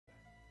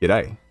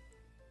G'day.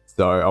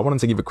 So I wanted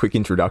to give a quick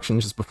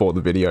introduction just before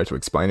the video to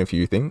explain a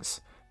few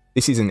things.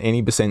 This is an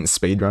any percent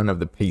speedrun of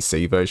the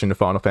PC version of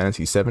Final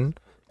Fantasy VII,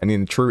 and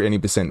in true any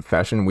percent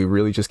fashion, we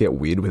really just get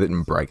weird with it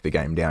and break the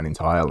game down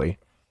entirely.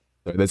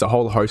 So there's a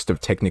whole host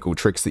of technical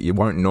tricks that you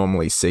won't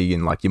normally see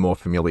in like your more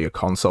familiar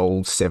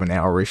console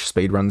 7-hour-ish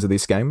speedruns of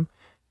this game,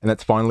 and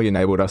that's finally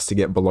enabled us to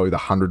get below the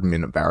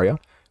 100-minute barrier,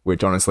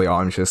 which honestly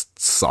I'm just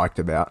psyched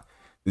about.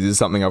 This is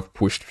something I've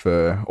pushed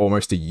for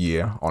almost a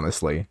year,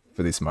 honestly,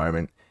 for this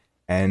moment,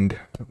 and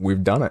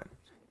we've done it.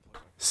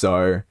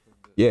 So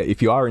yeah,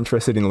 if you are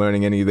interested in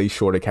learning any of these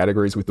shorter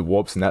categories with the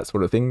warps and that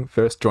sort of thing,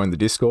 first join the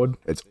Discord.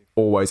 It's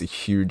always a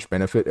huge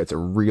benefit. It's a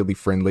really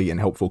friendly and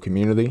helpful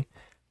community.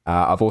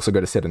 I've also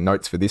got a set of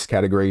notes for this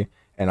category,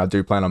 and I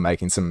do plan on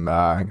making some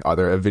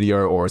either a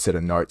video or a set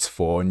of notes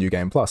for New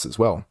Game Plus as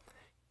well.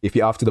 If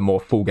you're after the more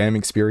full game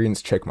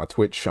experience, check my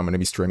Twitch. I'm going to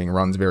be streaming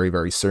runs very,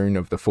 very soon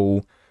of the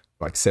full,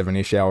 like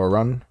 7-ish hour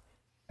run.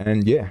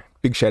 And yeah,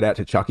 big shout out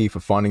to Chucky for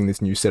finding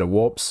this new set of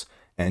warps,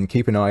 and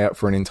keep an eye out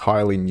for an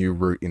entirely new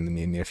route in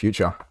the near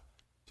future.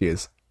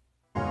 Cheers.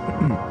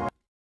 I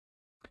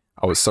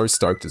was so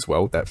stoked as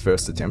well, that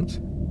first attempt,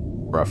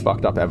 where I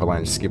fucked up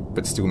Avalanche skip,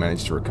 but still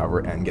managed to recover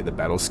it and get the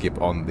battle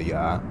skip on the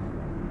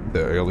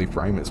early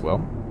frame as well.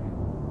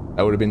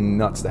 That would have been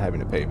nuts to have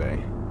in a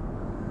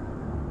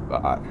PB.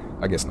 But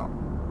I guess not.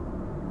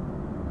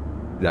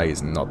 Today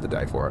is not the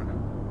day for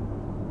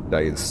it.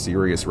 Today is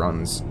serious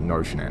runs,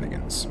 no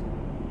shenanigans.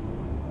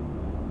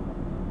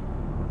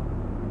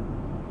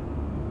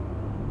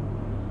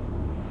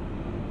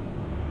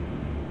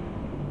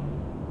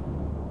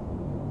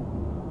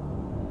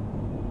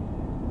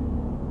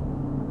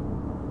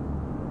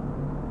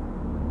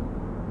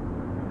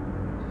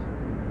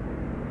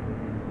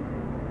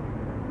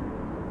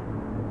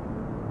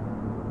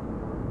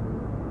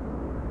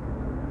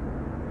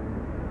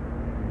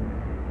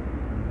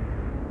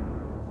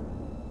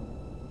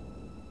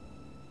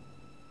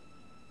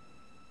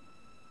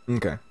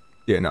 Okay.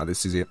 Yeah, no,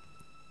 this is it.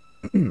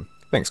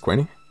 Thanks,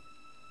 Queenie.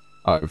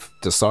 I've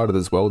decided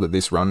as well that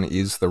this run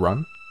is the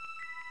run.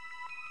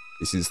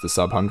 This is the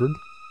sub 100.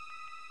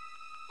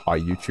 Hi,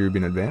 YouTube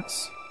in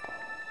advance.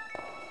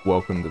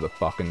 Welcome to the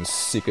fucking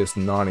sickest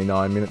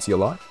 99 minutes of your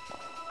life.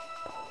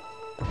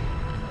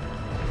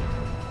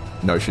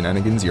 No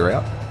shenanigans, you're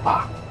out.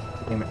 Ah,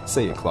 damn it.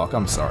 See you, clock.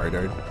 I'm sorry,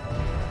 dude.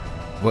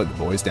 I've let the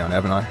boys down,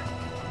 haven't I?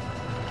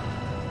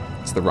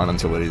 It's the run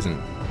until it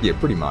isn't. Yeah,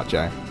 pretty much,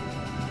 eh?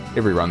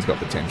 Every run's got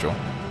potential.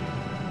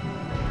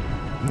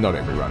 Not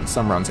every run.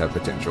 Some runs have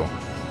potential.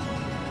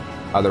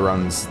 Other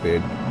runs, they're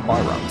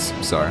high runs,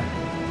 so...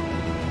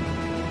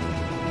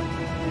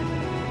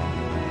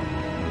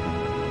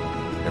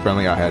 If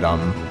only I had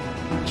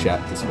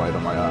chat displayed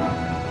on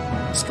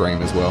my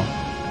stream as well.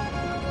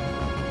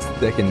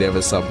 Second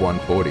ever sub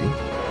 140.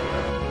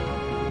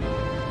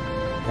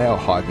 How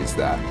hype is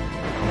that?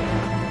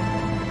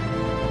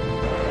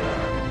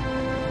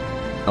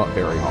 Not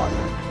very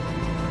hype.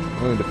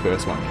 Only the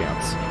first one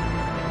counts.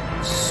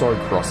 So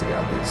cross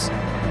about this.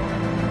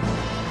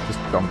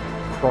 I'm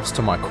cross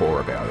to my core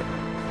about it.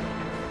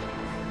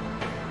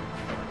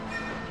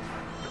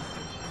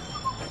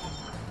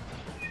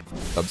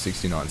 Sub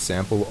 69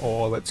 sample.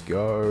 Oh, let's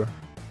go.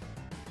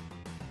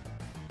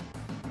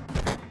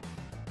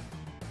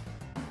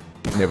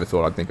 Never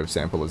thought I'd think of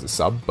sample as a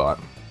sub, but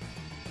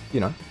you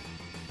know,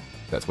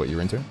 that's what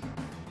you're into.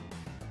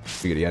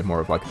 Figured he had more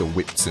of like the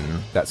whips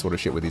and that sort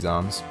of shit with his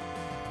arms.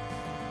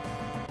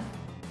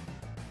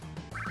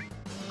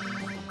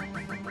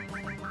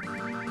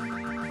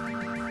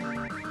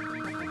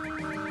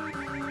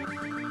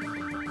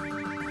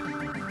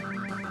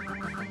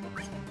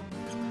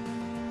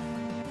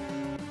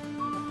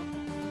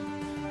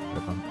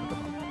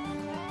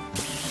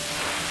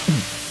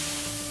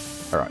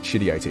 Alright,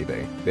 shitty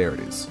ATB. There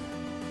it is.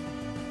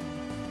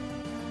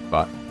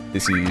 But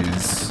this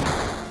is...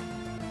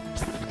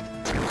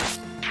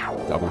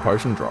 double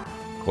potion drop.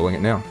 Calling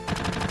it now.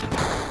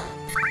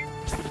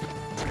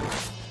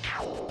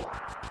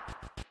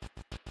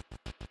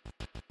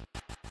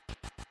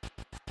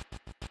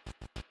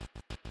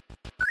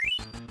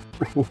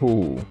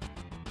 Ooh.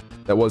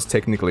 That was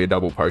technically a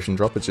double potion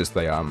drop, it's just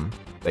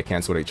they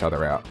cancelled each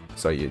other out,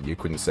 so you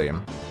couldn't see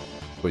them.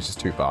 It was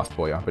just too fast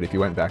for you, but if you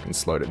went back and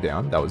slowed it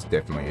down, that was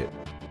definitely it.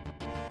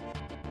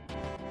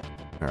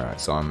 Alright,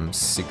 so I'm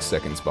 6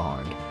 seconds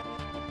behind.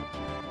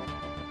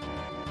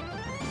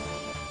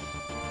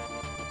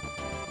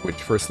 Which,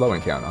 for a slow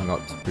encounter, not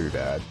too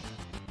bad.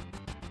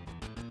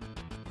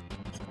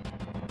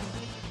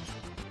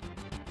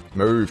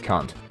 Move,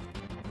 cunt.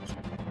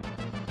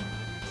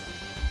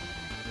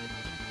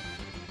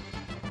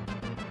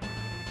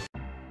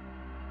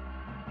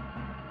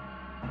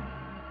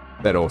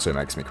 That also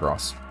makes me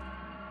cross.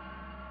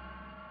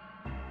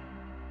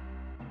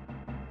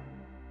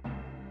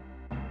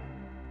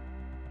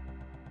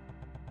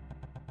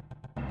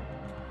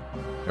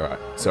 Alright,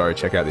 so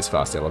check out this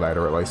fast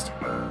elevator at least.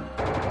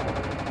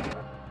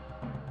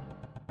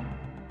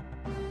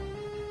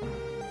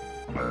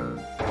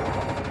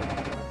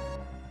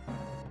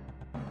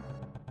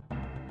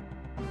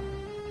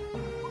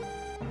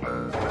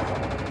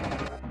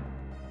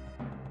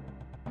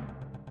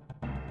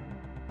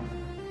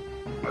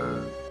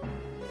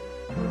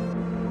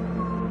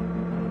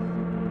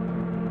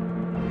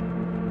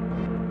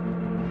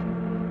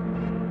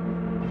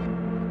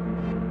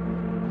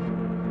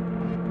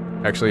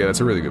 Actually, yeah, that's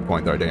a really good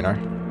point though, Dino.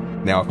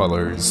 Now if I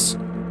lose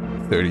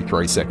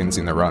 33 seconds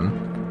in the run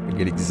and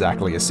get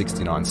exactly a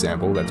 69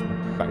 sample, that's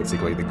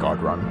basically the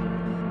god run.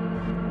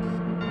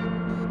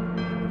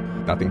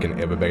 Nothing can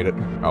ever beat it.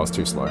 I was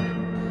too slow.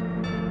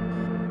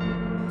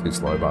 Too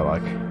slow by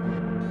like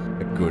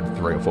a good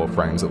 3 or 4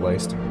 frames at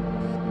least.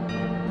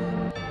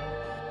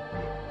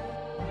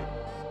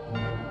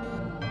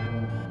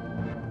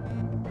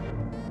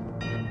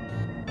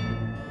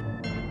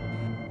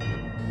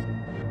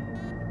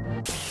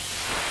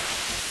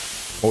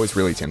 Always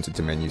really tempted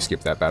to menu skip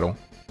that battle.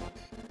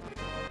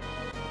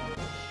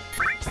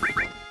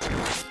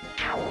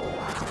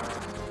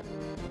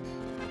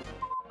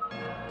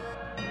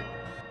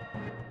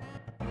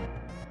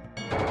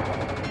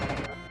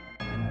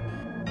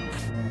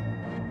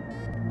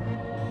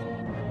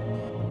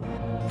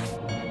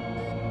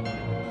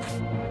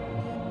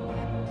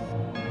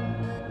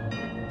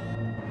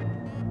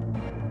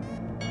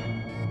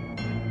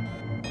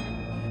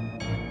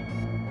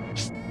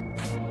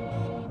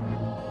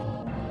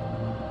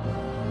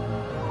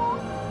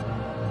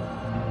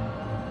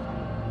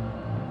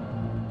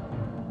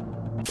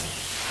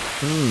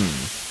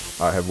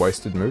 I have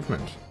wasted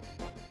movement.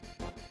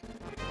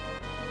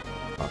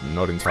 I'm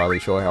not entirely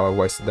sure how I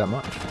wasted that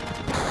much.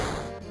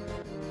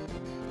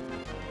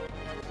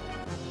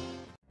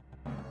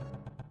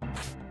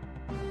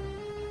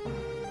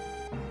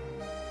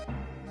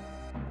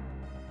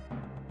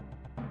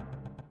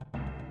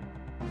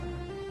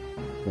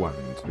 One,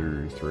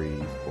 2,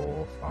 3,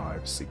 4,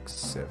 5, 6,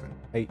 7,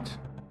 8.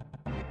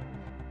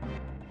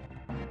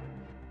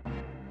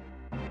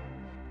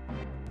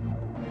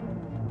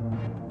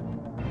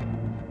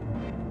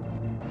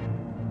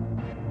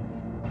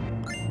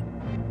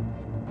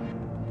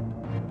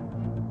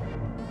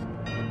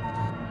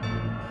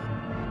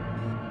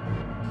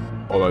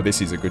 Although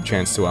this is a good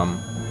chance to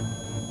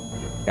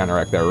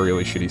counteract that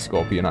really shitty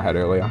Scorpion I had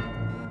earlier.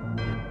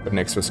 Got an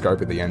extra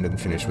scope at the end and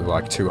finished with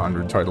like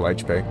 200 total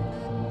HP.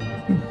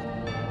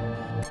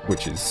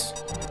 Which is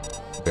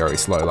very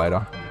slow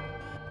later.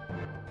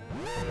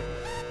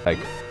 Take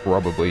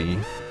probably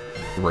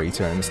 3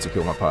 turns to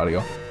kill my party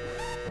off.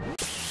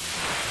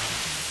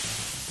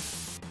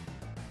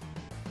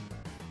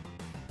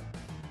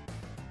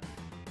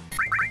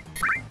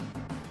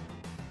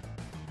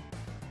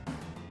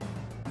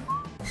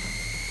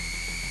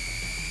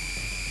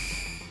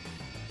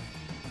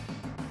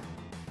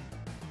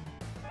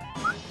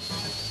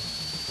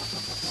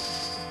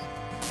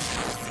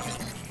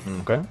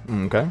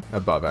 Okay,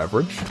 above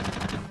average.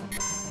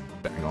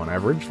 Bang on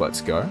average,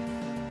 let's go.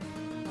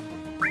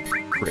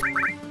 Crit.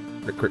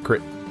 Crit, crit,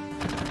 crit.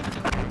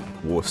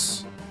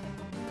 Woofs.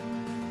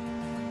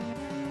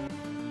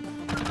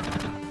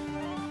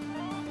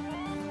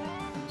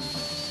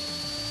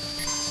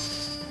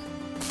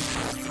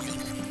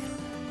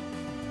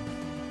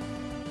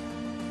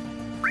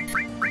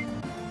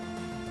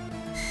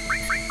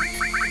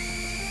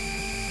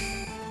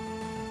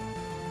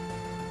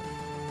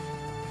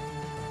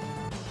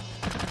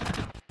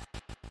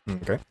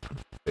 Okay,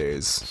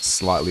 there's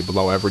slightly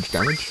below average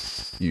damage.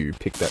 You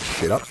pick that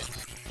shit up.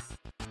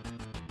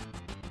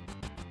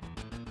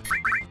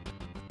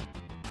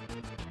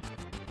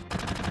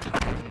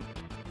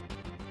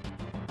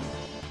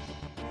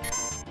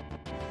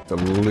 It's a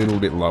little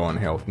bit low on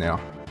health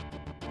now.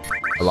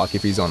 I like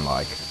if he's on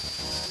like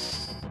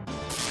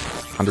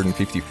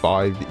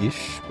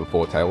 155-ish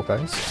before tail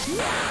phase.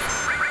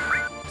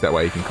 That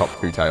way you can cop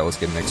 2 tails,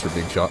 get an extra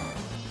big shot.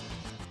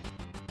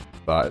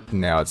 But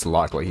now it's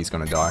likely he's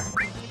gonna die.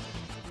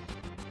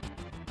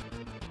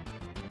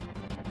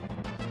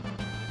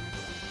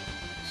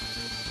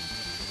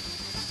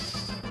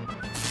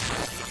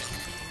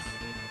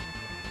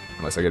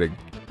 Unless I get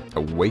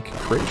a weak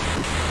crit.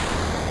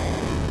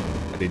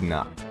 I did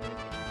not.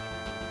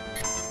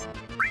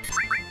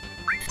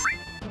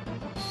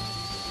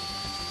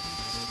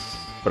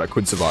 But I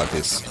could survive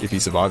this. If he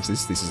survives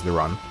this, this is the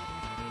run.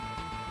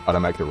 I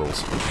don't make the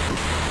rules.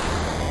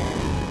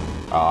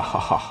 Ah ha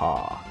ha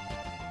ha.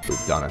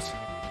 We've done it.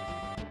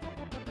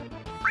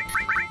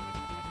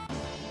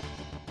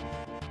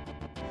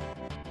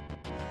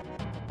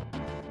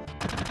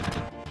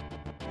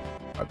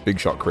 A big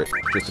shot crit,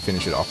 just to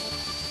finish it off.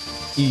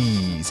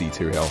 Easy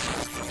 2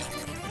 health.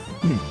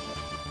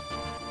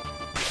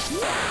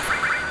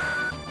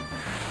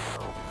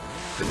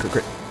 Crit, crit,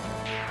 crit.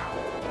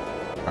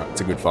 Alright,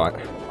 it's a good fight.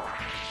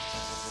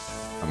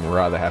 I'm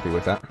rather happy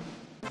with that.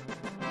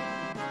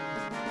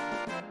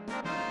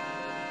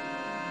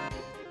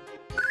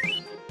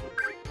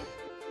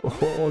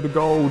 Oh, the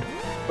gold!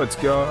 Let's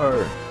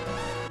go!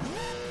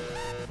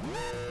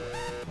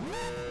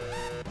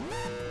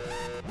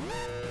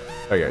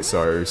 Okay,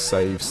 so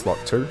save slot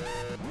 2.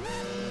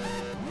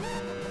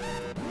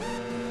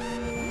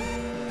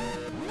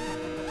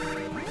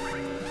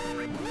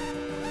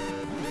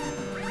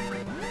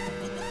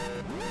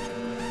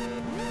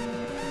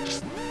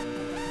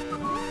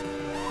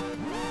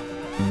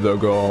 The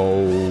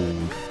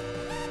gold.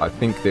 I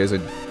think there's a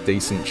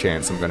decent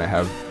chance I'm gonna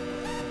have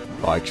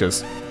like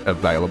just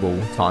available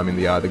time in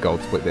the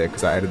gold split there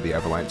because I added the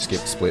Avalanche skip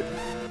split.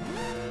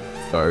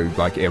 So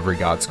like every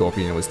guard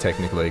scorpion was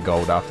technically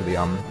gold after the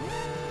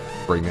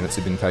 3 minutes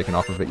had been taken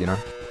off of it, you know.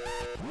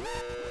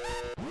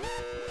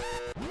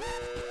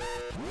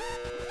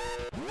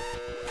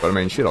 But I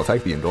mean, shit, I'll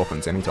take the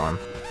endorphins anytime.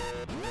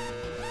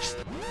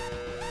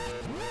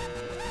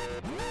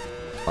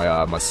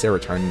 My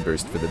serotonin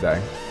boost for the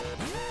day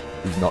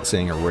is not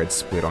seeing a red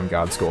split on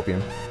guard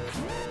scorpion.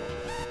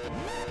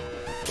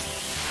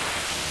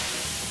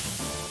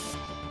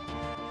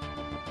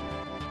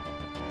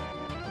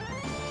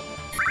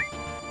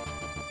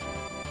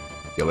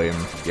 Kill him.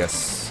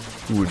 Yes.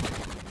 Good.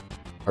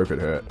 Hope it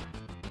hurt.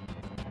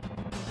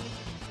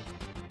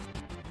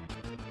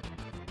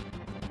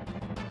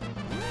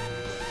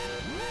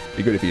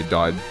 Be good if he had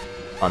died.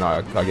 Oh no,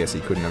 I guess he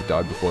couldn't have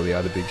died before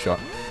the big shot.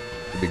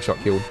 The big shot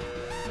killed.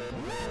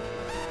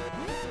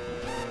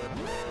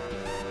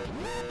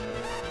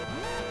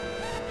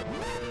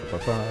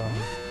 Ba-ba.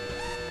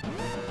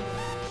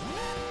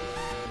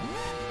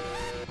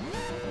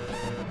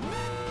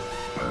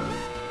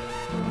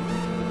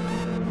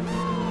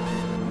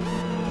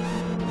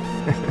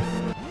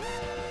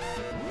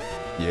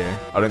 Yeah,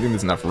 I don't think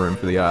there's enough room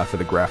for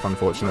the graph,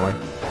 unfortunately.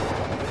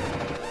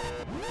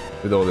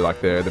 With all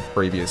the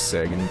previous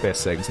seg and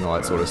best segs and all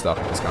that sort of stuff,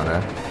 it just kind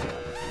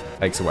of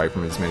takes away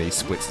from as many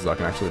splits as I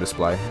can actually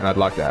display. And I'd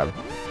like to have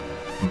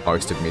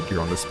most of mid-gear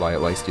on display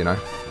at least, you know.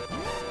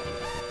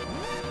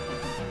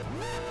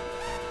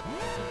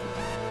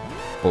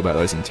 All about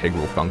those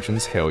integral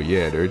functions, hell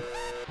yeah, dude.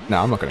 No,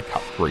 I'm not going to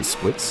cut 3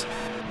 splits,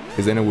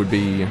 because then it would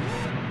be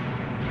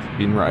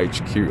Shinra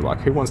HQ. Like,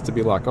 who wants to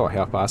be like, oh,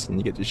 how fast can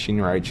you get to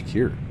Shinra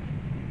HQ?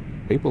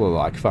 People are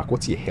like, fuck,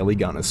 what's your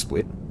heligunner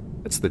split?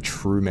 That's the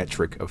true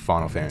metric of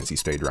Final Fantasy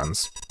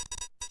speedruns.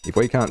 If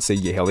we can't see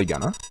your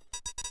heligunner,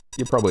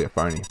 you're probably a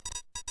phony.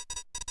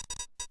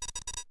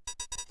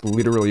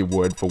 Literally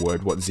word for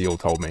word what Zeal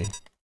told me.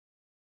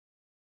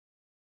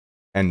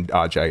 And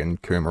RJ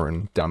and Kuma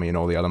and Dummy and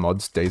all the other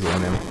mods, Diesel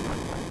and them.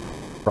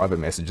 Private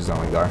messages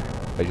only though.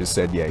 They just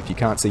said, yeah, if you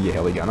can't see your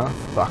heligunner,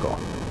 fuck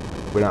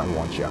off. We don't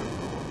want you.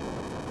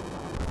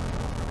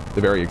 It's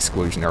a very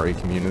exclusionary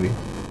community.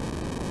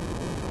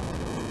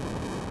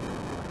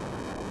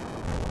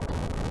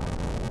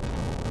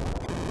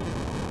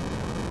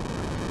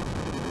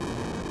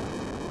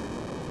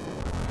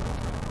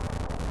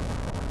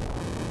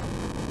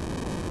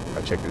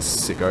 Check this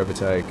sick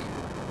overtake.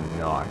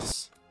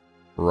 Nice.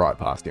 Right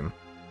past him.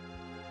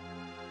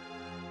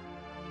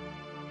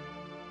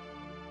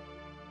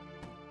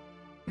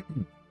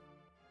 I'm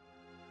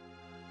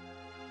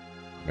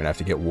gonna have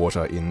to get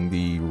water in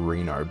the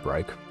Reno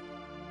break.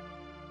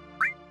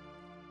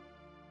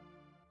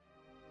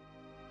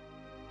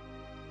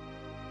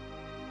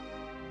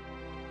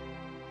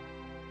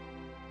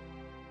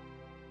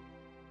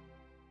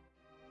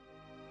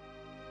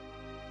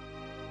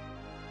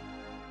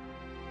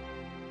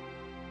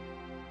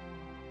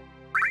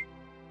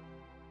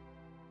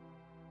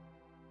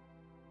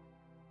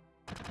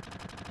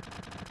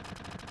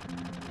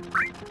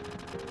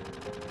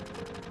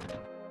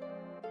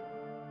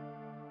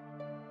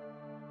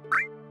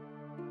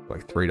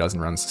 Like 3 dozen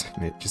runs,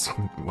 just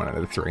one out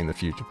of the 3 in the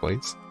future,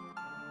 please.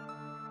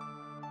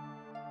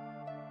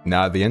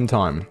 Nah, the end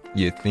time,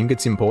 you think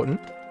it's important,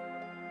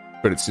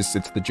 but it's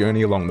the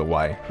journey along the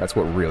way. That's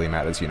what really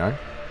matters, you know?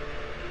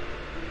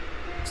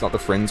 It's not the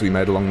friends we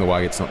made along the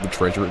way, it's not the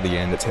treasure at the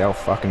end, it's how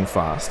fucking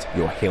fast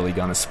your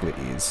heligunner split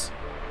is.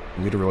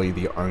 Literally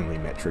the only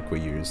metric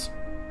we use.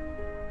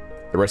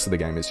 The rest of the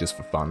game is just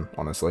for fun,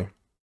 honestly.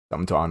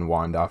 Something to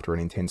unwind after an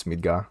intense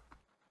Midgar.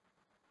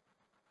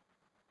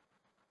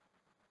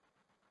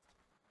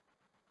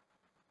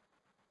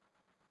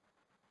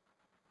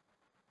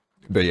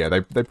 But yeah,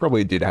 they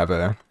probably did have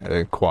a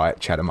quiet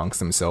chat amongst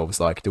themselves,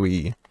 like, do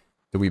we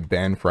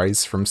ban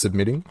Phrase from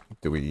submitting?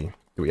 Do we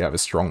have a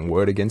strong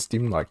word against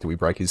him? Like, do we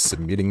break his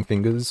submitting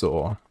fingers,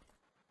 or...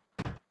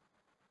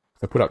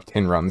 I put up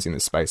 10 runs in the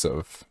space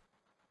of,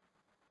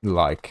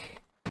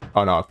 like...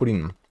 Oh no, I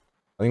think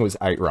it was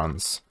 8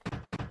 runs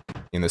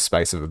in the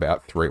space of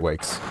about 3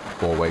 weeks,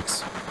 4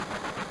 weeks.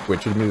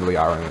 Which admittedly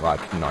are only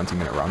like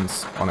 90-minute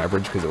runs on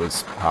average, because it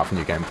was half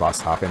New Game Plus,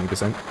 half any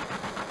 %.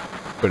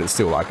 But it's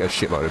still like a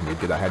shitload of mid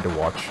that I had to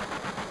watch.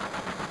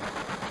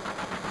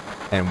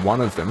 And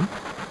one of them,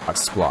 I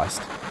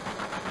spliced.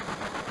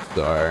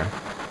 So,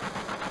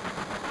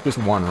 just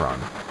 1 run.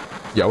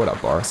 Yo, what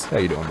up, Boris? How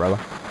you doing, brother?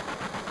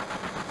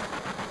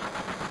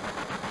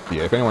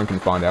 Yeah, if anyone can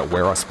find out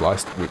where I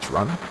spliced which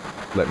run,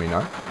 let me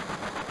know.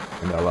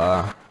 And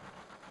I'll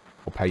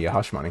pay you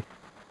hush money.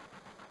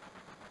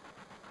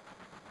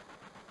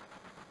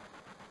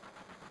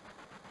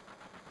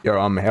 Yo,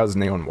 how's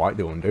Neon White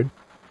doing, dude?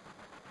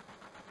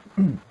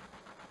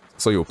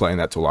 So you were playing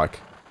that till like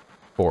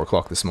 4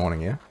 o'clock this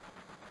morning, yeah?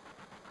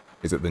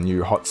 Is it the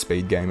new hot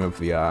speed game of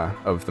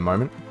the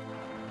moment?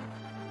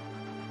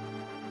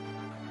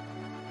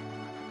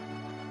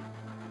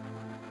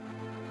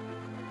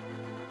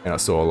 And I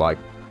saw like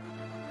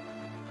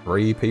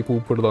 3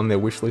 people put it on their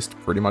wish list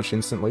pretty much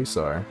instantly,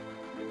 so I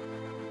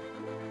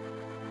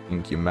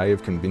think you may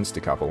have convinced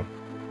a couple.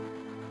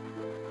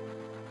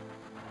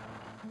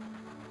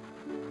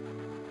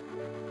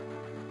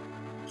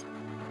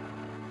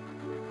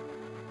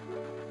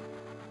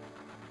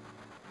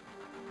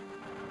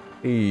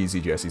 Easy,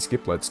 Jesse.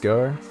 Skip, let's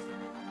go.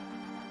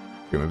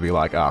 You're gonna be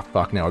like, ah,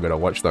 fuck, now I gotta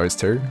watch those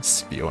two.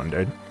 Spewing,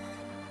 dude.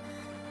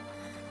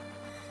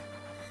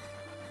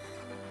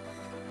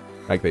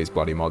 Make these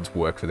bloody mods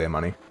work for their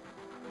money.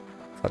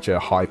 Such a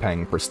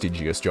high-paying,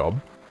 prestigious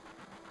job.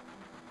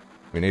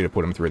 We need to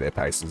put them through their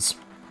paces.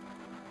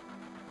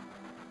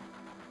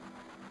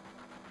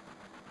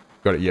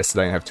 Got it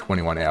yesterday and have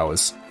 21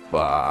 hours.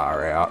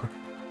 Far out.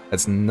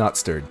 That's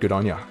nuts, dude. Good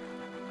on ya.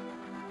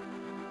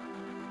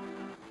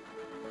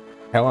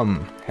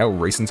 How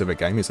recent of a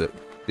game is it?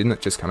 Didn't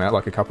it just come out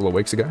like a couple of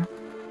weeks ago?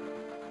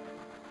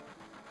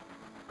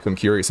 'Cause I'm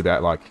curious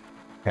about like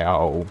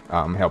how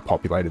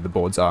populated the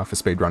boards are for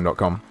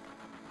speedrun.com.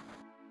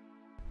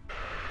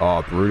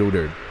 Oh, brutal,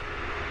 dude.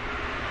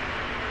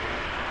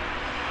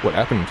 What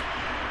happened?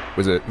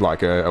 Was it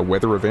like a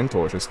weather event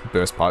or just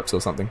burst pipes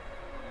or something?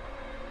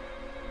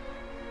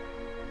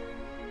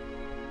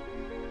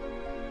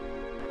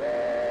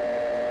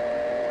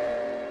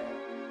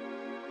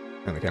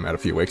 Only came out a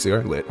few weeks ago.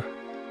 Lit.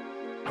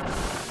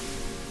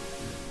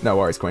 No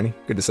worries, Queenie.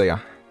 Good to see ya.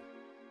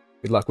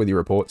 Good luck with your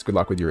reports. Good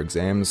luck with your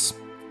exams.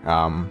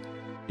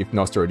 If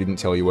Nostro didn't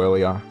tell you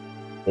earlier,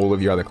 all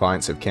of your other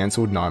clients have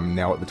cancelled and I'm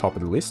now at the top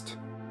of the list.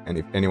 And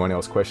if anyone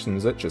else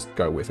questions it, just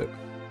go with it.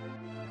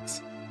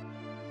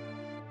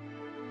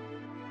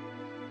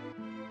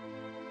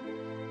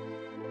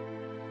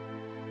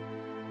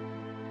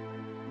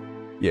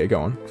 Yeah,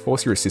 go on.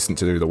 Force your assistant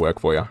to do the work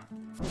for you.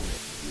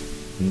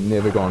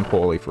 Never gone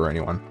poorly for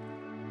anyone.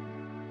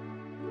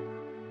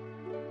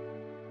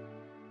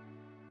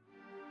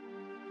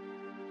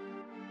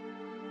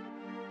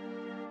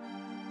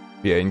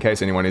 Yeah, in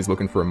case anyone is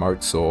looking for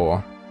emotes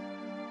or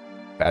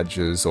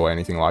badges or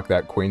anything like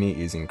that, Queenie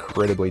is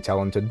incredibly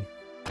talented.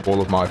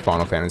 All of my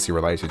Final Fantasy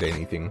related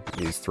anything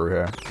is through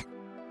her.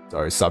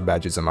 So sub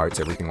badges,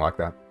 emotes, everything like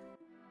that.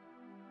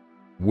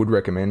 Would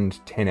recommend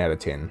 10 out of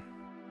 10.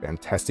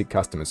 Fantastic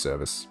customer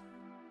service.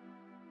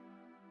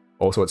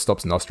 Also, it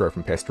stops Nostro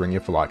from pestering you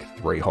for like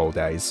 3 whole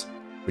days,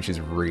 which is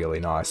really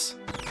nice.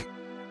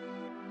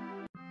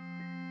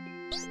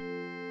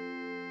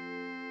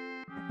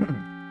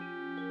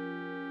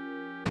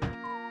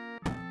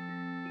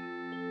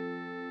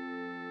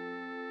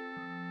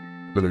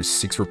 But there's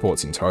 6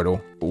 reports in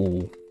total.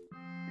 Ooh.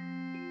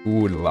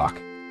 Good luck.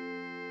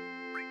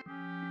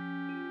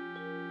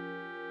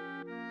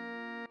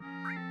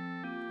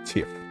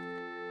 Tiff.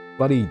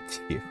 Bloody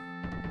Tiff.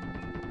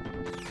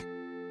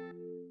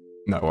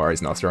 No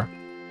worries, Nostra.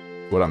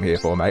 What I'm here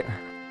for, mate.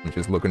 I'm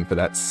just looking for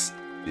that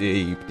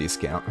steep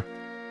discount.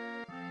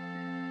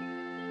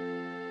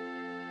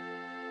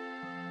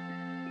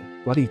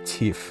 Bloody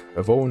Tiff.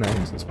 Of all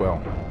names as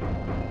well.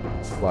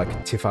 Like,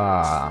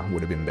 Tifa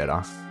would have been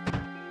better.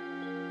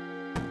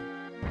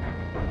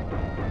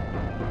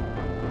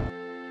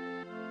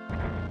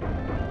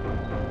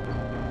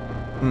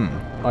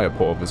 I have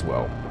Porv as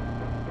well.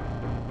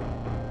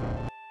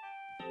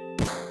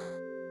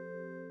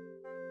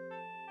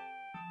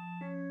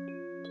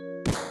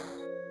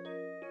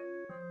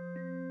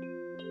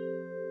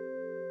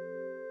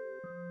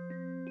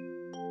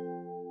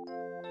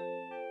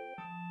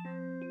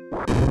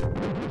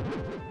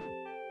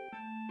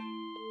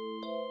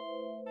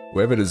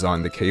 Whoever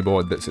designed the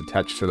keyboard that's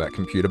attached to that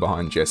computer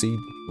behind Jesse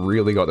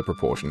really got the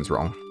proportions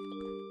wrong.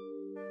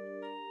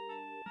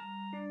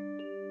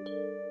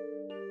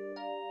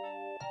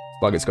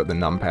 Like it's got the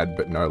numpad,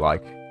 but no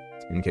like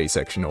 10 key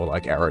section or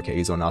like arrow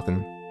keys or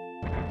nothing.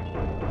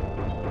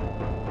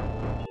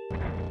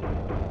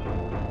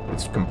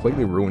 It's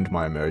completely ruined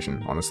my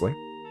immersion, honestly.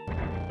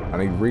 I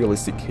need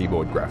realistic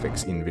keyboard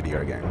graphics in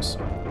video games.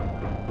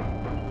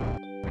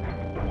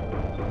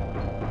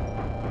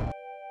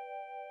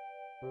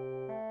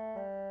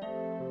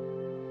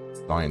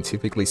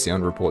 Scientifically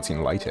sound reports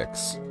in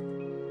latex.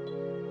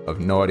 I've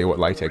no idea what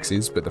latex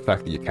is, but the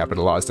fact that you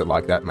capitalized it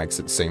like that makes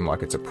it seem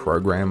like it's a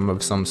program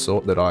of some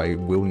sort that I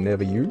will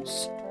never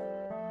use.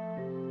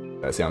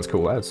 That sounds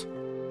cool as.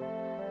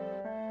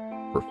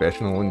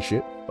 Professional and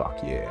shit?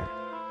 Fuck yeah.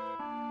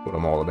 What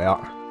I'm all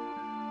about.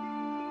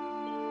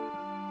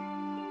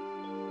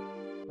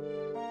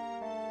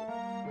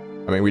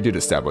 I mean, we did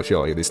establish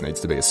earlier this needs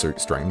to be a suit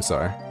stream,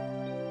 so...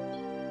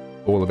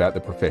 all about the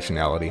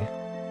professionality.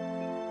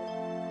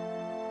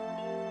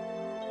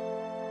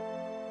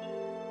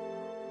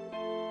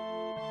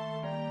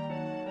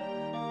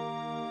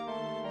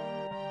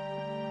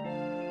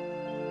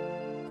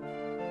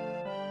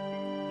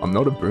 I'm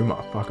not a boomer,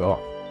 fuck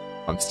off.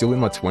 I'm still in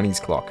my 20s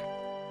clock.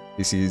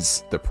 This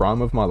is the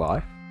prime of my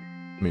life.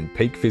 I'm in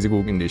peak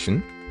physical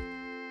condition.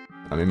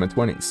 I'm in my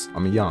 20s.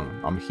 I'm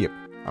young. I'm hip.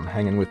 I'm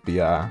hanging with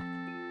the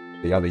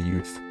other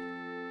youth.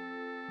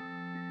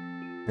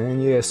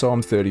 And yeah, so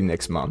I'm 30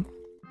 next month.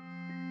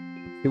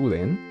 Till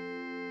then,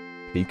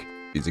 peak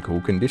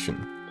physical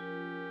condition.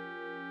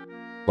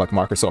 Like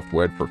Microsoft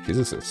Word for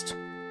physicist.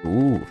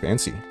 Ooh,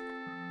 fancy.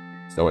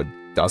 So it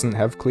doesn't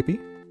have Clippy?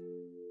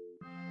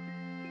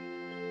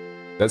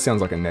 That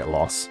sounds like a net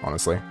loss,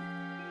 honestly.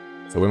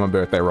 So when my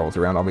birthday rolls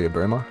around, I'll be a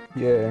boomer?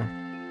 Yeah.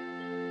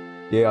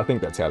 Yeah, I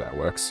think that's how that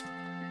works.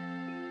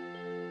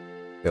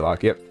 They're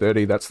like, yep,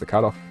 30, that's the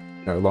cutoff.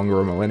 No longer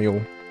a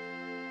millennial.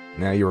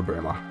 Now you're a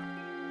boomer.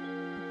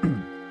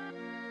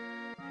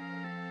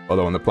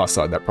 Although on the plus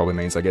side, that probably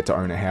means I get to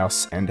own a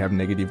house and have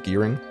negative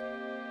gearing.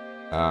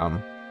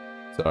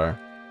 So,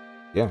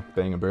 yeah,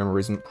 being a boomer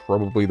isn't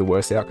probably the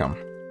worst outcome.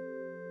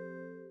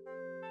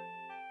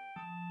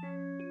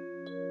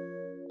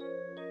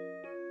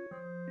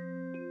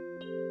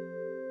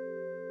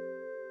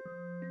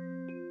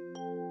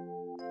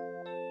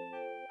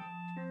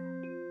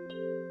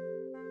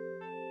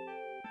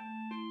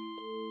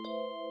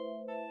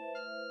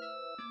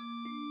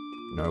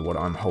 Know what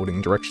I'm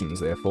holding directions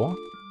there for.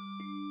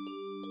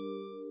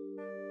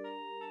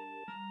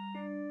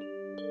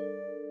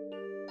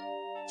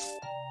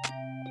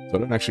 So I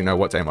don't actually know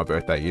what day my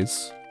birthday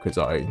is, because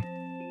I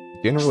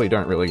generally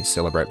don't really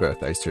celebrate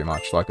birthdays too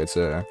much. Like, it's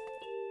a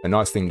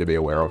nice thing to be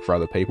aware of for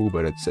other people,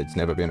 but it's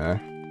never been a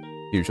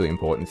hugely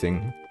important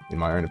thing, in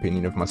my own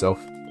opinion of myself.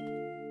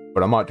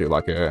 But I might do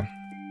like a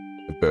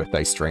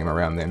birthday stream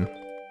around then.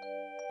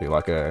 Do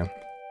like a,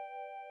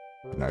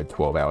 you know,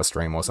 12-hour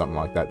stream or something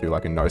like that. Do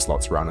like a no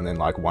slots run and then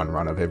like one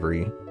run of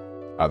every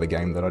other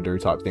game that I do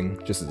type thing,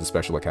 just as a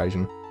special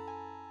occasion.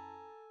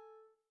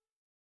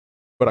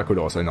 But I could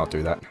also not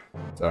do that,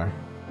 so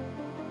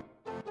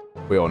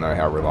we all know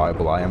how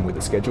reliable I am with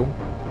the schedule.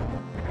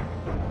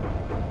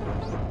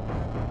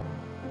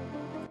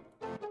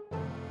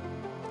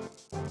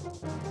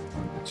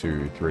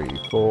 Two, 3,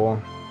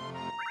 4.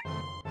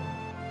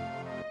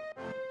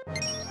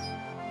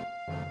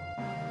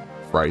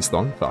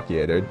 Phrase-thon, fuck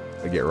yeah dude,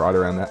 I get right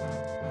around that.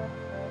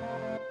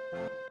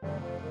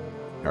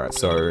 Alright,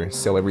 so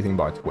sell everything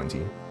by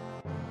 20.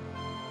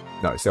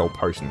 No, sell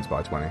potions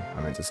by 20,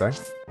 I meant to say.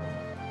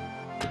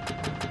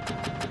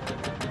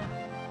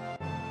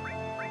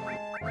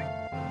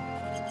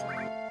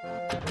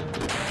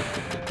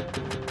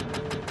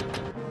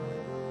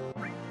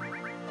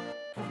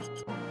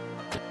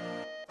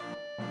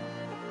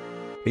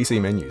 PC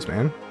menus,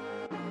 man.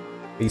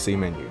 PC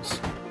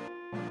menus.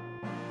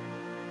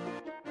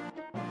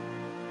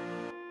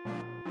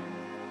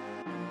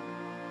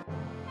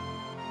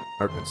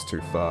 Nope, it's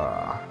too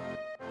far.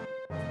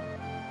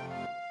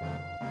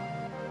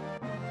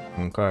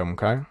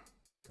 Okay.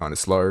 Kind of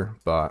slow,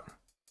 but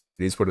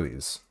it is what it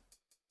is.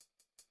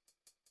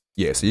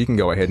 Yeah, so you can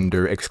go ahead and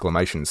do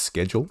exclamation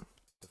schedule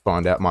to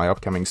find out my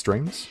upcoming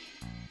streams.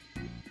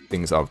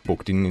 Things I've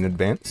booked in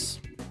advance.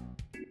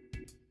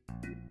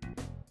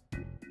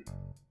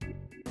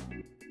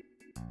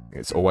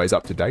 It's always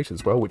up to date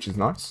as well, which is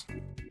nice.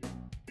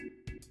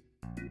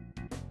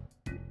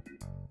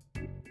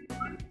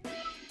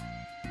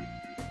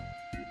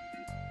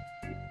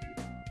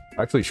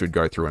 I actually should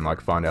go through and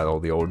like find out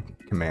all the old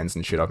commands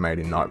and shit I've made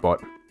in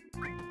Nightbot.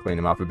 Clean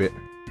them up a bit.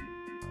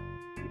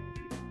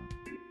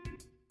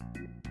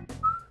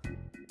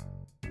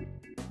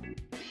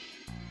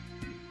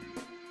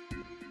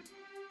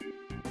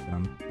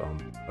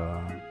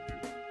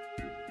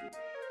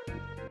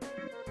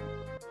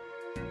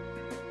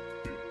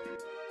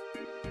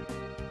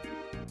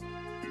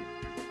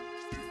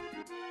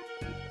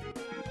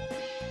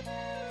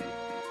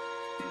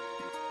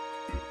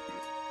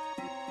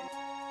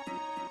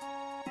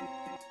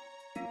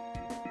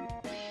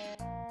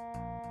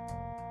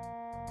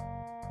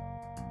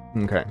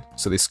 Okay,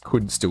 so this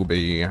could still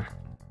be a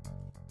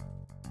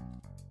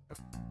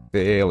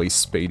fairly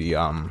speedy,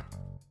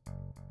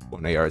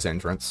 Neo's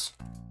entrance.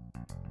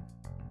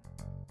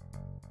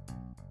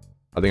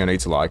 I think I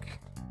need to, like,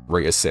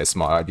 reassess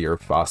my idea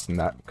of fast in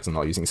that, because I'm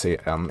not using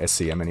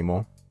SCM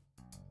anymore.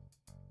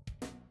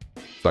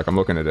 It's like, I'm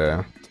looking at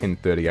a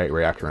 1038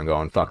 reactor and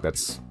going, fuck,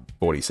 that's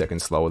 40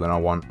 seconds slower than I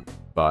want,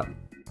 but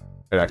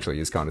it actually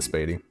is kind of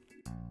speedy.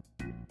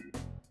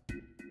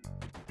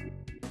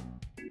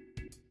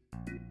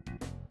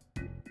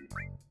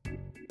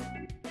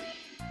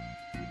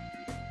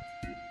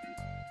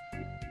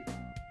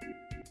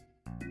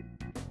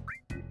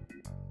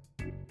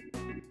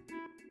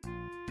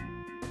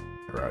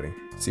 Alrighty,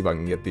 see if I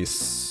can get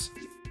this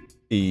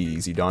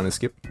easy diner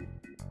skip.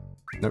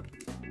 Nope.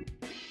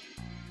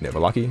 Never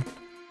lucky.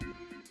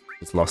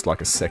 It's lost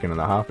like a second and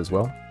a half as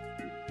well.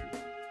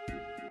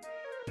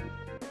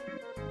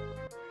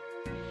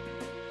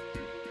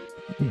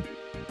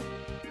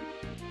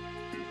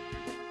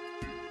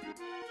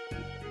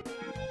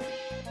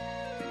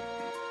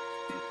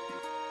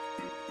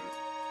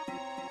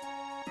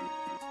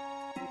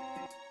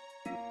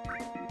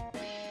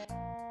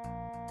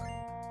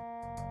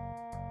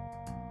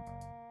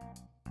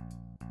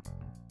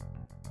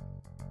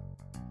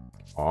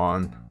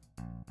 On.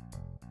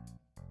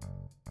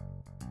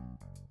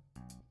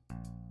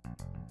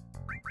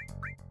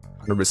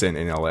 %%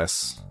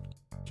 NLS.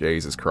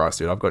 Jesus Christ,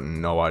 dude, I've got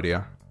no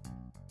idea.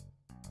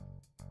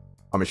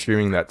 I I'm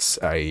assuming that's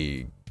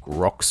a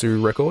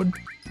Groxu record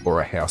or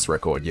a house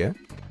record, yeah?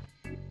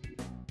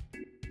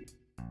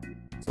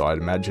 So I'd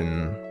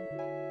imagine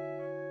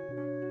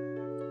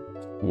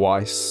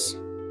twice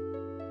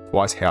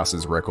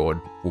house's record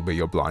will be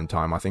your blind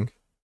time, I think.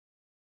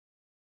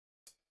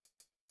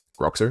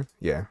 Groxu?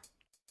 Yeah.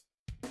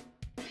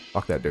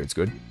 Fuck, that dude's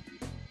good.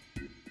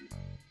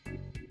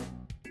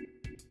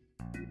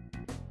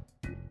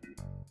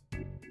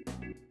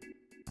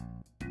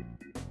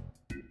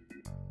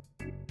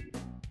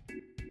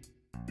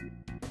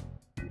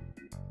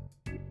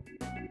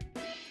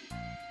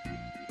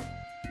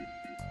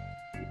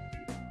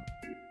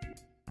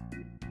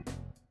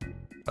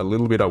 A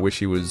little bit I wish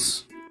he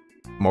was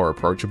more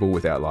approachable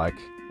without like,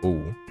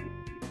 ooh,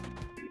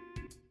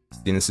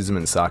 cynicism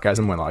and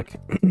sarcasm when like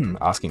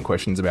asking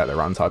questions about the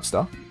run type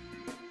stuff.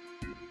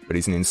 But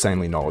he's an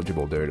insanely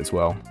knowledgeable dude as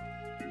well.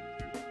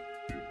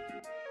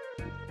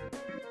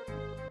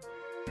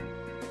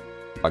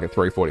 Like a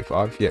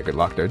 345? Yeah, good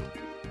luck, dude.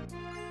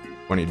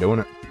 When are you doing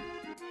it?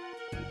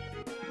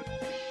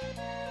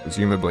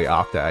 Presumably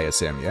after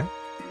ASM, yeah?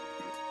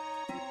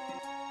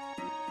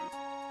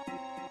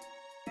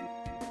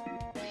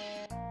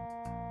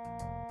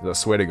 I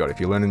swear to God, if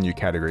you learn a new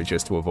category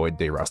just to avoid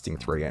derusting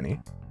 3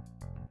 any,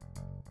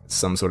 it's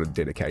some sort of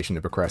dedication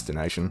to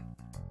procrastination.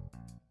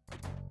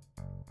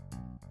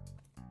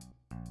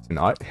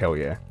 Tonight? Hell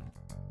yeah.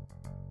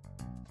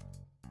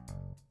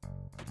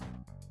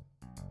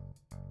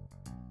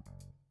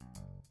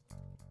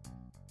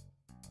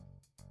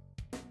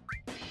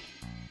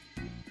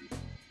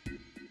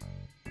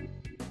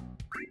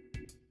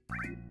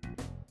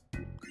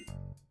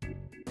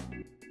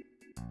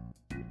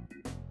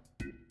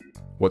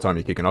 What time are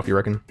you kicking off, you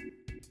reckon?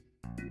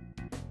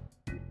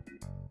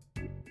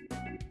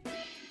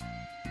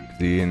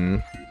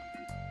 In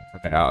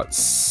about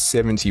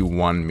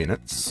 71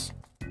 minutes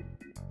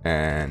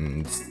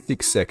and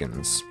 6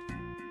 seconds,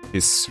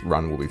 this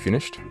run will be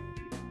finished.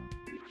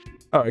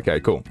 Oh,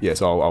 okay, cool.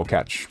 Yes, I'll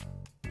catch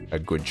a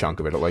good chunk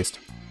of it at least.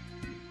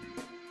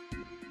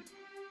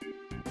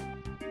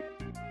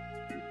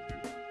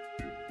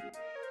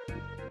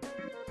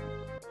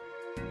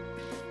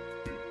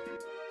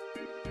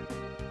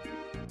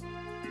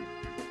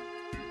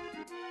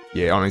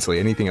 Yeah, honestly,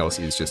 anything else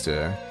is just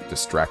a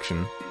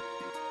distraction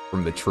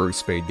from the true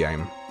speed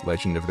game,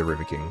 Legend of the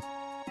River King.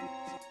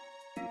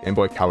 Game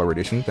Boy Color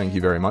Edition, thank you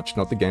very much,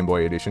 not the Game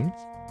Boy Edition.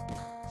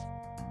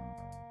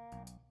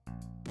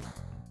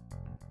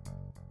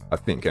 I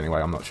think,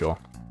 anyway, I'm not sure.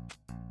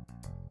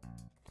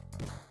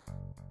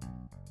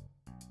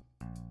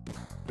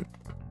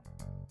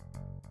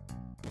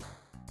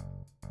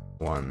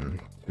 One,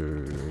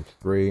 two,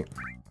 three.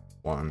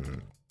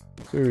 1,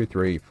 2,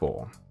 3,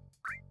 4.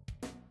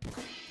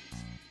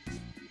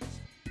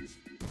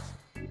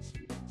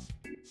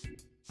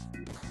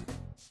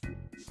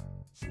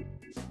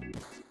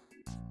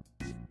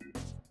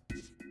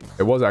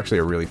 It was actually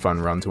a really fun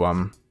run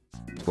to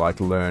like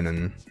learn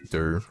and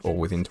do all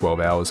within 12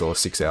 hours or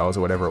 6 hours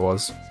or whatever it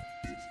was.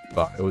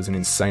 But it was an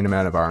insane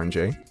amount of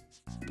RNG.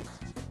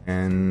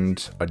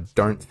 And I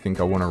don't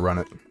think I want to run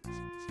it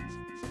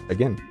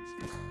again.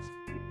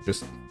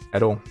 Just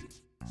at all.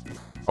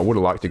 I would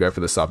have liked to go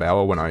for the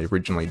sub-hour when I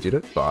originally did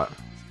it, but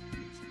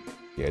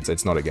yeah,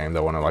 it's not a game that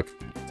I want to like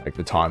take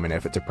the time and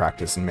effort to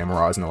practice and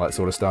memorize and all that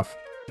sort of stuff.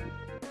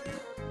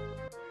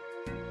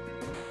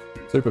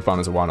 Super fun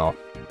as a one-off.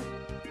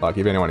 Like,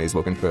 if anyone is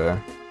looking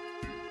for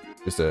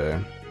just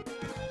a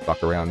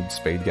fuck around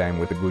speed game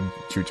with a good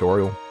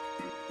tutorial,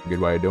 a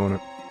good way of doing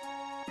it.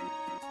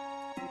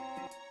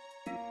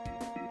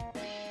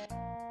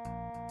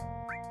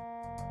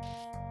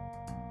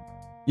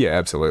 Yeah,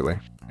 absolutely.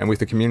 And with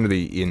the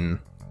community in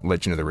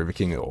Legend of the River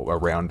King, or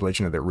around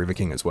Legend of the River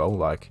King as well,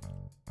 like,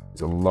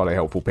 there's a lot of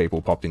helpful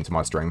people popped into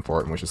my stream for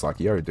it and was just like,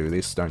 yo, do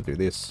this, don't do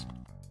this.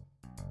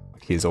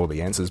 Like, here's all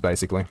the answers,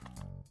 basically.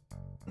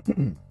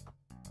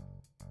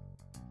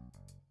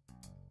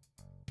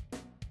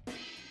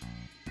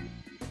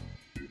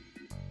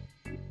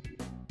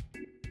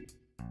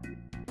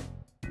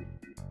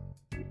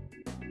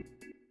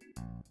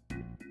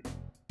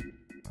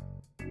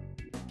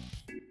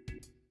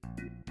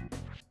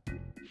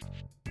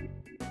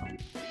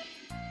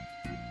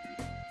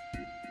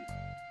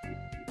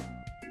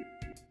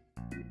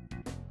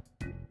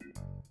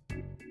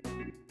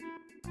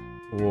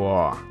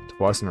 Whoa,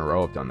 twice in a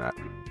row I've done that.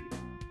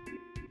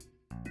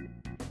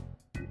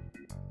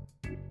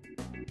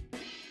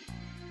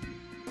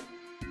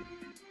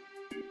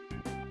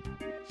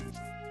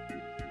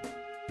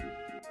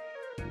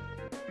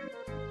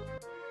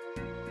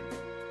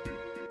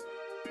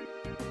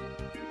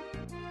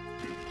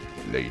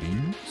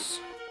 Ladies.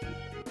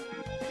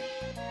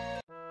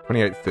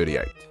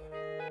 28:38.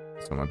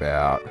 So I'm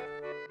about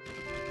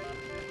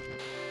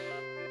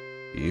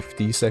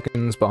 50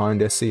 seconds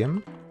behind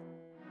SCM.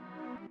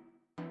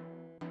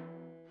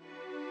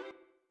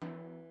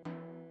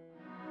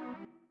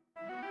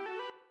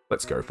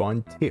 Let's go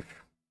find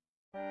Tiff.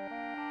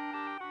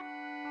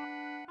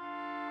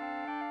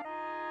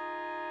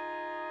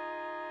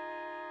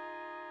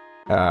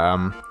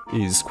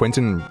 Is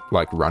Quentin,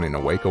 like, run in a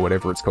week or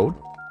whatever it's called?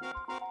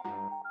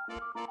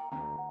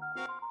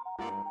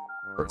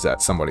 Or is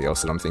that somebody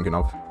else that I'm thinking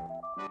of?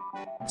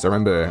 So I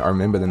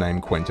remember the name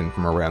Quentin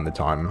from around the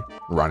time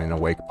Run in a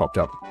Week popped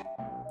up.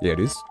 Yeah, it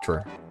is.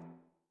 True.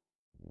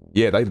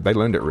 Yeah, they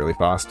learned it really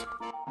fast.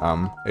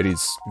 It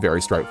is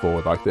very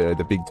straightforward. Like,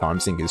 the big time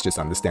sink is just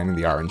understanding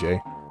the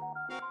RNG.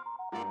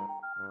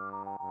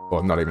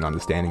 Well, not even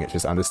understanding it,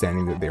 just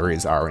understanding that there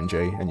is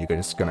RNG, and you're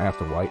just gonna have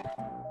to wait.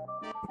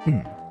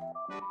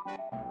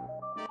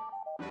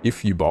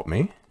 If you bot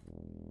me,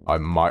 I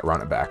might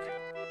run it back.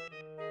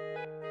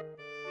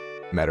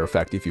 Matter of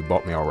fact, if you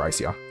bot me, I'll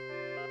race ya.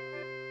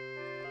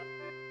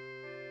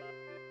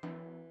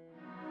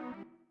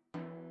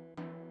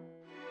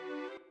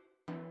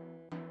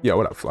 Yo,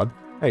 what up, Flood?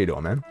 How you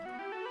doing, man?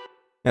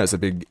 That's a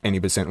big any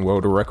percent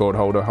world record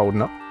holder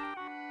holding up.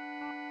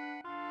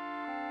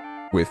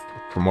 With,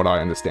 from what I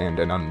understand,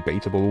 an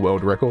unbeatable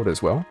world record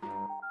as well.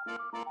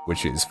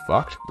 Which is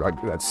fucked.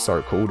 Like, that's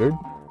so cool, dude.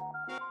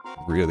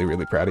 Really,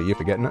 really proud of you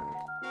for getting it.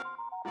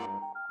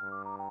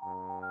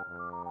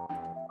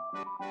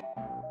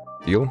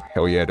 Deal?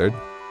 Hell yeah, dude.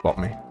 Bot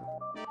me.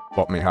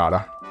 Bot me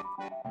harder.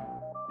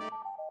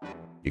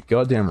 You're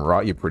goddamn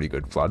right you're pretty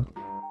good, Flood.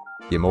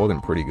 You're more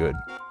than pretty good.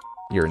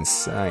 You're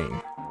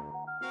insane.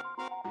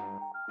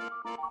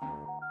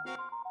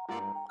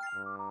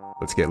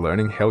 Let's get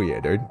learning? Hell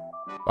yeah, dude.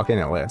 Fucking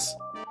LS.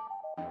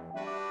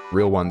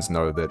 Real ones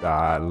know that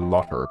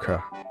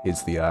Lotterka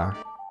is the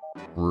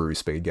Rue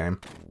speed game.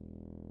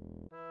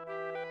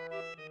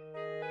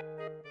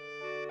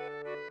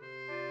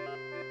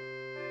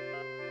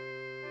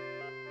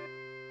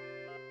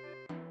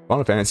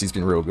 Final Fantasy's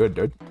been real good,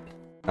 dude.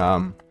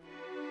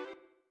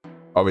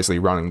 Obviously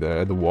running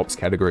the warps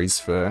categories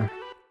for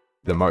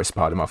the most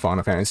part of my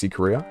Final Fantasy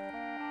career.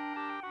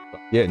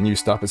 But yeah, new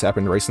stuff has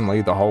happened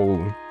recently. The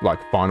whole, like,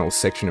 final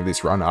section of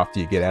this run after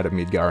you get out of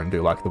Midgar and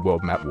do, like, the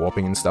world map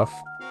warping and stuff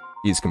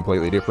is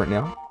completely different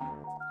now.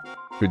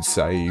 Could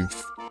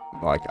save,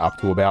 like, up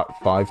to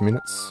about 5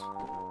 minutes.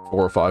 4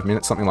 or 5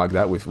 minutes, something like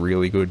that, with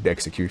really good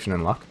execution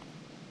and luck.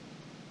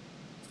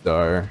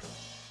 So,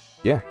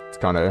 yeah, it's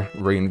kind of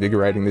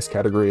reinvigorating this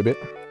category a bit,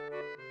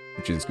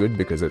 which is good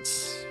because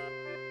it's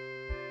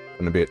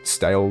been a bit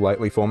stale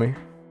lately for me.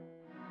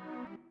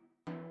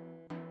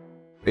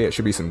 But yeah, it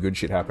should be some good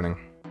shit happening.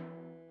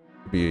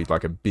 Could be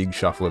like a big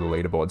shuffle of the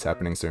leaderboards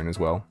happening soon as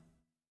well.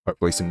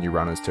 Hopefully some new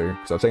runners too,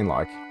 because I've seen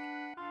like...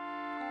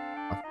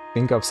 I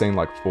think I've seen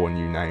like 4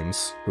 new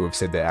names who have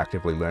said they're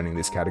actively learning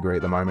this category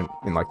at the moment,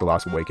 in like the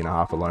last week and a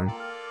half alone.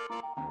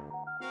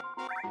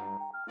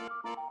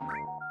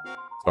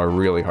 So I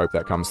really hope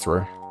that comes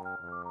through.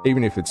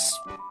 Even if it's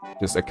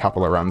just a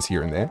couple of runs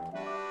here and there.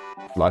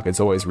 Like,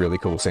 it's always really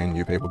cool seeing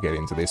new people get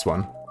into this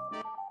one.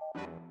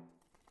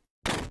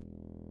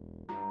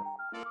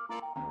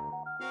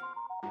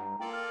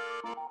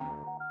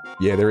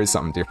 Yeah, there is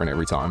something different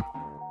every time.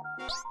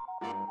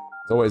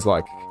 It's always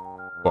like,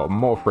 well,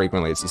 more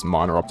frequently it's just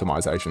minor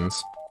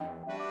optimizations.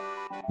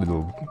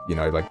 Little, you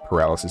know, like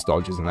paralysis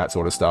dodges and that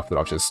sort of stuff that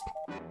I've just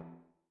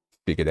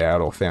figured out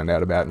or found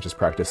out about and just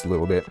practiced a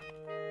little bit.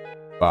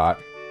 But,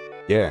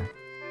 yeah,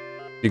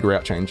 big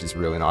route change is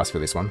really nice for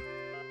this one.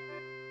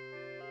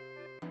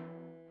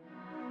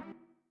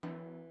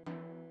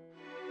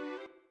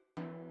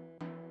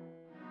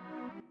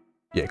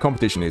 Yeah,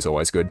 competition is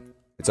always good.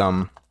 It's,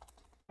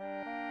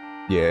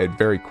 yeah, it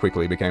very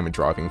quickly became a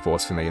driving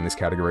force for me in this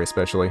category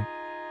especially.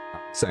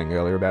 Saying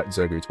earlier about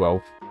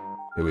Zergu12,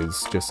 who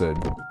is just a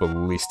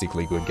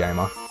ballistically good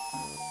gamer.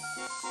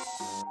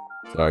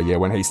 So yeah,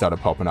 when he started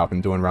popping up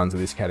and doing runs of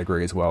this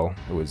category as well,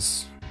 it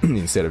was,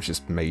 instead of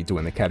just me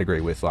doing the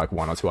category with like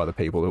 1 or 2 other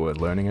people who were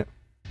learning it,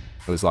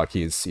 it was like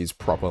his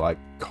proper like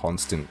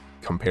constant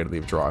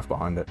competitive drive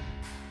behind it.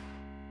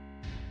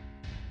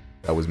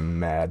 That was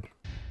mad.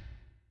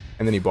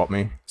 And then he bot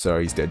me, so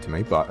he's dead to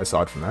me, but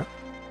aside from that,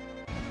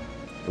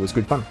 it was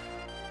good fun.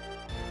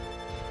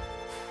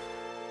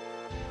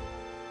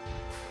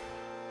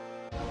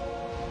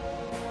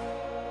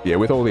 Yeah,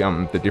 with all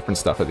the different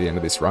stuff at the end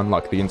of this run,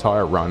 like the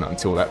entire run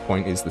until that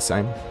point is the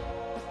same.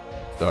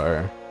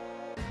 So,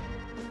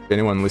 if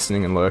anyone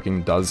listening and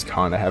lurking does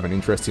kind of have an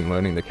interest in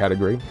learning the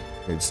category,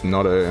 it's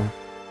not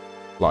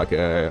like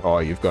oh,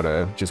 you've got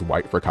to just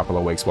wait for a couple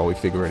of weeks while we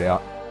figure it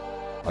out.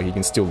 Like, you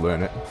can still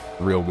learn it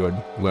real good,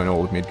 learn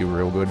all of Midgar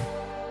real good,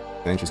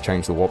 and then just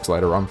change the warps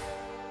later on.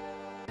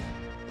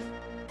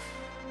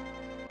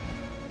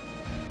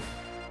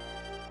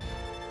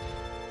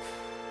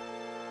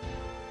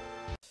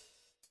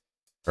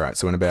 Alright,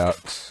 so in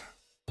about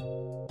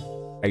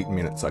 8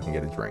 minutes I can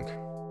get a drink.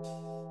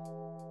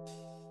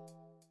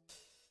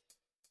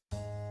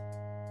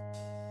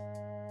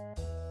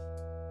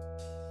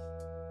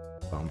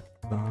 Bum,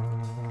 bum.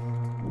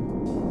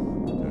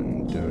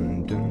 Dun,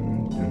 dun,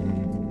 dun, dun.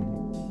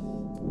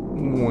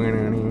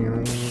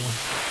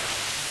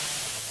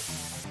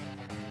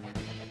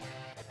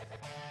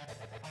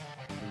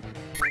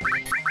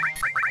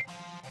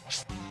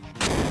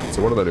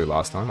 So what did I do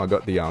last time? I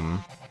got the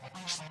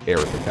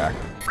Aerith attack,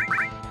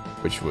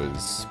 which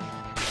was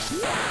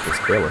It's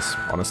careless,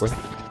 honestly.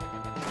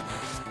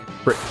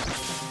 Frick.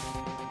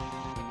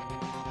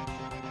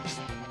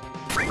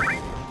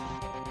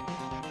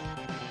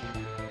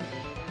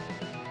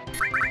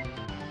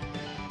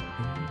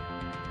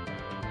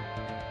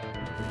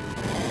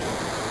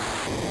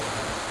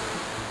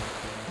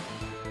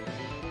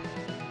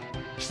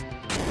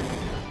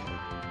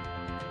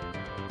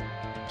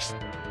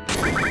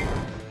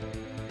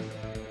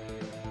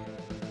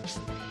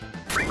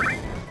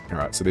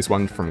 Alright, so this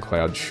one from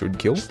Cloud should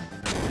kill.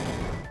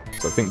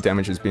 So I think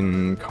damage has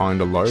been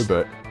kinda low,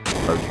 but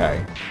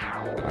okay.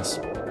 Nice.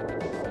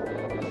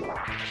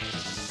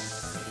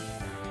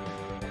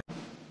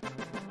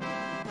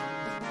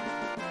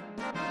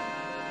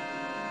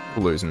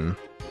 Losing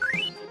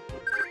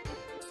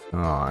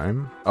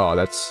time. Oh,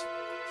 that's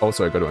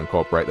also got to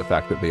incorporate the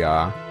fact that the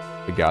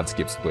guard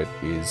skip split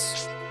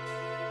is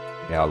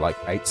now like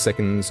 8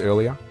 seconds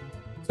earlier.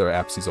 So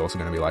apps is also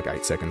going to be like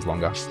 8 seconds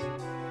longer.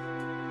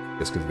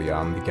 Just because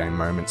the game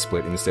moment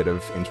split instead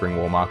of entering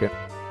War Market.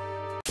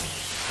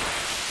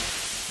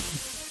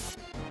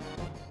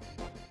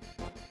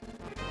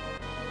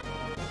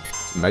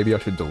 So maybe I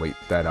should delete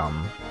that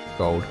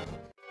gold.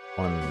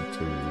 1, 2,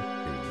 3, 4,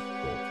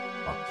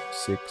 5,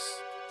 6.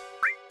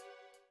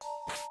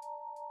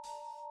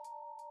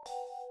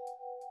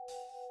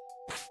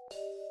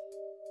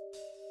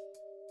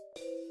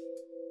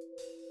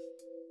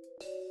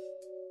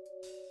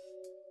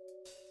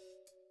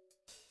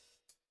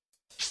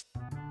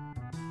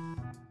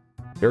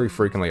 Very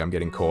frequently I'm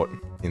getting caught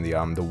in the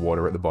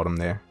water at the bottom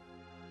there.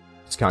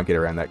 Just can't get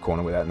around that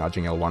corner without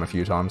nudging L1 a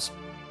few times.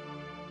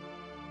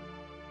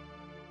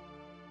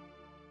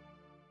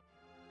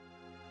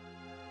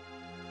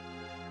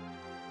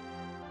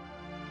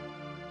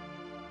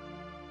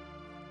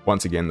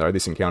 Once again though,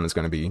 this encounter is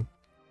going to be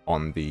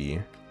on the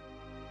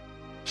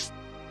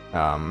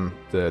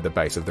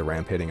base of the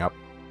ramp heading up.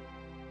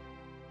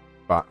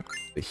 But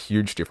the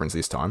huge difference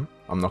this time,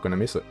 I'm not going to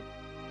miss it.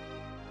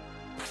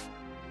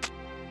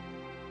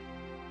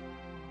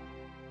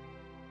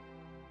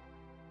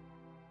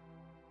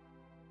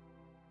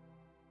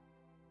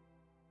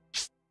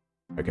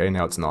 Okay,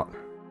 now it's not.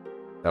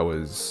 That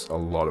was a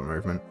lot of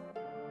movement.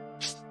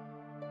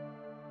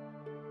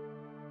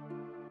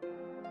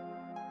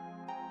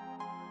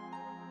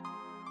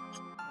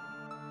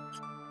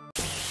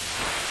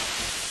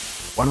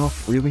 One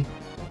off, really?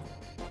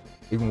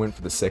 Even went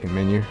for the second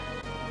menu.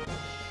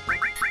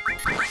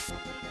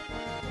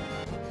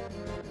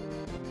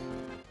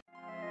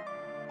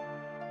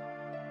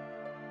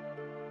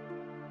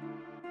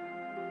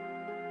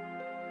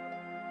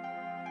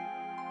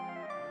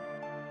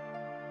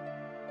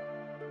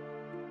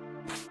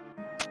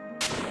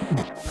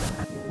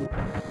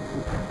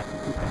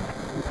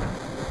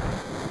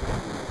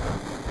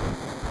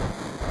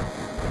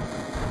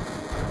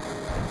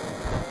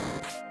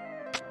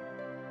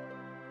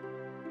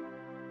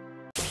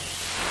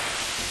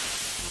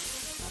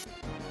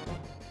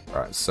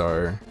 Right,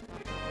 so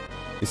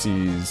this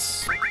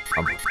is,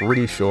 I'm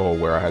pretty sure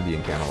where I had the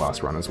encounter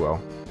last run as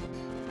well.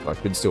 So I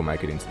should still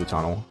make it into the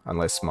tunnel,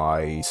 unless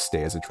my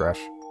stairs are trash.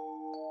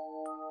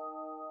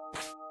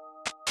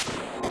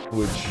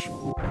 Which,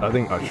 I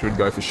think I should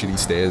go for shitty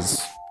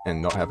stairs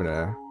and not having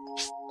to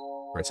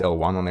press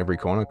L1 on every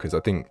corner, because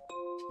I think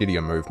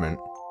shittier movement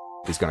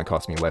is going to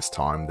cost me less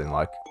time than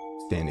like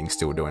standing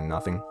still doing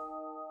nothing.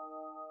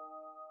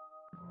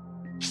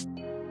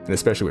 And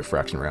especially with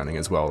fraction rounding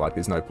as well, like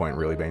there's no point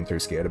really being too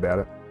scared about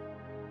it.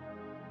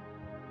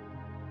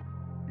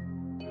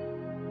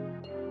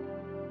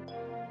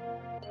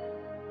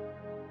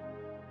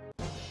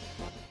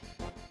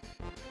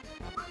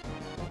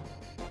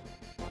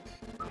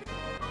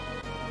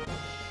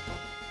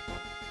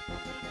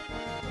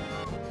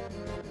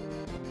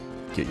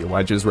 Get your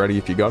wedges ready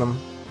if you got them.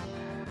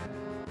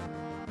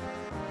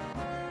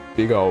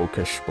 Big ol'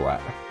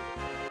 kashplat.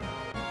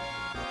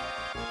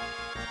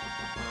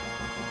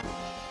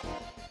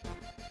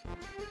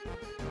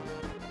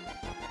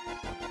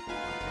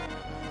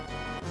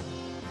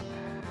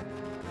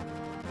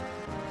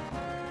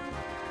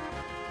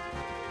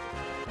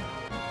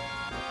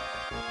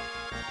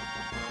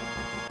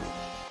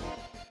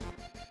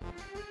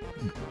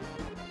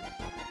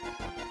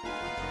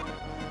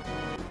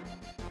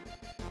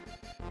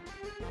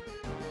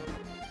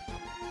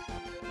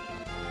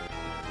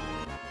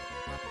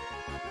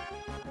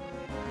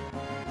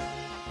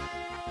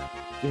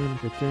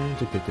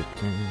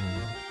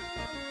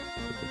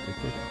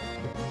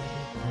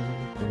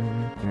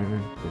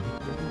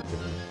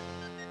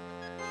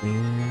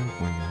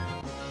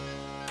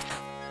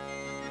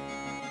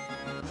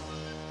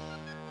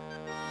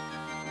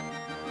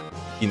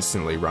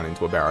 Instantly run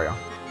into a barrier.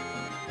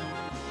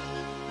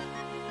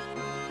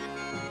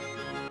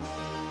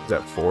 Is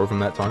that 4 of them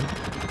that time?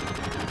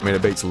 I mean,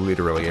 it beats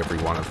literally every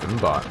one of them,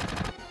 but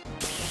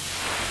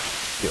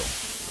still.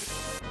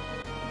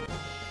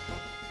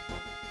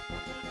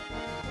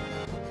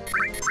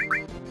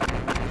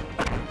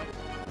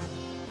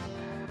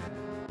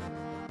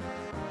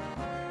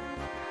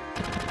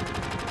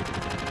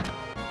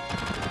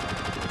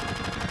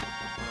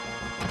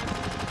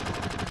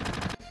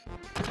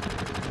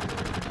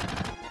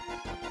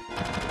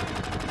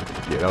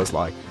 that was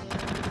like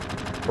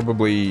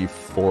probably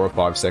 4 or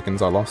 5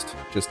 seconds I lost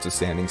just to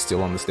standing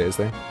still on the stairs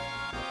there.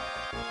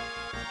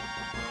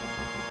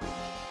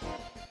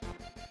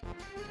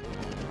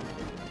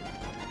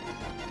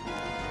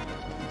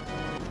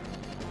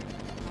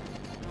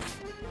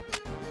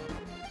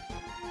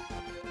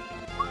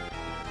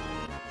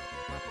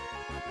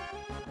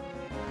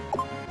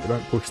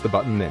 Don't push the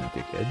button then,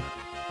 dickhead.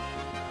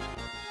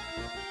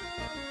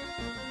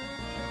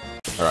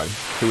 Alright,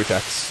 2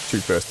 attacks, 2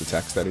 first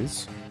attacks that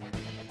is.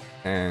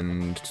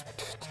 And...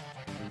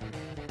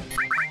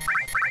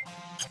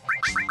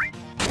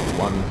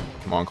 1,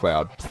 come on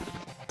Cloud.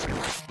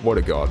 What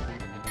a god.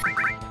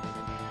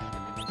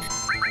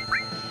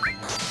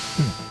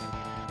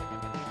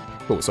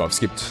 Cool, so I've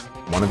skipped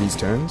one of these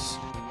turns.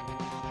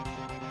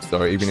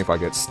 So even if I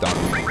get stunned,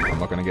 I'm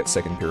not going to get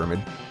second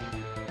pyramid.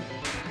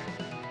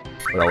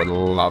 But I would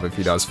love if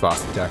he does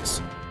fast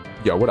attacks.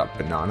 Yo, what up,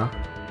 Banana?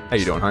 How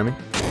you doing, homie?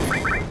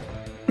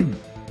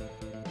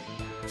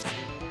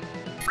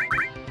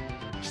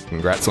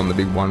 Congrats on the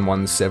big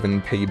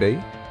 117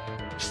 PB.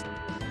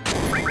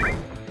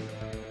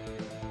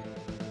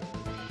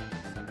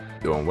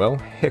 Doing well?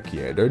 Heck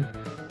yeah, dude.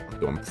 I'm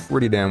doing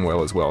pretty damn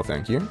well as well,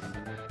 thank you.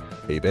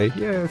 PB?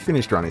 Yeah,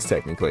 finished run is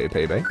technically a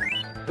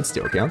PB. It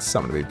still counts,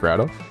 something to be proud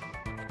of.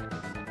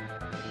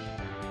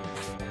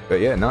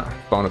 But yeah, no,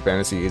 Final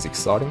Fantasy is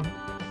exciting.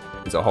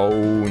 There's a whole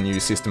new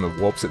system of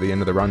warps at the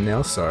end of the run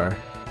now, so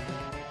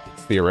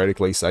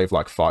theoretically save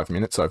like 5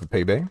 minutes over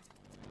PB.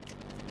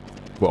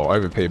 Well,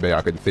 over PB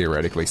I could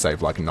theoretically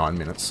save like 9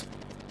 minutes.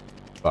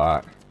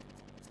 But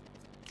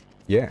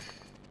yeah,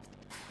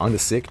 kinda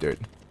sick, dude.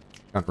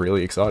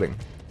 Really exciting.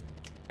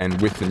 And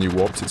with the new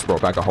warps, it's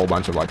brought back a whole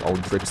bunch of like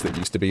old tricks that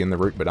used to be in the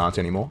route but aren't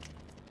anymore.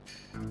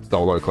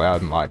 Solo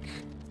Cloud and like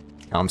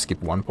Kalm skip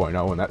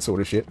 1.0 and that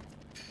sort of shit.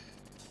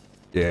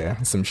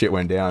 Yeah, some shit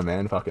went down,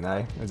 man. Fucking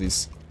A. There's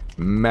this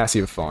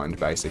massive find,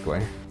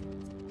 basically.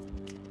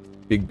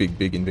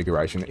 Big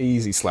invigoration.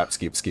 Easy slap,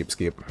 skip.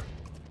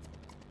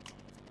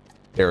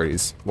 There it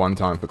is. 1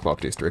 time for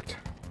Clock District.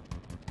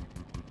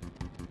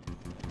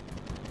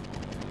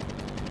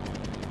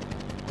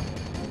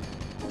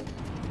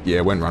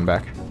 Yeah, when run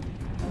back.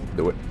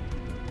 Do it.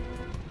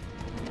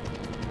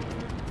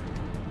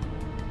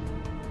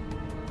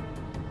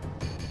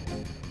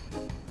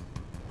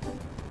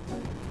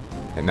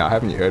 And now,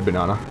 haven't you heard,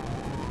 Banana?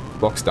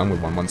 Block's done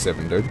with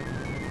 117, dude.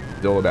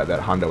 It's all about that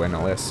hundo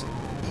NLS.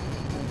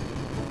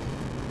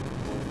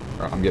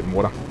 Alright, I'm getting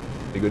water.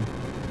 Be good.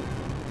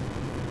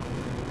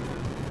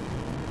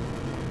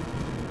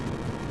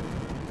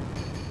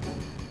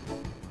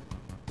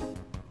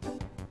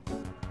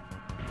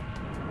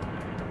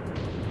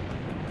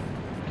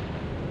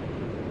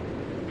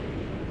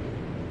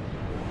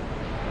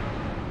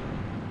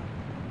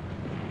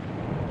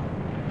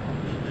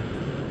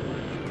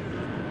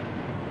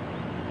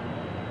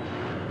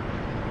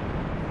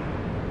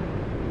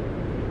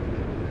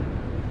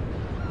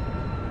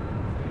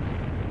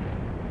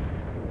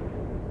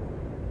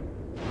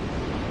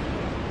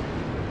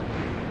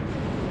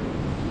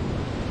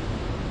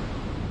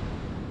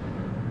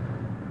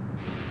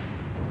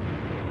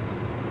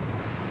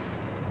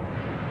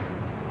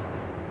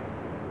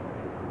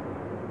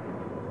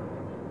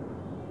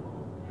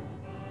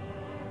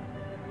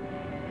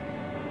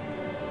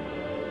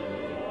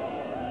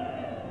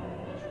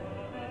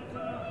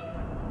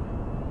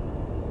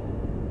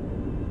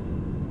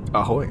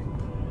 Ahoy.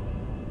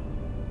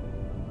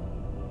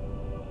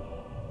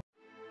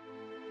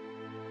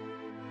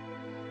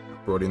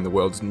 Brought in the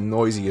world's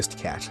noisiest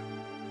cat.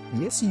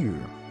 Yes, you.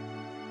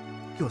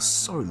 You're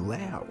so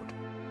loud.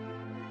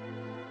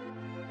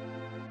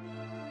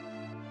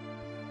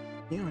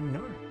 Yeah, I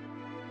know.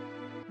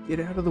 Get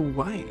out of the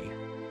way.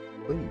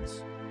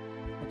 Please.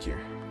 Thank you.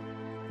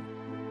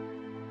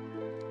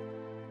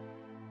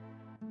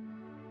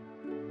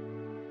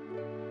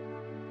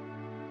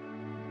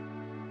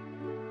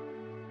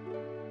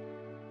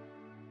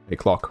 Hey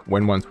clock,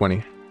 when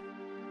 120?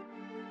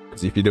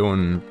 Because if you're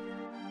doing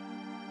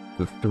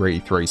the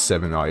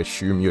 337 I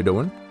assume you're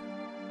doing,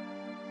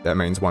 that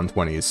means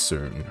 120 is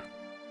soon.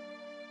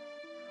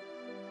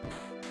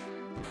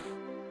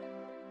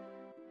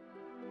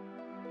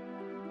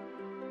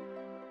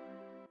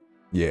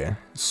 Yeah,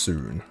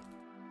 soon.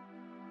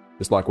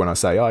 Just like when I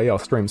say, oh yeah, I'll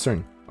stream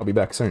soon. I'll be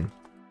back soon.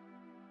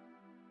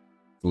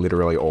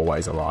 Literally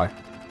always a lie.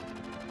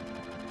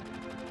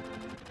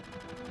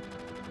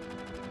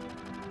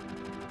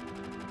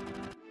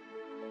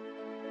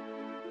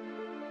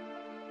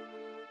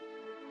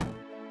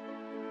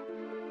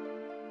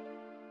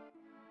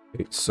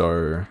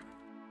 So,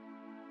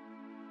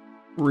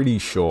 pretty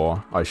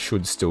sure I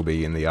should still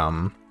be in the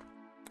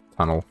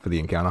tunnel for the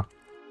encounter.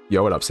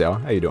 Yo, what up, Sour?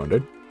 How you doing,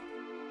 dude?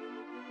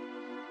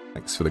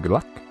 Thanks for the good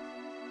luck.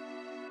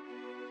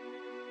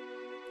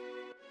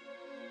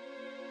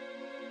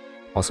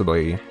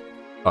 Possibly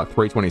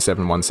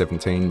 327,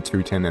 117,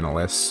 210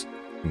 NLS,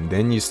 and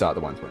then you start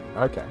the 120.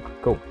 Okay,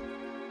 cool.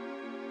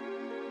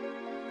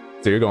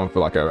 So you're going for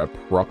like a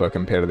proper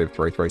competitive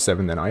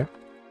 337 then, are you?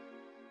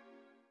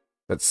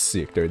 That's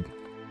sick, dude.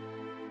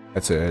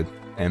 That's a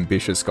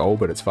ambitious goal,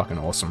 but it's fucking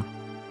awesome.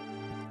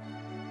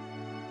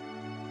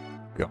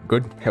 Going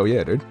good? Hell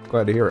yeah, dude.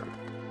 Glad to hear it.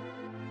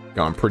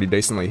 Going pretty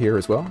decently here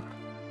as well.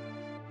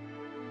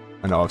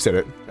 I know I've said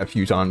it a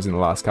few times in the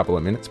last couple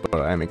of minutes,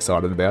 but I am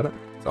excited about it.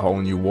 It's a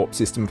whole new warp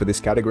system for this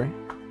category.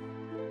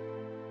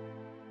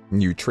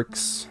 New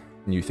tricks,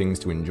 new things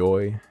to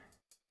enjoy,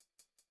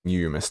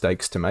 new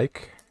mistakes to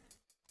make.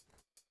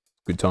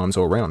 Good times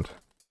all round.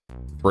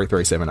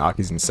 337 arc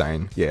is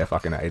insane. Yeah,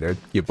 fucking A, dude.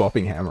 You're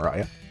bopping hammer, are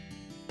you?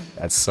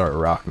 That's so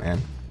rough, man.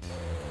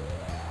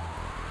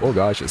 Poor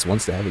guy just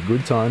wants to have a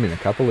good time in a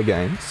couple of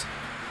games,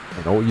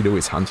 and all you do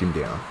is hunt him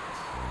down.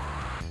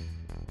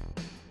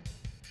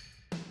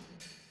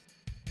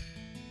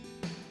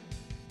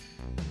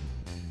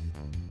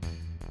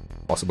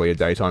 Possibly a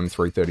daytime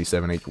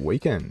 337 each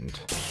weekend.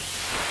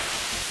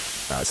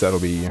 So that'll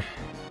be...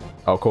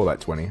 I'll call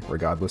that 20,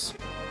 regardless.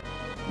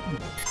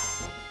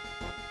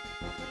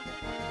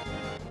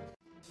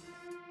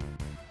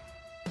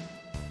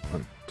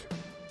 One, two.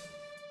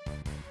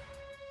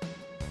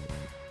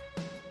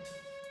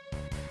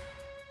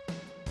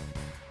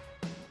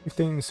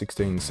 15,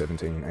 16,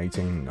 17,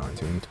 18,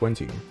 19,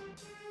 20.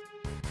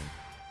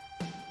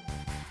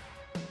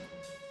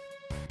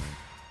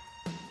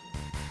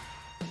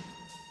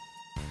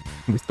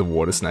 With the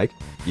water snake.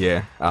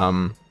 Yeah,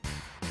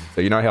 so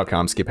you know how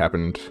Kalm skip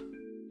happened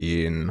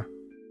in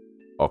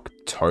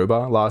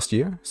October last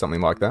year?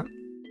 Something like that.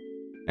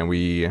 And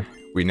we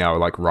now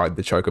like ride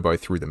the chocobo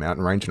through the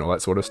mountain range and all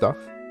that sort of stuff.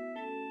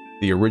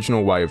 The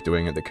original way of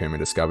doing it that Kuma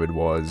discovered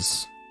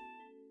was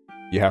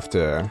you have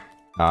to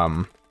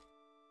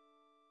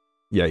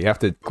you have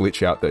to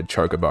glitch out the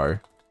chocobo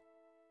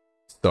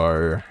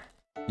so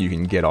you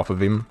can get off of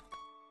him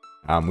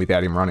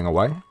without him running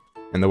away.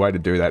 And the way to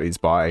do that is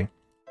by,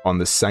 on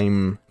the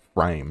same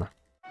frame,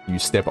 you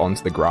step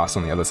onto the grass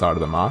on the other side of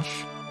the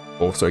marsh,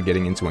 also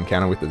getting into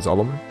encounter with the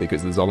Zolom,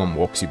 because the Zolom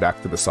walks you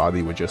back to the side that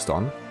you were just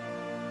on.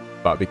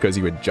 But because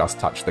you had just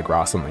touched the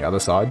grass on the other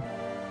side,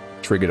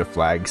 triggered a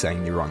flag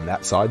saying you're on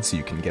that side so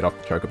you can get off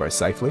the chocobo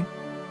safely.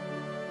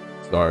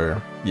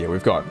 So yeah,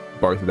 we've got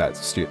both of that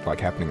shit like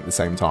happening at the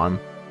same time.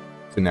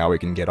 So now we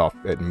can get off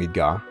at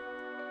Midgar,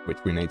 which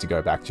we need to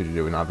go back to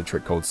do another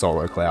trick called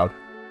Solo Cloud,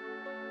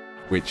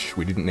 which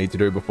we didn't need to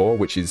do before,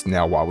 which is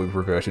now why we've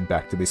reverted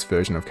back to this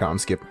version of Kalm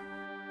skip.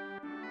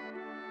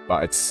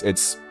 But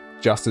it's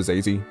just as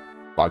easy.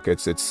 Like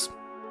it's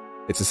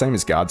the same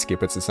as guard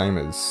skip. It's the same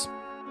as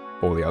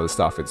all the other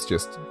stuff. It's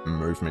just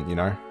movement, you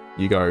know.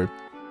 You go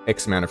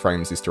X amount of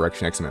frames this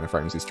direction, X amount of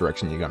frames this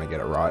direction. You're gonna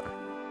get it right.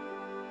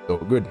 It's all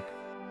good,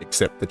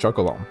 except the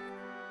chocolom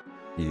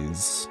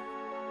is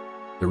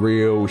the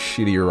real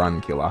shitty run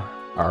killer,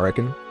 I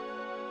reckon.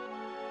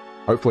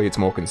 Hopefully it's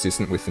more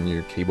consistent with the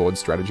new keyboard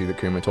strategy that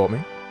Kuma taught me,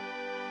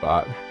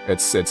 but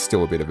it's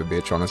still a bit of a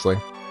bitch, honestly.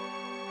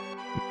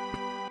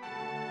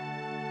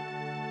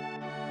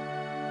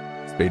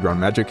 Speedrun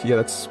magic, yeah,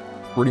 that's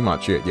pretty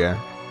much it, yeah.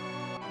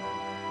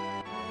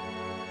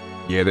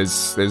 Yeah,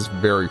 there's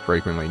very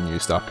frequently new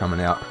stuff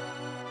coming out.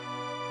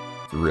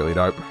 It's really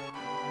dope.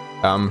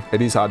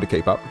 It is hard to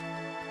keep up,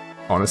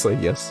 honestly,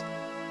 yes.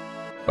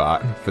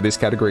 But for this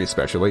category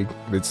especially,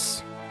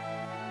 it's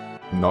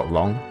not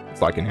long.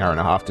 It's like an hour and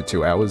a half to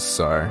 2 hours,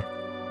 so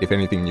if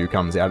anything new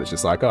comes out, it's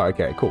just like, oh,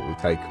 okay, cool, we'll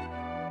take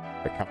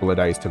a couple of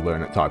days to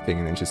learn it type thing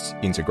and then just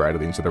integrate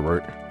it into the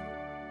route.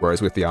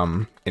 Whereas with the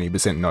any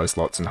percent no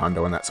slots and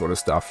hundo and that sort of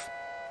stuff,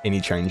 any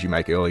change you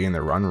make early in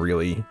the run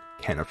really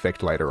can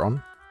affect later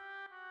on.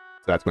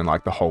 So that's when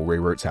like the whole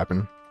reroutes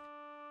happen.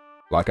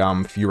 Like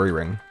Fury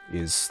Ring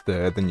is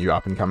the new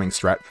up and coming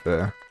strat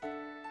for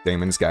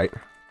Demon's Gate.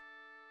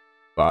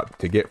 But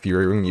to get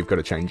Fury Ring, you've got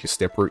to change your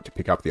step route to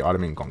pick up the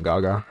item in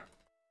Gongaga.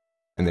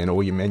 And then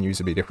all your menus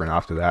will be different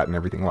after that and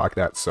everything like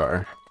that,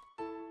 so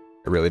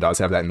it really does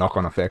have that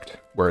knock-on effect.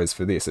 Whereas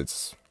for this,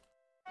 it's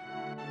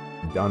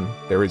done.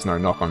 There is no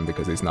knock-on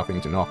because there's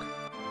nothing to knock.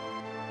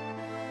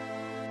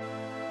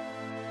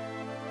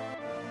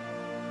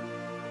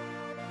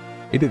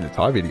 He did a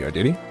Thai video,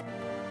 did he?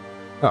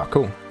 Oh,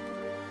 cool.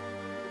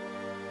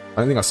 I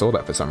don't think I saw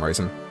that for some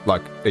reason.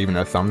 Like, even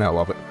a thumbnail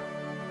of it.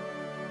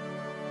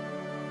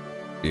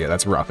 Yeah,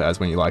 that's rough as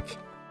when you, like,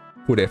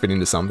 put effort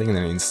into something and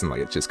then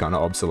instantly it's just kind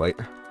of obsolete.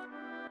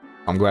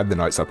 I'm glad the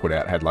notes I put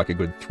out had, like, a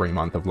good 3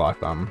 month of life,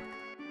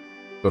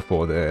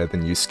 before the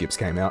new skips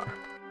came out.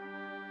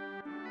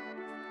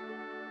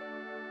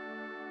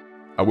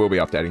 I will be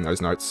updating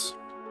those notes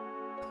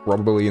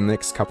probably in the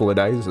next couple of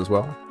days as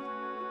well.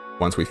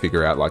 Once we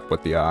figure out, like,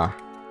 what the,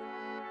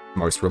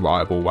 most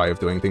reliable way of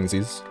doing things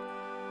is.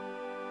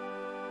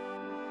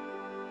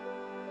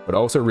 But I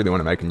also really want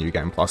to make a New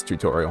Game Plus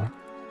tutorial,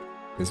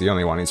 because the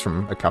only one is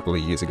from a couple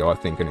of years ago, I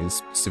think, and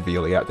is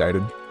severely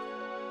outdated.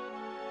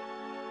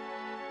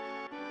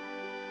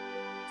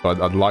 So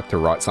I'd like to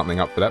write something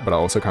up for that, but I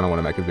also kind of want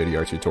to make a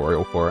video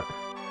tutorial for it.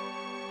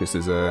 Just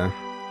as a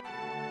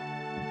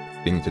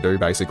thing to do,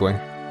 basically.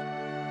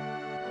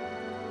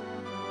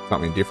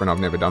 Something different I've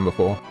never done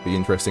before. Be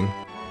interesting.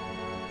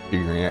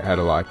 Figuring out how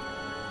to, like,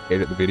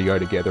 edit the video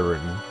together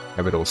and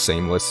have it all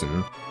seamless,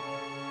 and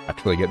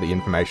actually get the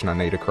information I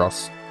need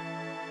across.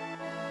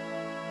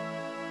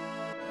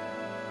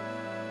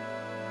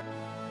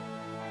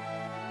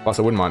 Plus,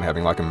 I wouldn't mind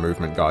having like a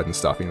movement guide and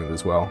stuff in it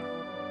as well.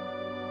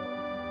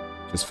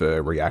 Just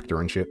for reactor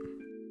and shit.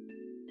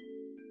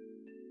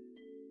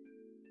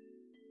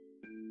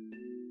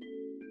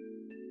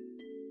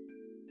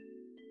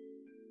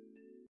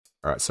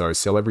 Alright, so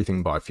sell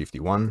everything by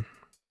 51.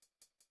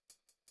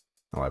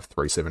 I'll have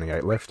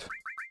 378 left.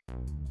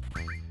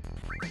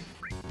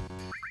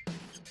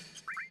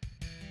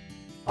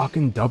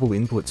 Fucking double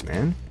inputs,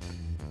 man.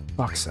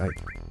 Fuck's sake.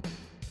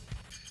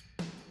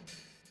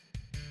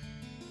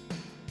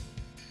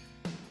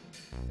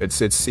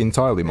 It's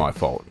entirely my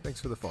fault. Thanks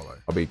for the follow.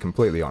 I'll be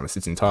completely honest,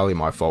 it's entirely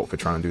my fault for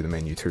trying to do the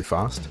menu too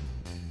fast.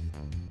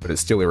 But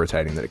it's still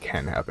irritating that it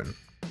can happen.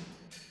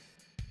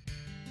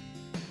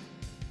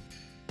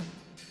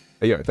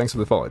 Hey yo, thanks for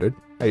the follow, dude.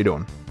 How you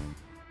doing?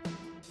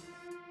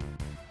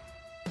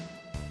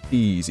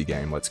 Easy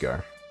game, let's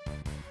go.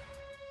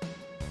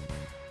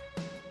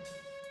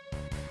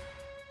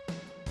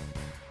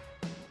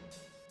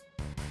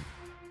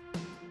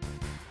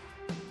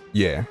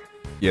 Yeah,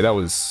 that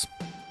was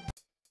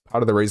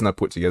part of the reason I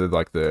put together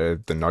like the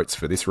notes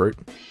for this route.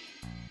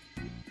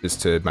 Just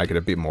to make it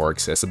a bit more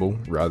accessible,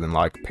 rather than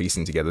like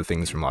piecing together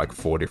things from like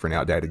 4 different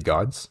outdated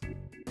guides.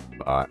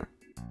 But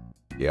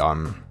yeah,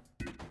 I'm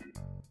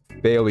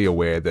fairly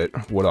aware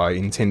that what I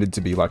intended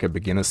to be like a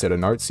beginner set of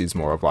notes is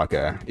more of like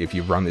a, if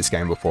you've run this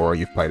game before or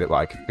you've played it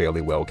like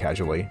fairly well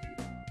casually,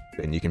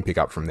 then you can pick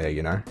up from there,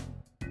 you know?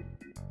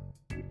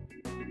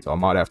 So I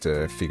might have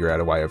to figure out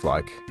a way of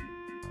like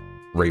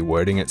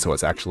rewording it so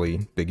it's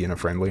actually beginner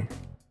friendly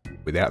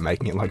without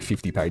making it like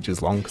 50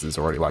 pages long because it's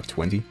already like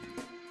 20.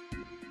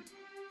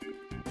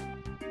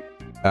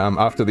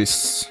 After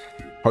this,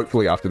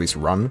 hopefully after this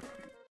run,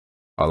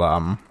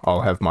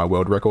 I'll have my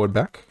world record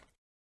back.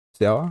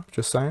 Sour,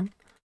 just saying.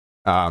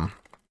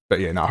 But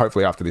yeah, no,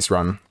 hopefully after this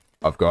run,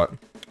 I've got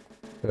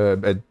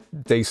a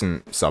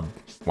decent sub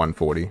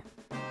 140.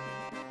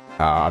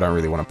 I don't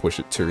really want to push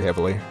it too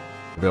heavily.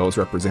 Vels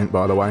represent,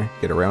 by the way,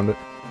 get around it.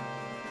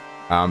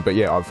 But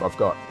yeah, I've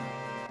got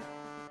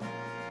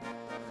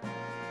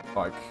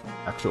like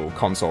actual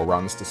console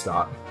runs to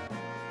start.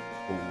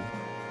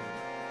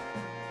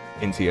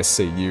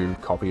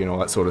 NTSCU copy and all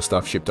that sort of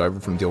stuff shipped over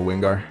from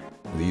Dilwingo.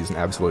 He's an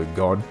absolute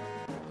god.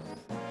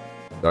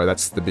 So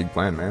that's the big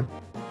plan, man.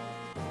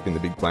 Been the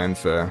big plan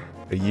for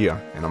a year,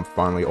 and I'm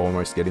finally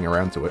almost getting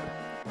around to it.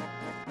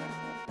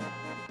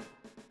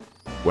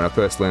 When I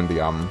first learned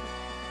the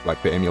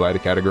like the emulator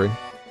category,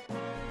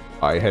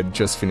 I had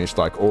just finished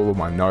like all of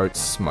my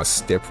notes, my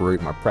step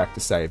route, my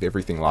practice save,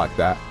 everything like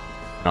that.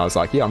 And I was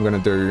like, yeah, I'm gonna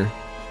do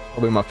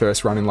probably my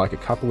first run in like a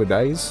couple of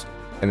days,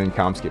 and then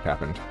Kalm skip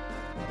happened.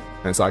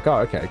 And it's like, oh,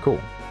 okay, cool.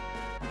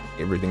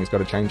 Everything's got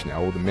to change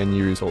now. All the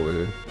menus, all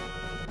the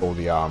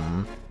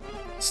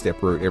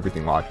step route,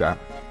 everything like that.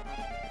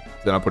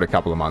 Then I put a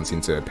couple of months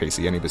into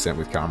PC any percent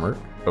with Kalm route,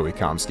 or with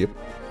Kalm skip.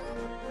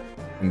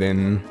 And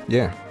then,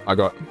 yeah, I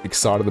got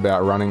excited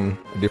about running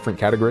a different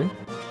category.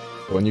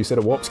 So a new set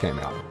of warps came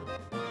out.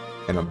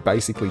 And I'm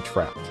basically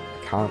trapped.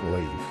 I can't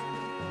leave.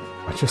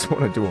 I just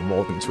want to do a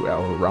more than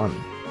 2-hour run.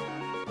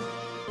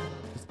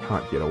 Just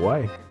can't get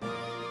away.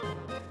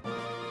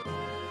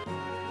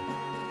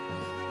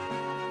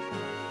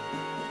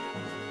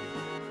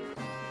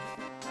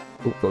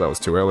 Ooh, thought that was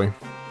too early.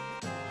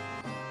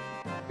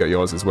 Got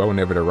yours as well,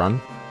 never to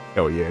run.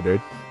 Hell yeah, dude.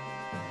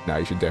 No,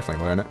 you should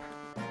definitely learn it.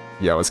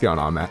 Yeah, what's going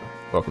on, Matt?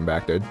 Welcome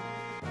back, dude.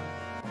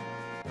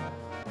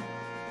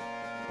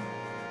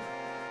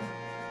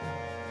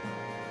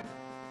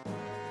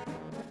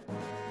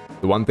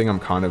 The one thing I'm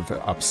kind of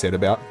upset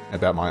about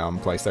my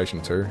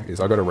PlayStation 2 is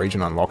I got a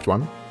region unlocked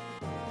one,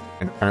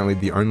 and apparently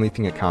the only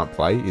thing it can't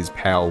play is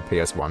PAL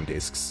PS1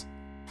 discs,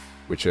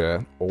 which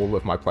are all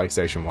of my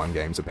PlayStation 1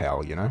 games are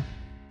PAL, you know?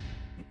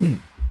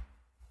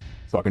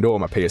 So I can do all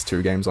my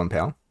PS2 games on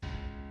PAL,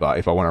 but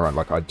if I want to run,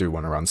 like I do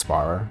want to run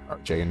Spyro,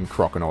 RG and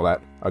Croc and all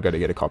that, I got to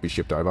get a copy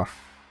shipped over.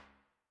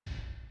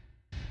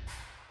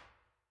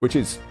 Which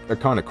is a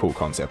kind of cool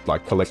concept,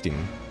 like collecting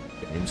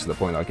games to the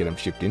point I get them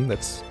shipped in.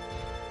 That's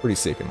pretty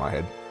sick in my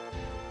head.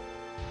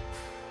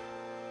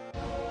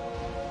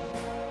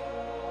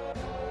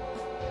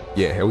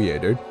 Yeah, hell yeah,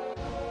 dude.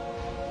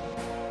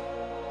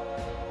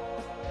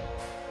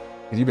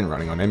 Because you've been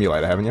running on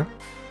emulator, haven't you?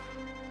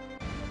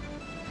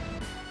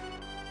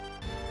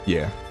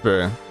 Yeah,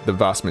 for the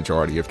vast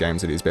majority of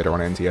games it is better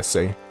on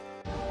NTSC.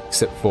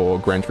 Except for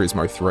Gran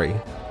Turismo 3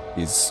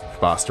 is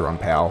faster on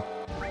PAL.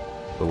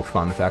 Little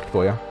fun fact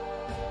for you.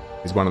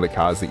 Is one of the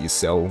cars that you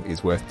sell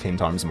is worth 10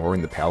 times more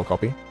in the PAL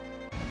copy.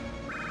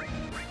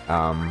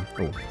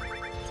 Ooh.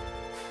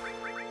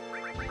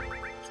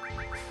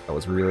 That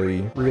was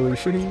really, really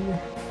shitty.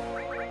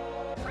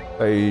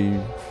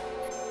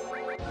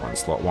 One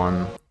slot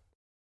 1.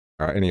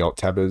 Alright, any alt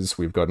tabbers?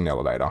 We've got an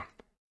elevator.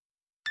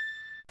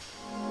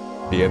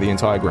 Yeah, the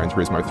entire Gran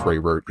Turismo 3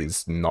 route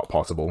is not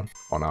possible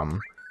on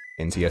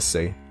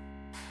NTSC,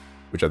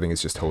 which I think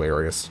is just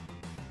hilarious.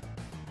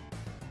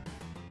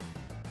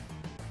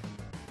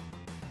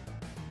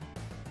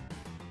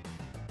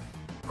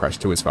 Crash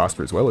 2 is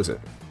faster as well, is it?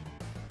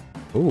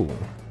 Ooh. Do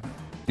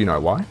you know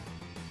why?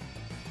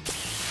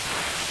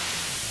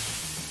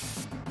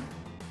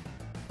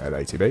 At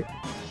ATB.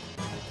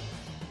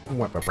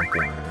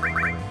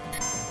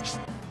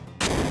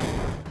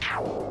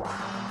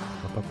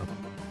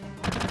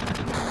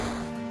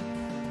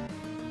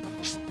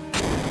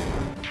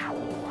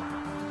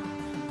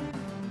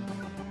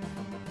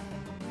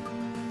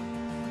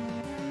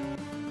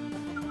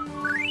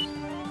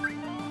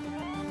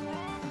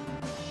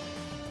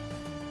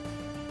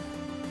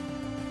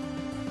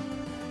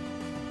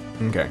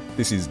 Okay,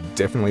 this is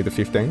definitely the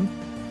 15,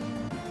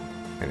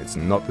 and it's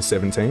not the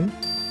 17,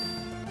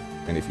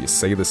 and if you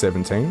see the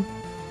 17,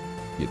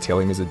 you tell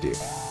him he's a dick.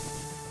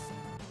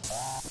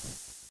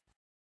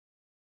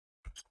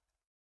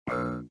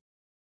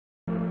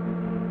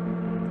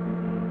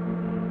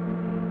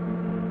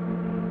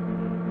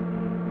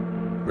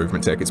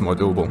 Movement tech is more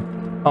doable.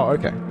 Oh,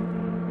 okay.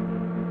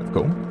 That's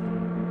cool.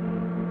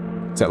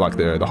 Is that like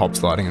the hop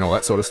sliding and all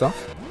that sort of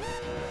stuff?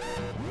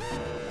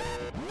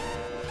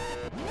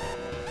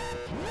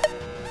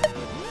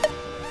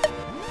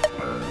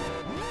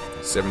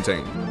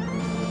 $17.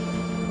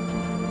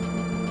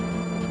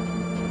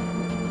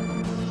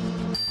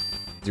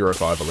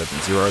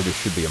 0511 this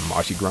should be a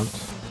mighty grunt.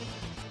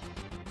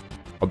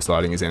 Hop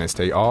sliding is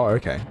NST. Oh,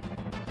 okay.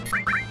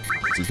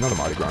 This is not a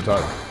mighty grunt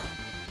either.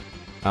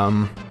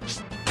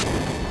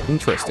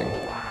 Interesting.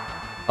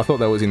 I thought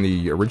that was in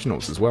the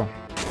originals as well.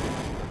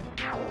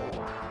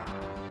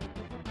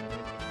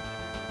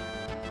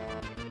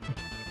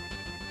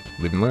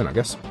 Live and learn, I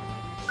guess.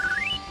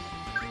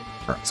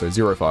 Alright, so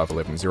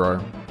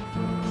 0511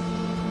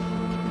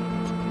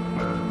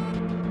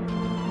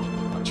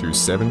 I choose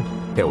 7.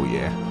 Hell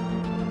yeah.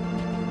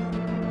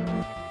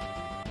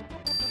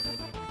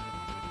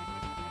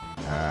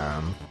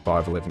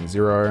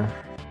 5110.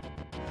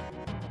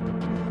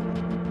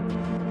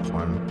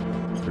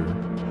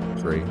 1,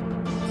 2, 3,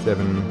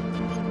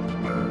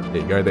 7.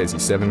 There you go, there's your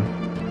 7.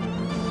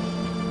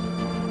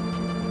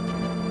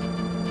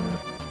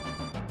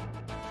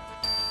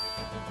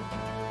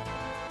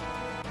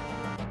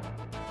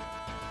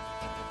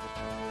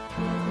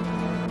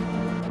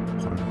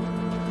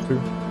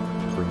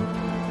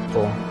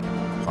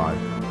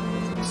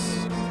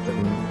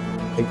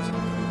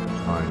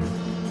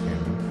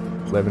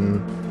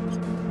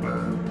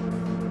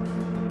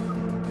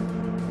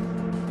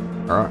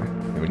 Alright,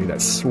 and we need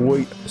that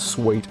sweet,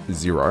 sweet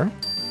 0.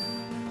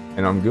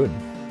 And I'm good.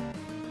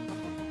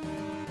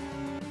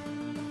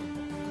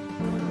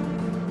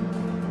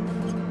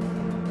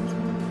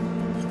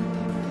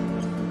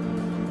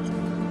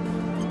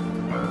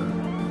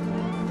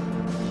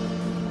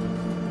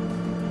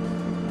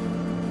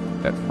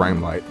 That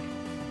frame rate.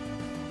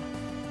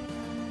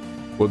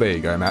 Well, there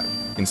you go, Matt.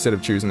 Instead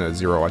of choosing a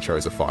 0, I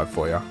chose a 5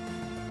 for you.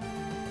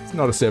 It's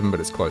not a 7, but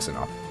it's close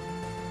enough.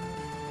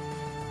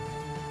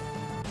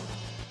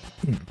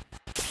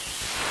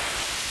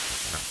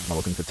 I'm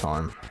looking for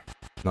time.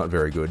 Not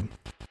very good.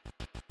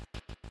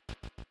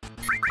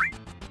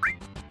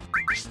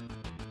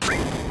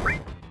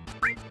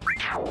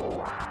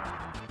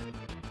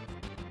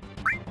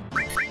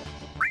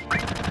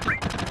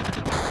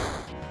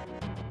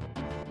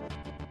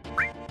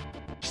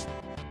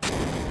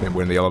 Remember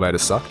when the elevator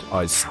sucked?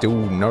 I still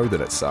know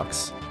that it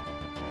sucks.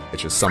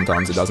 It's just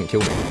sometimes it doesn't kill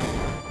me.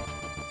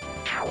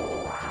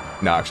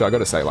 No, actually I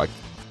gotta say, like,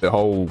 the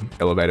whole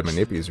elevator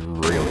manip is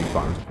really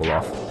fun to pull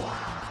off.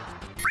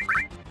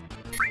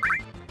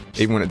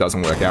 Even when it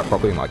doesn't work out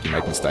properly and like you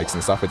make mistakes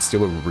and stuff, it's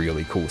still a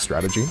really cool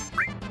strategy.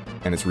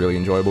 And it's really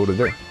enjoyable to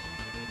do.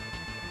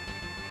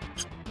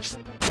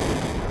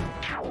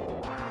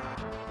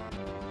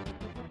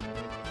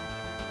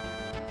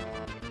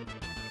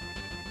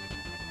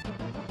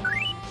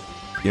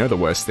 You know the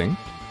worst thing?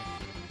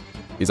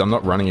 Is I'm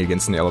not running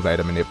against an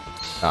elevator manip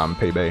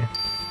PB.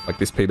 Like,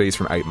 this PB is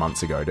from 8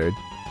 months ago, dude.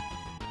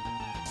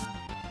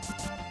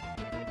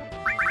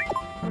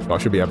 So I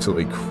should be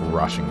absolutely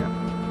crushing it.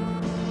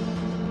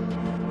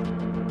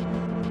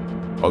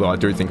 Although I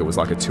do think it was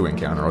like a 2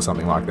 encounter or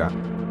something like that.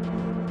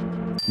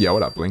 Yeah,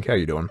 what up, Blink? How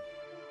you doing?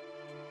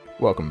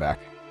 Welcome back.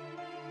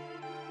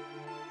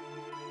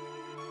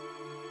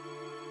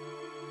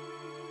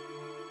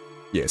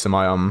 Yeah, so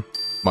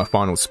my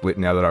final split,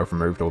 now that I've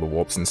removed all the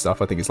warps and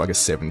stuff, I think it's like a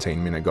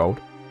 17-minute gold.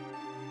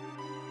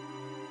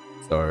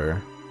 So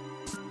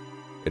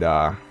it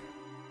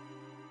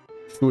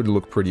should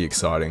look pretty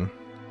exciting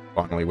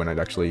finally when it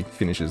actually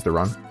finishes the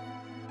run.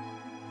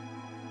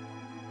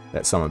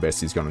 That summer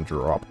best is going to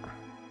drop.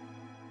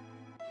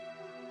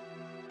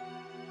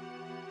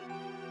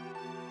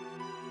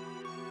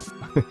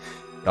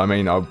 I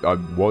mean, I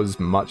was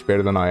much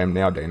better than I am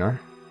now, Dino.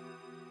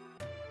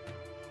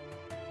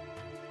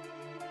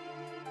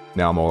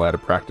 Now I'm all out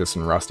of practice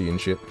and rusty and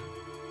shit.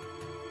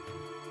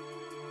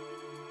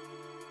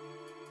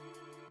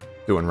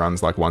 Doing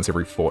runs like once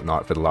every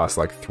fortnight for the last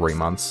like 3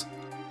 months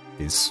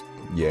is,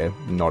 yeah,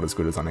 not as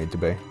good as I need to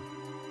be.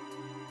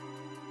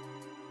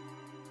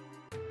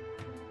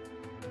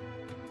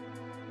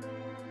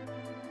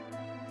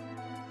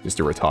 Just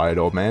a retired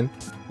old man.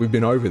 We've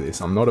been over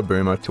this. I'm not a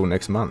boomer till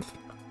next month.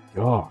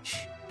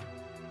 Gosh.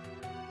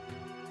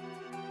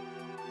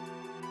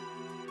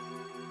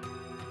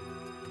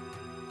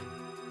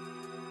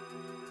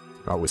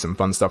 Oh, with some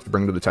fun stuff to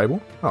bring to the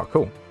table? Oh,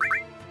 cool.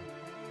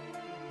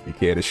 You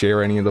care to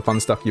share any of the fun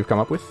stuff you've come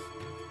up with?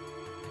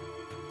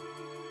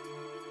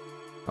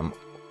 I'm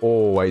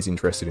always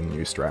interested in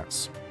new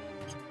strats.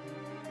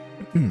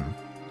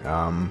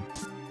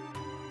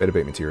 Better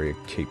beat materia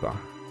keeper.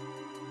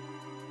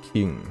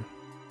 King.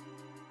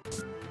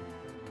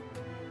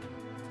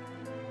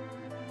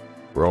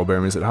 We're all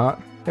boomers at heart?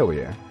 Hell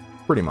yeah.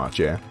 Pretty much,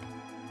 yeah.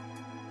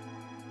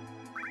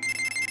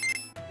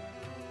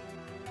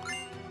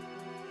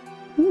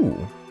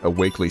 Ooh, a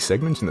weekly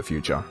segment in the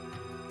future.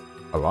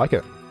 I like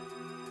it.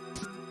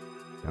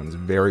 Sounds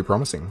very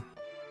promising.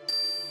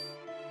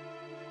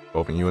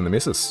 Involving you and the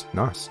missus.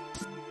 Nice.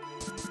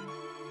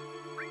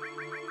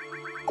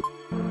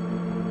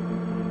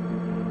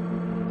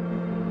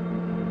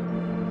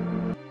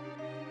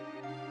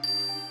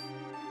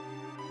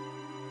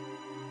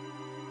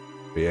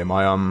 But yeah,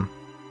 my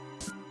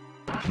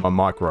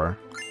micro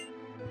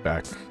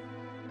back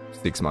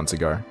 6 months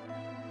ago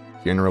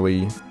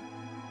generally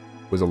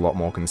was a lot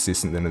more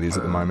consistent than it is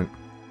at the moment.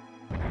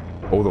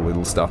 All the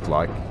little stuff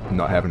like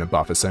not having to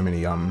buffer so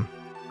many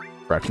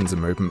fractions of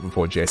movement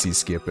before Jesse's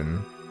skip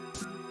and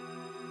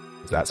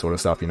that sort of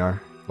stuff, you know?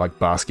 Like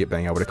basket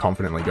being able to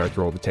confidently go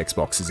through all the text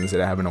boxes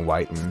instead of having to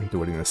wait and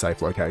do it in a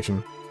safe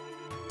location.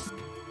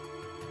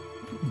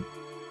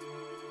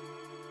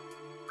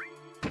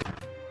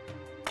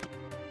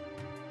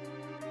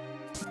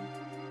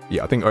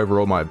 Yeah, I think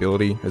overall my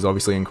ability has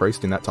obviously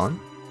increased in that time.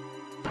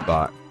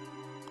 But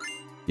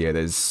yeah,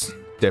 there's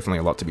definitely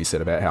a lot to be said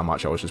about how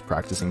much I was just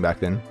practicing back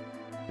then.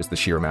 Just the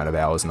sheer amount of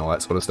hours and all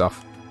that sort of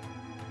stuff.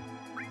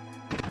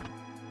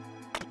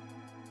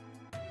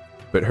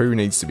 But who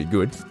needs to be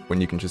good when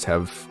you can just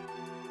have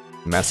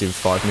massive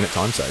 5-minute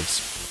time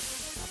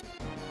saves?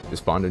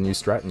 Just find a new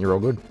strat and you're all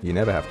good. You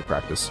never have to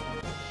practice.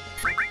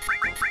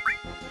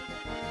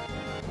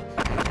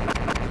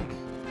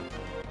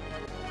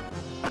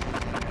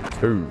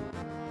 Two,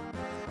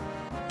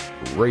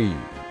 3,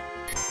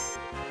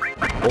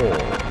 4,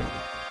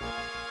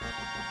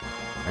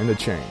 and a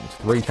change.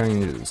 3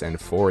 changes and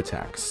 4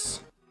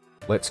 attacks.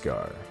 Let's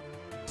go.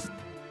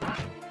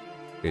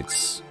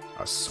 It's,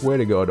 I swear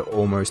to God,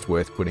 almost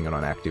worth putting it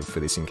on active for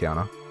this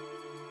encounter.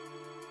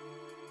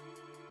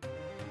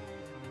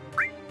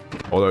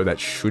 Although that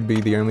should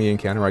be the only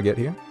encounter I get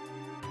here.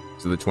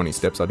 So the 20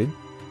 steps I did.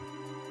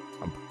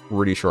 I'm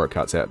pretty sure it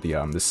cuts out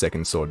the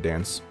second sword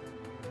dance.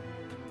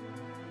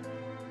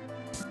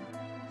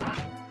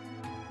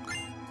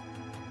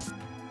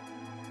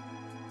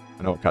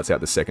 I know it cuts out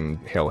the second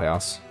Hell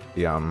House,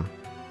 the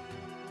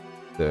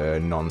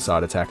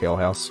non-side attack Hell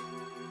House.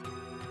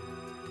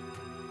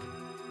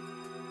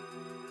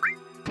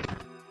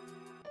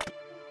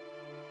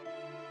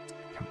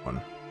 Come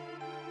on.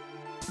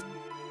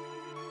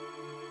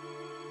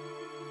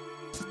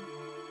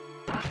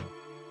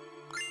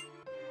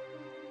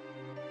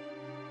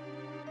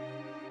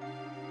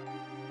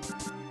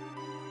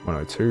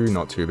 $102,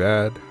 not too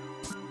bad.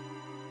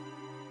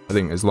 I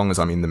think as long as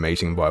I'm in the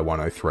meeting by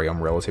 103,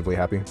 I'm relatively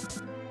happy.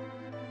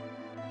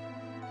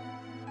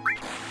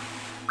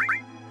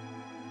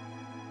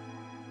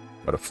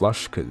 Got a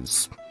flush,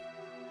 because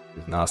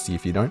it's nasty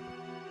if you don't.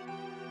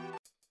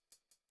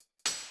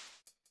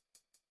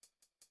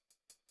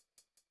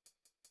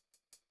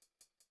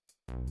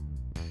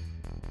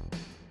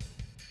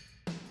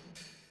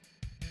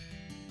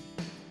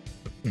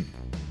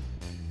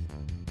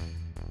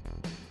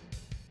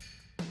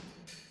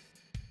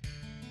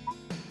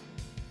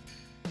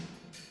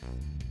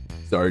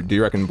 So, do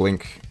you reckon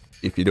Blink,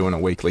 if you're doing a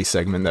weekly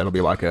segment, that'll be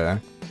like a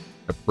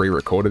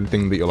pre-recorded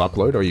thing that you'll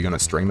upload, or are you going to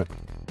stream it?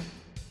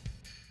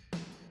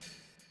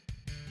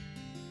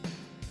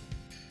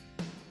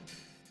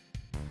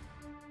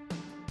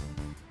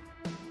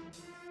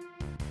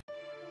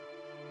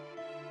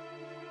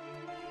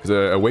 Because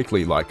a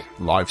weekly, like,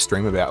 live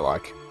stream about,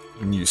 like,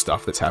 new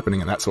stuff that's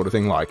happening and that sort of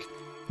thing, like,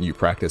 new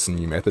practice and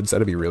new methods,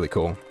 that'd be really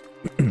cool.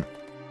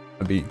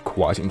 I'd be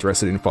quite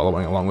interested in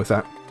following along with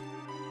that.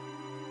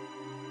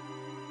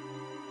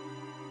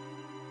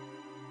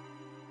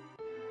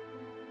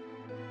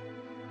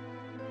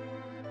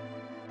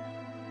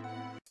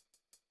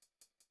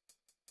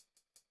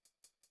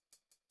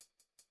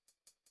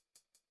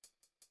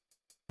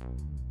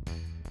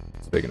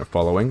 Speaking of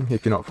following,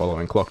 if you're not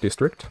following Clock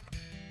District,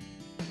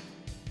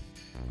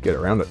 get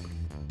around it.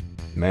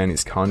 Man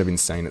is kind of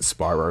insane at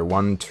Spyro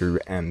 1, 2,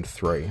 and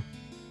 3.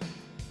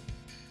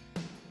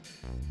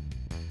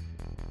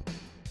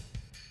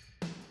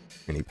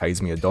 And he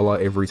pays me $1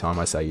 every time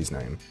I say his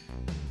name.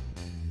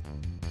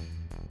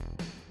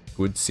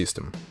 Good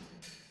system.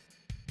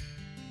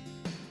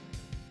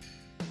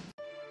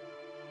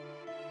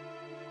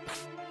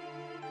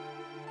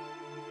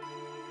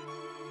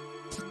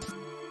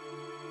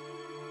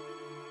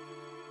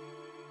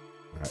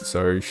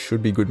 So,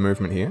 should be good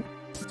movement here.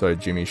 So,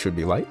 Jimmy should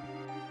be late.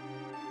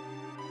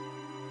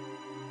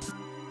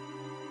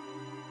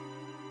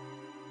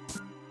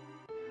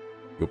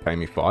 You'll pay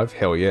me 5?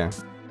 Hell yeah.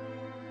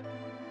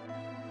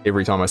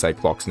 Every time I say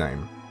Clock's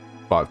name,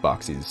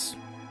 $5 is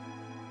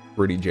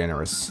pretty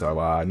generous, so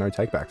no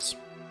takebacks.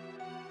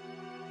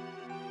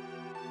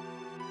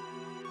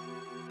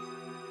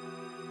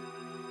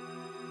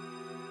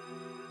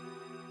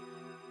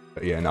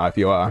 But yeah, no, if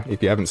you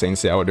haven't seen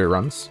Sourdough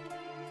runs,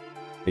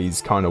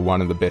 he's kind of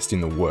one of the best in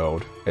the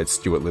world at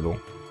Stuart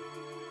Little.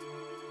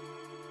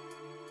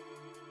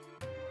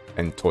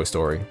 And Toy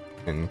Story,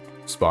 and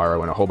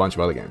Spyro, and a whole bunch of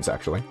other games,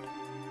 actually.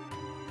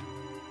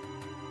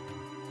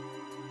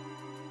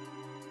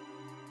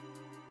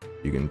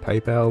 You can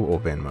PayPal or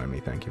Venmo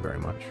me, thank you very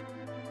much.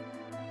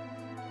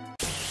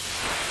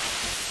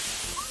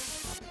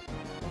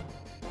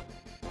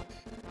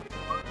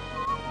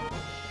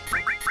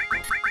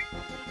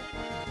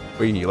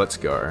 Wee, let's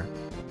go.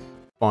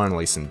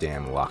 Finally some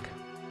damn luck.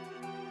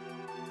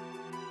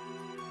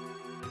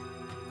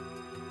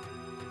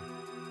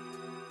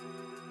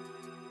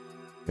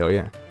 Hell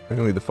yeah,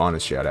 only the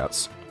finest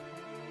shoutouts.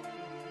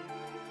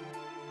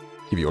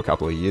 Give you a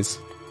couple of years.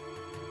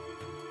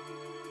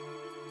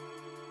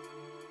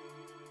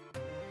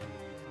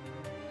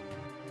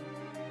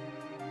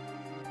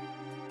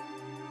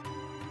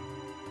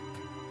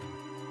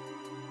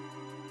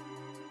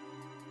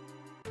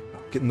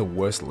 Getting the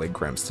worst leg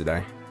cramps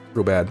today.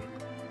 Real bad.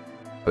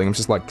 I think I'm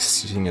just like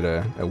sitting at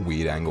a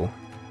weird angle.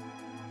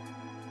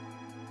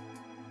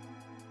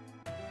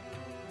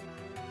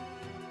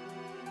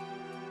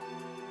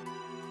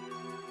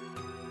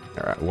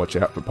 Alright, watch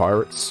out for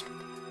pirates.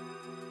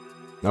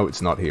 No,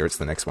 it's not here, it's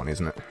the next one,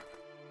 isn't it?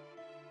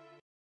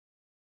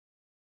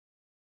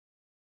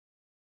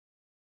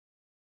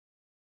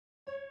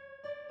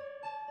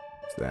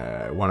 It's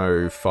the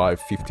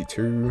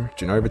 10552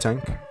 Genova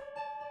tank.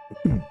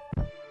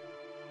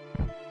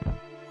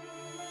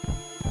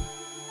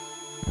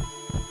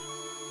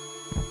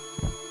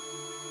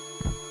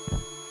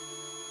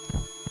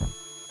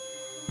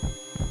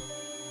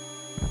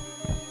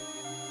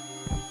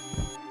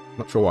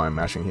 Not sure why I'm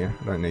mashing here,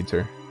 I don't need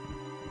to.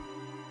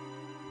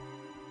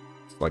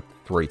 It's like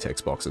 3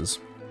 text boxes.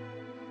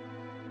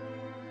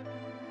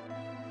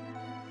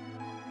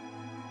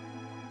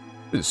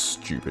 This is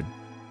stupid.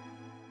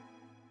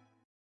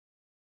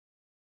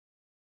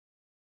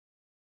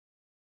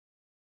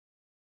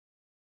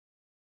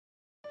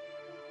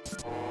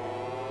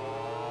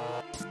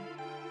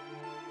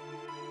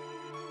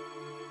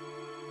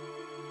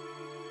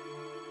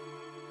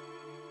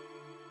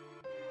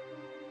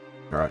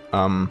 Alright,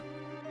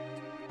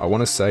 I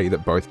want to say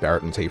that both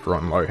Barret and Tifa are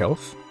on low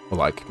health, or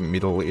like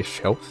middle-ish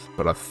health,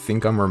 but I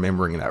think I'm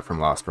remembering that from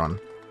last run.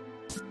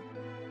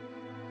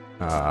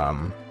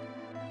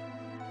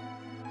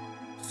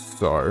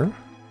 So,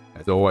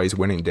 as always,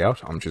 when in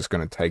doubt, I'm just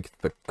going to take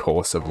the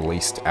course of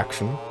least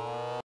action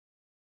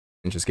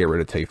and just get rid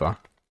of Tifa,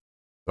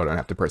 so I don't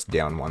have to press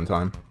down one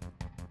time.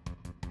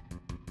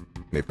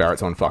 And if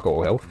Barret's on fuck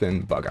all health,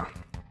 then bugger.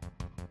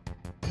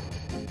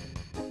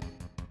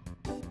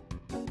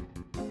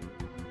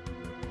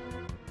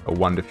 A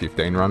 1 to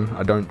 15 run?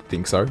 I don't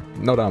think so.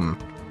 Not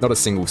a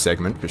single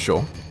segment for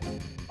sure.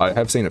 I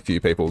have seen a few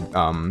people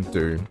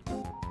do.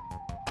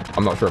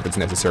 I'm not sure if it's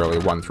necessarily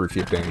 1 through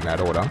 15 in that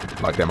order.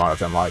 Like they might have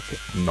done like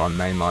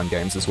non-mainline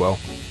games as well.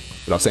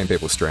 But I've seen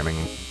people streaming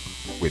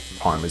with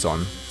timers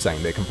on,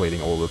 saying they're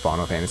completing all the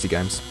Final Fantasy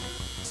games.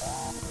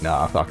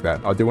 Nah, fuck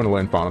that. I do want to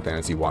learn Final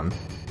Fantasy 1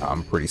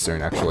 pretty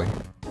soon actually.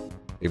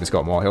 If it's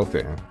got more health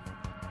there.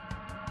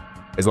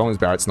 As long as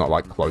Barret's not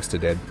like close to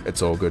dead,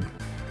 it's all good.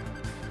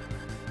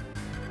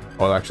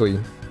 Well, actually,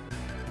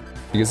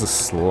 she is a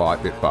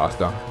slight bit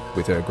faster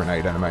with her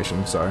grenade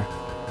animation, so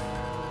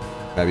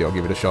maybe I'll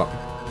give it a shot.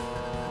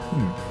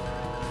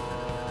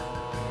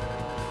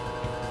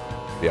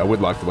 Yeah, I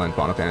would like to learn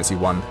Final Fantasy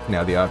 1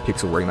 now the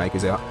Pixel remake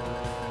is out.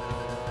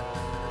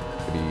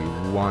 Maybe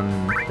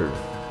 1, 2.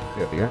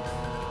 There we go.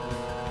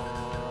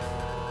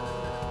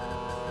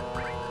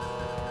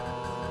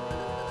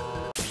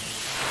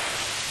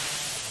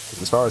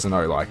 As far as I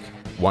know, like,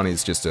 1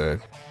 is just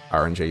a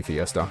RNG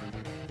fiesta.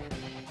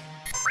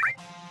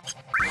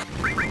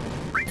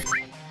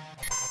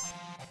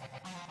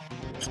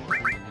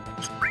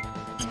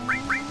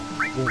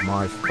 Oh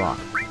my fuck.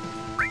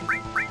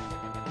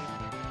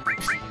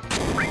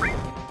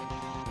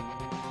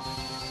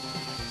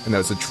 And that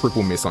was a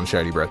triple miss on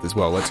Shady Breath as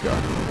well, let's go.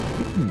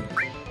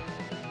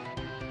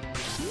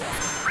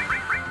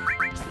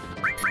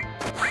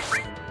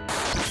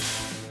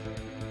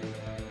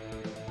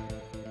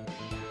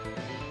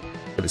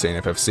 Ever seen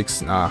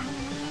FF6? Nah.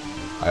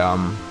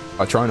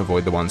 I try and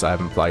avoid the ones I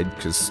haven't played,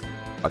 because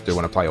I do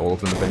want to play all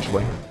of them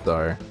eventually,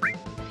 so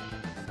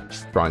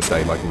try and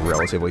stay like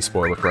relatively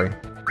spoiler free.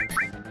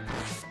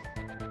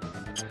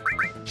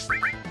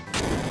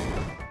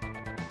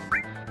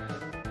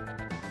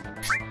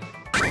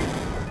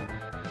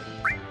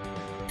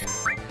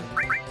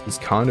 It's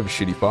kind of a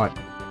shitty fight.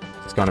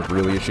 It's kind of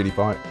really a shitty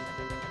fight.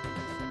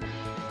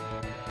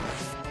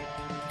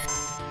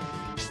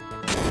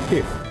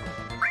 Here.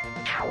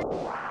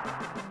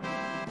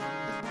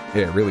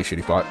 Yeah, really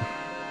shitty fight.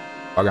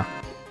 Bugger.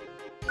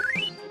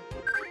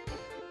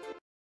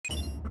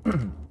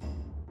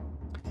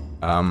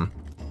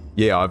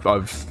 Yeah,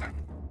 I've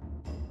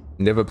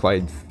never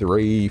played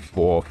 3,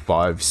 4,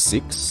 5,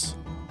 6,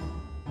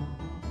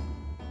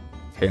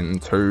 10,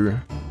 2,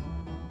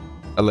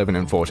 11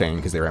 and 14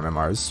 because they're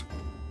MMOs,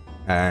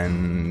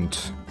 and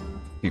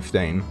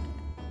 15.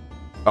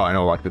 Oh, I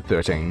know, like the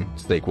 13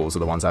 sequels are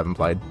the ones I haven't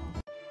played.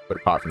 But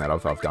apart from that,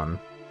 I've done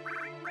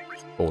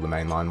all the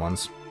mainline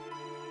ones.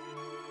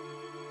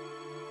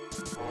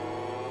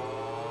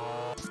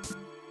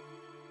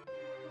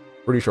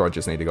 Pretty sure I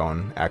just need to go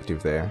on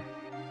active there.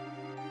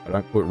 I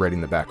don't put red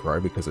in the back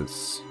row because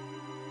it's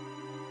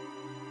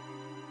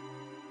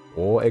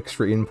 4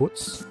 extra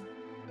inputs.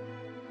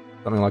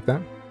 Something like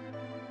that.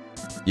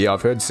 Yeah,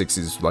 I've heard 6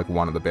 is like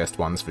one of the best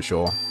ones for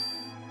sure.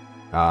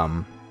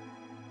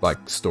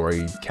 Like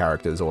story,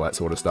 characters, all that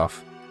sort of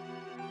stuff.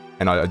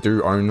 And I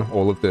do own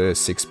all of the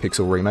 6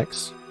 pixel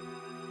remakes.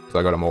 So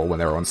I got them all when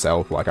they were on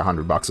sale for like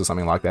 $100 or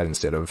something like that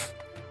instead of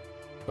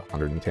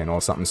 110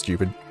 or something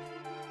stupid.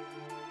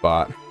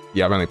 But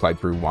yeah, I've only played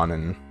through 1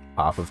 and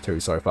half of 2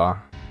 so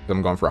far.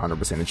 I'm going for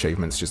 100%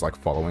 achievements, just like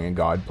following a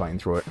guide, playing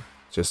through it.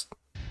 It's just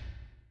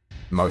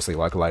mostly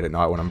like late at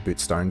night when I'm a bit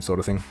stoned sort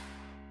of thing.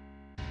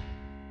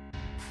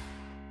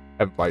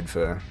 Haven't played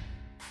for a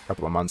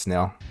couple of months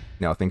now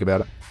I think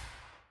about it.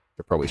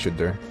 I probably should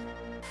do.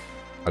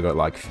 I got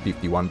like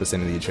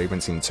 51% of the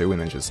achievements in 2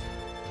 and then just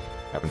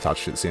haven't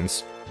touched it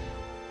since.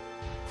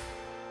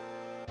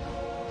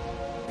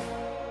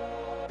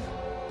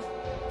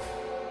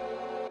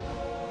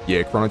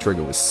 Yeah, Chrono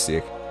Trigger was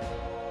sick.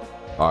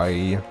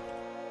 I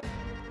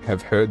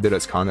have heard that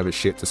it's kind of a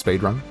shit to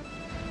speedrun.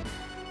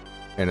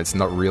 And it's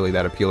not really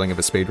that appealing of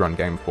a speedrun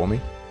game for me.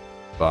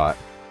 But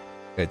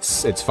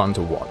it's fun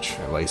to watch,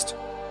 at least.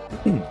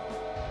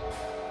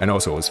 And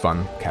also it was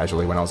fun,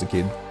 casually, when I was a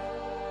kid.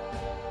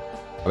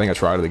 I think I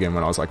tried it again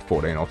when I was like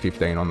 14 or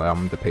 15 on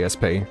the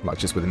PSP, like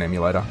just with an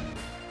emulator.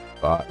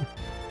 But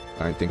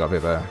I don't think I've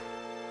ever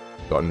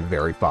gotten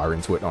very far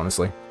into it,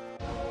 honestly.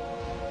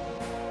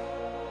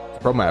 The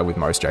problem I have with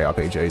most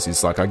JRPGs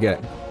is like I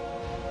get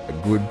a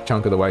good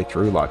chunk of the way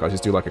through, like I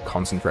just do like a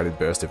concentrated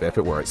burst of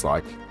effort where it's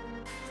like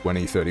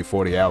 20, 30,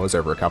 40 hours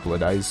over a couple of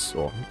days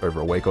or over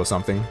a week or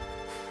something.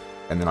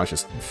 And then I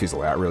just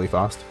fizzle out really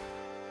fast.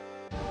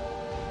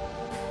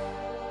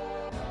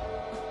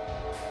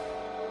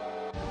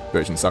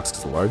 Version sucks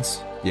because it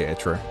loads. Yeah,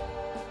 true.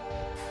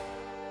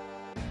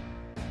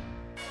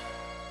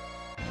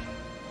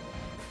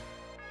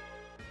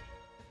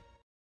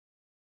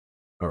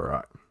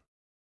 Alright.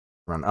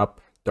 Run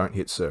up, don't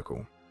hit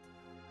circle.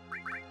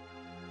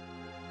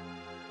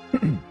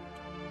 But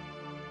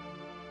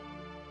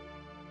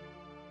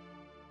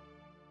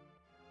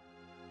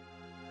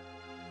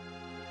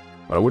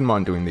I wouldn't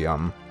mind doing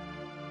the,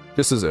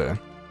 just as a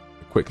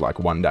quick, like,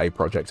 one-day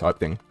project type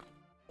thing.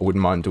 I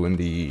wouldn't mind doing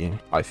the,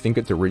 I think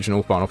it's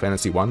original Final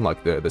Fantasy 1,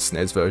 like the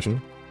SNES version.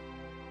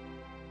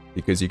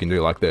 Because you can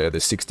do like the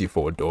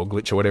 64 door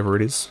glitch or whatever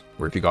it is,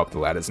 where if you go up the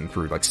ladders and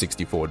through like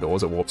 64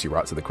 doors, it warps you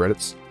right to the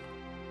credits.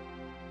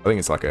 I think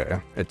it's like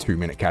a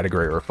 2-minute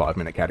category or a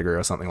 5-minute category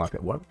or something like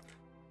that. What?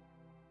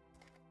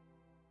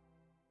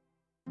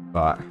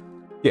 But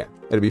yeah,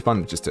 it'd be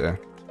fun just to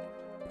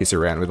piss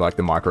around with like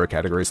the micro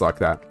categories like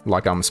that.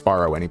 Like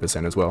Spyro any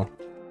 % as well.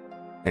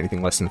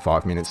 Anything less than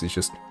 5 minutes is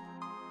just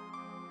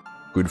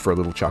good for a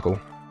little chuckle.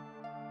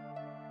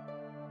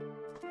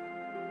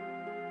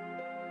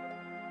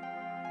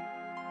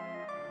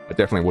 I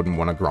definitely wouldn't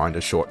want to grind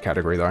a short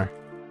category though,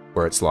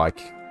 where it's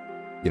like,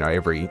 you know,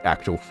 every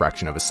actual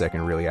fraction of a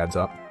second really adds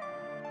up.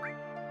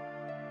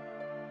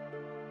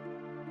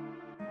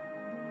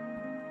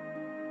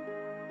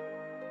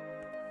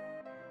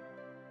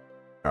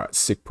 Alright,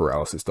 sick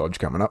paralysis dodge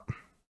coming up.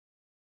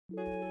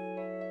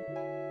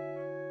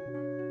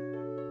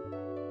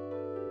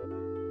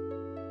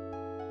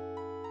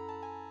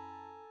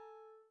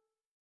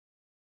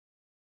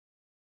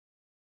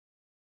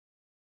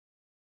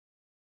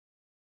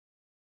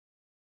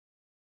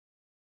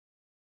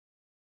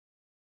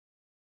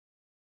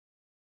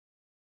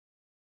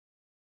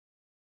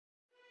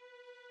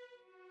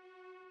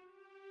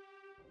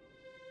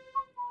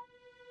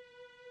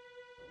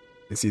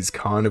 This is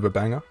kind of a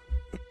banger.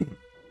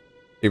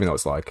 Even though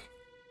it's like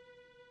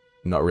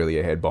not really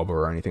a head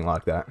bobber or anything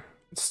like that.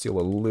 It's still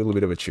a little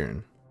bit of a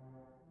tune.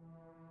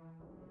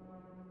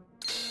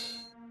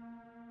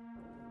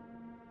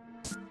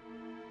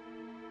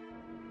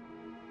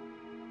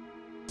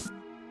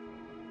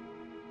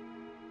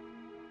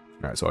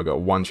 Alright, so I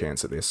got one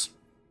chance at this.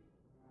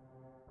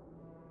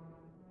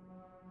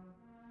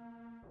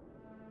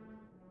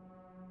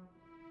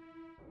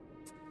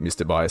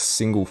 Missed it by a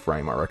single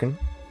frame, I reckon.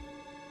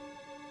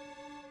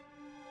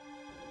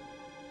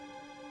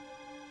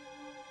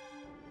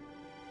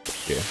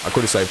 Yeah, I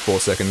could have saved 4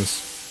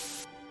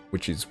 seconds,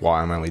 which is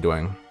why I'm only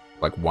doing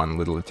like one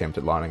little attempt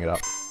at lining it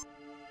up.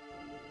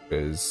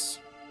 Because,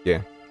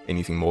 yeah,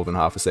 anything more than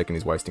half a second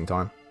is wasting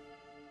time.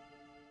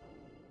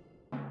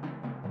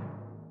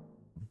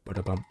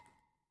 Ba-da-bum.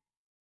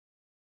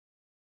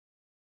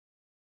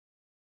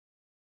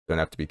 Don't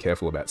have to be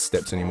careful about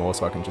steps anymore,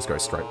 so I can just go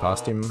straight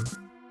past him.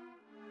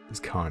 is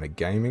kind of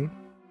gaming.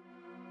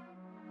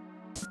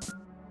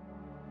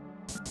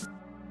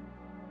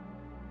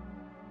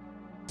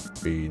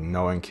 Be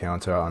no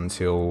encounter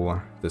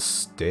until the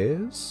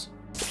stairs.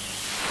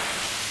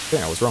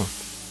 Yeah, I was wrong.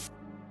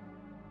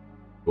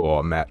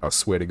 Oh, Matt, I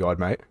swear to God,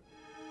 mate.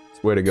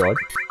 Swear to God.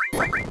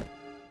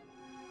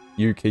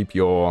 You keep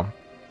your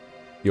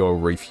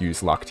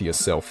refuse luck to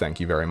yourself, thank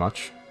you very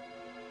much.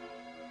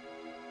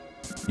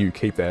 You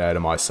keep that out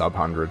of my sub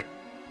 100.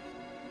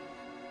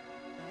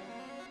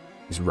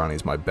 This run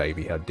is my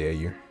baby, how dare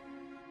you.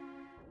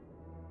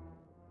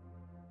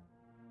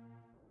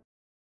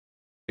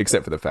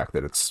 Except for the fact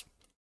that it's,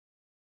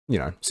 you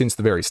know, since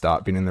the very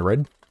start been in the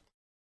red.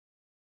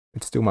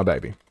 It's still my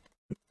baby.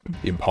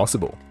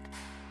 Impossible.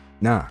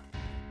 Nah.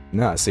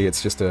 Nah, see,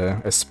 it's just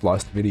a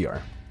spliced video.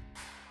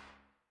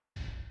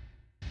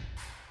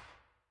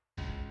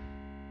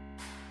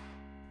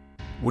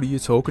 What are you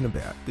talking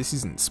about? This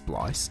isn't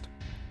spliced.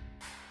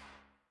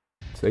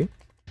 See?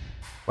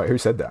 Wait, who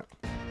said that?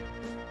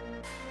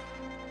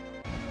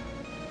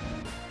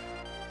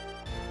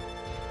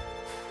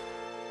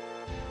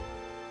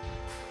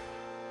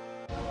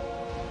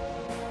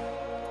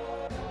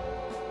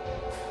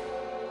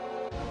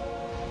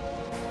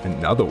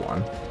 Another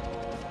one?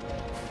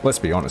 Let's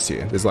be honest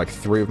here, there's like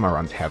 3 of my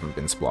runs haven't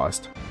been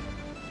spliced.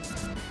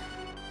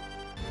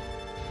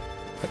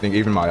 I think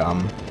even my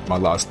my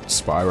last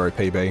Spyro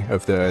PB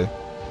of the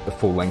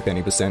full length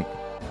any percent,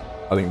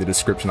 I think the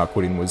description I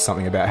put in was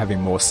something about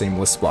having more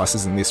seamless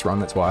splices in this run,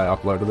 that's why I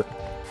uploaded it.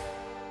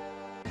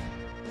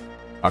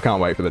 I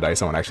can't wait for the day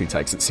someone actually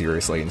takes it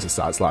seriously and just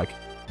starts like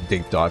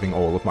deep diving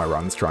all of my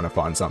runs trying to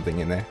find something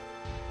in there.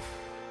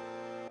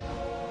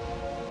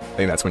 I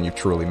think that's when you've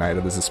truly made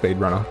it as a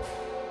speedrunner,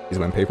 is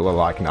when people are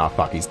like, nah,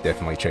 fuck, he's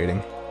definitely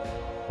cheating.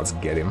 Let's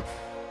get him.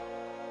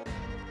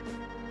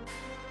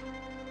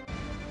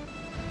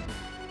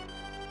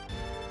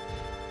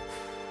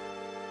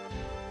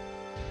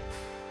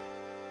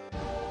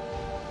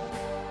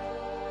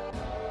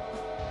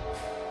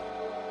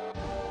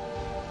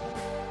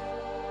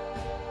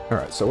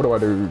 Alright, so what do I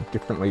do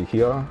differently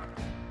here?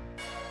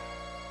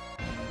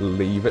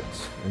 Leave it,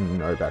 and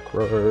no back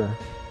row.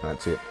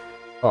 That's it.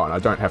 Oh, and I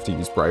don't have to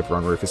use Braver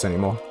on Rufus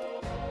anymore.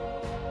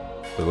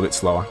 A little bit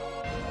slower.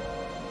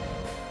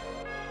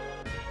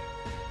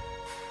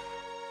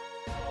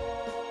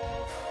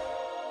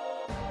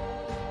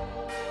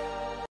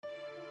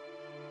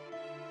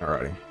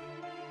 Alrighty.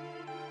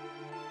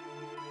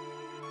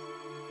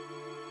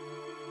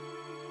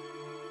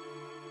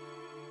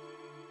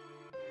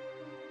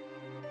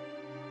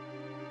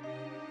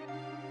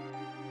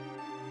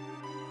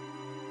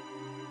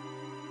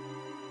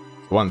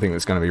 One thing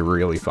that's going to be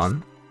really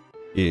fun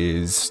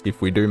is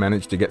if we do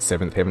manage to get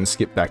 7th Heaven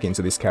skip back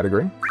into this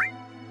category,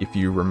 if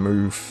you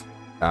remove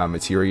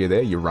materia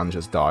there, your run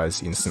just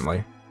dies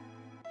instantly.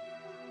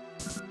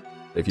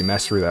 If you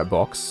mash through that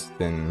box,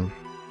 then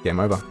game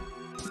over.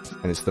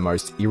 And it's the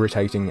most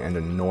irritating and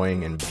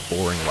annoying and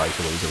boring way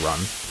to lose a run.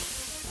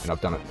 And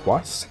I've done it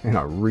twice, and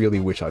I really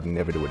wish I'd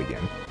never do it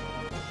again.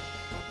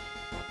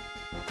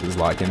 It was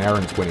like an hour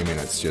and 20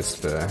 minutes just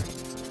for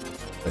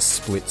a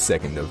split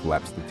second of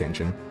lapsed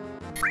attention.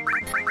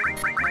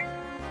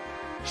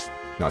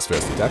 Nice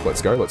first attack,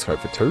 let's go, let's hope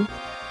for 2.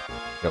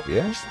 Hell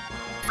yeah.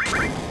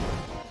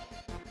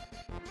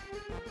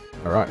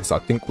 Alright, so I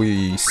think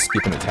we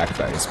skip an attack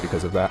phase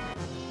because of that.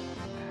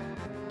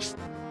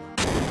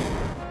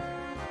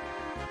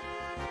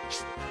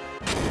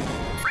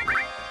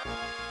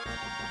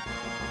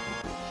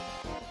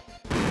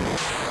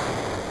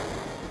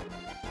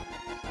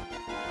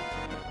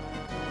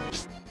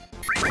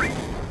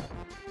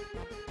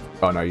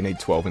 Oh no, you need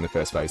 12 in the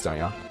first phase, don't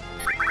you?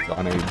 So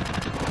I need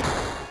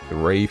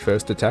 3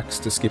 first attacks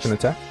to skip an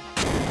attack.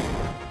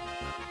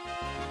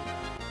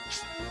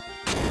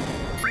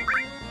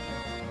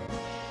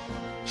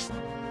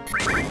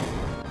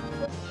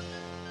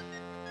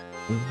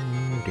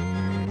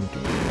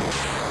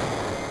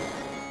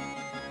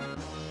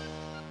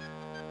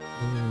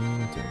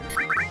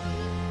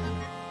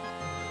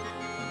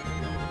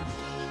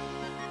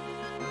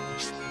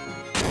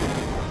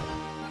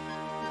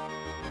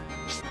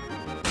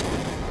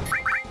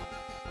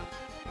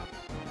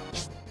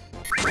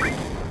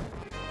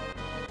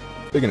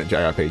 Speaking of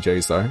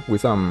JRPGs though,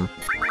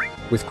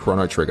 with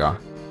Chrono Trigger,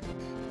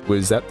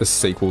 was that the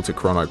sequel to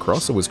Chrono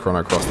Cross, or was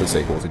Chrono Cross the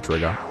sequel to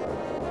Trigger?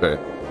 But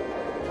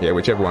yeah,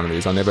 whichever one it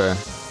is, I never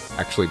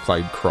actually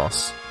played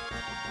Cross,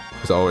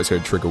 because I always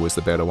heard Trigger was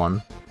the better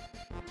one.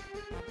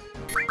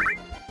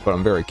 But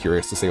I'm very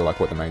curious to see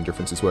like what the main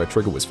differences were.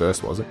 Trigger was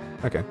first, was it?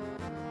 Okay.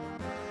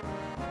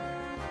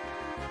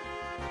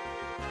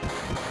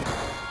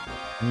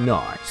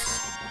 Nice.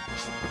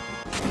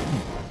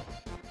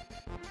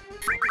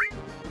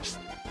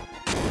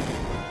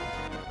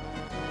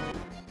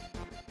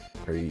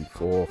 3,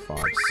 4,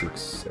 5, 6,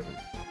 7.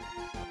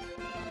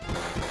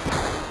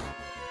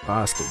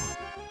 Bastard.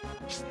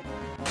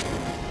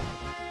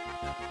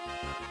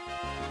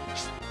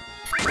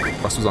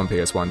 Cross was on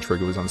PS1,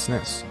 Trigger was on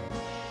SNES.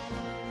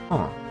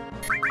 Oh.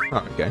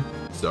 Oh, okay.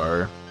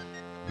 So,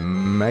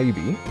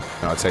 maybe,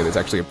 and I'd say there's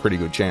actually a pretty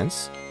good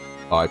chance,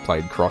 I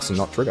played cross and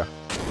not trigger.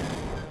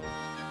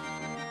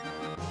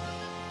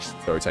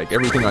 So take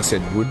everything I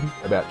said good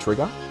about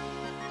trigger,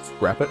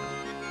 scrap it,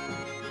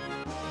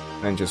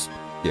 and then just,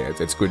 yeah,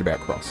 it's good about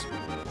cross.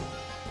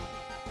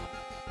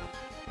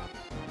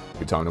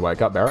 Good time to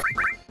wake up, Barret.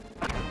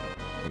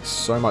 Thanks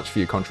so much for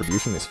your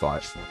contribution this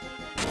fight.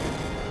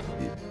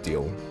 You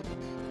dill.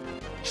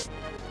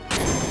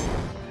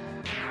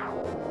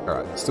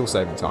 Alright, still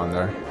saving time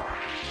though.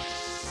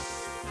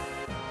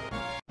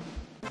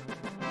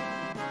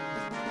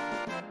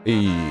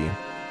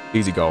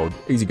 Easy gold,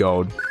 easy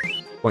gold.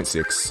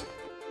 0.6.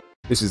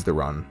 This is the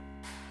run.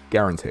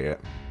 Guarantee it.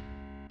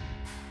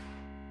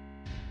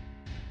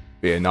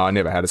 Yeah, no, I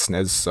never had a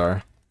SNES,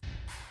 so...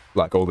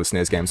 Like, all the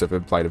SNES games I've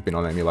ever played have been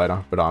on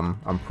emulator, but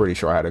I'm pretty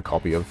sure I had a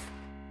copy of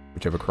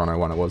whichever Chrono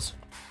one it was.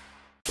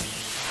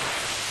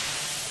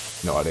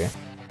 No idea.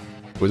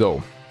 It was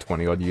all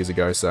 20-odd years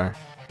ago, so...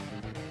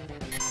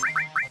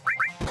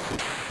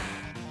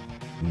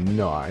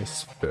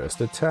 Nice first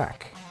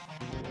attack.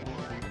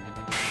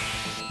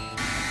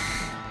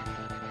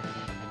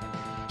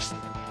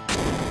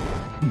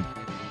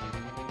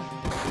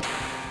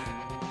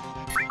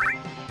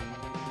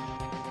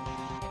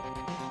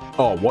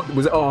 Oh, what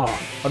was it? Oh,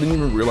 I didn't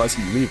even realize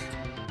he lived.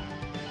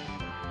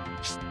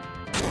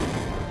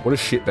 What a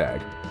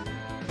shitbag.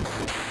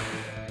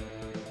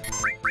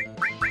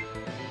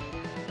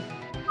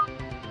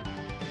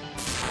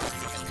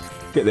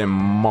 Get them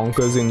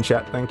monkers in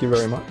chat, thank you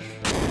very much.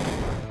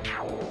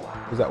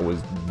 Because that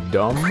was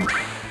dumb.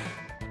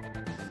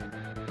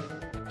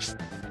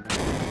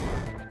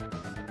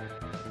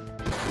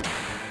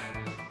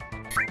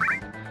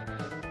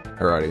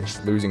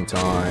 Alrighty, losing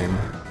time.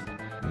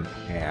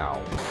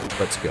 Now,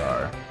 let's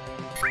go.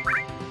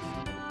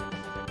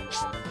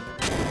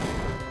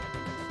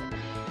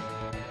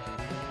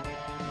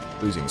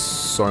 Losing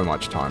so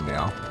much time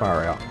now.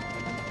 Far out.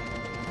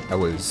 That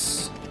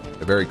was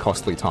a very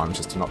costly time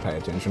just to not pay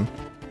attention.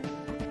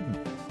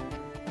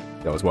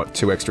 That was what,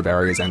 2 extra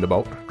barriers and a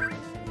bolt?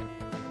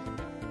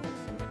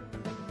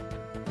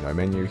 No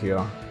menu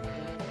here.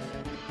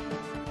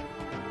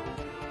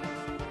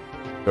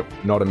 But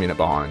not a minute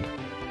behind.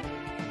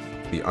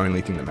 The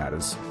only thing that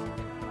matters.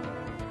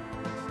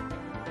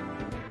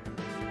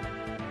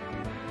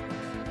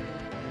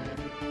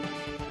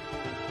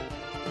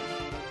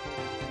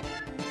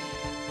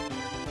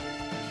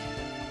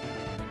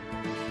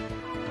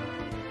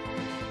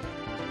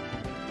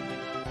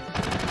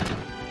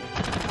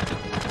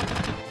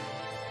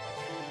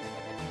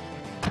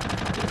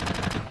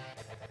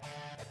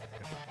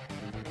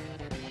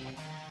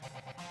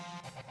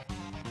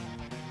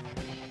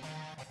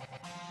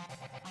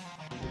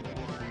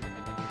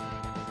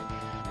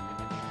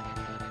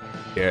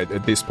 Yeah,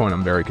 at this point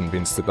I'm very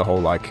convinced that the whole,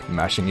 like,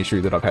 mashing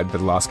issue that I've had for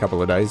the last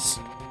couple of days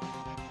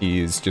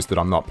is just that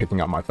I'm not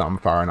picking up my thumb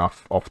far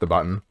enough off the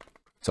button.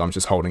 So I'm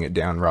just holding it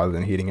down rather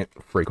than hitting it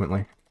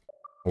frequently.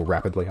 Or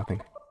rapidly, I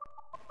think.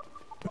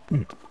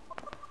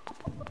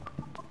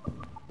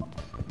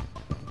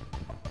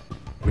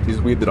 Which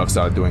is weird that I've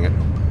started doing it,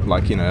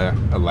 like, in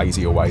a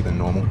lazier way than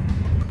normal.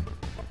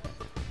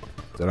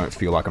 So I don't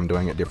feel like I'm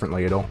doing it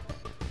differently at all.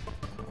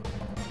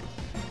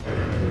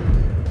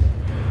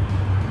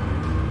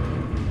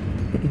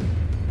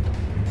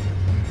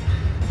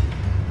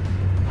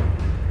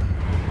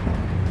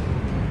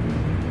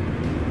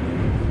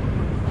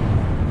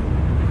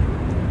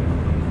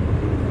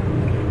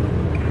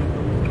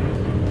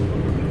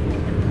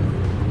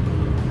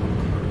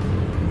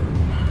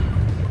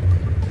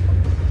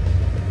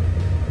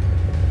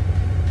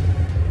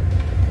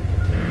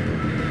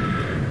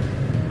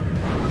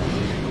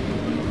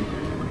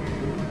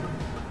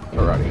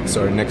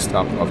 So next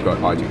up, I've got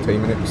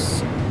IGT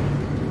minutes.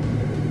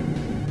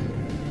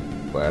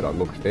 Glad I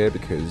looked there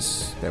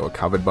because they were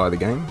covered by the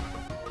game.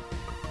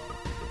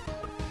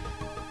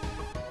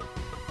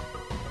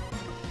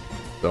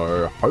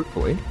 So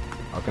hopefully,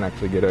 I can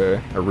actually get a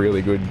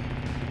really good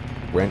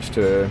wrench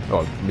to...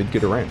 oh,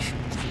 mid-get a wrench.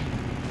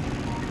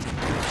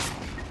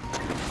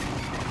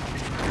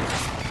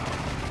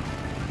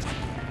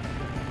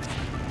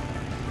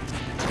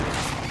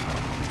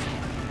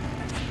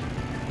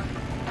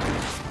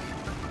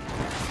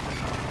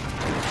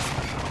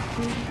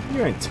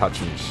 You ain't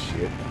touching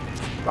shit.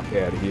 Fuck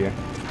out of here.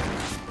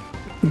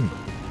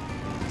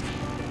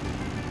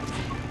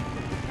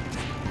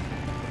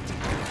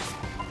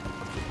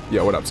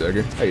 Yo, what up,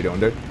 Sergu? How you doing,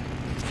 dude?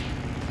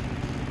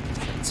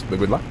 It's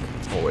good luck.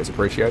 Always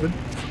appreciated.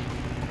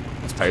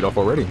 It's paid off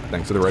already,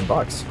 thanks to the red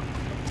bikes.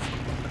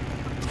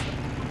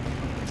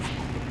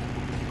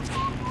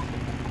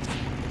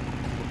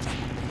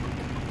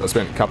 I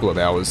spent a couple of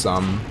hours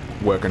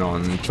working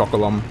on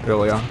Chocolom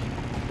earlier.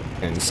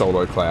 And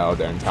Solo Cloud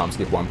and Kalm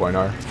Skip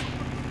 1.0.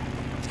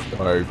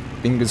 So,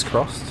 fingers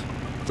crossed,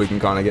 we can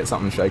kind of get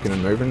something shaking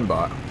and moving,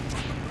 but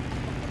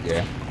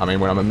yeah, I mean,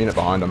 when I'm a minute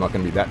behind, I'm not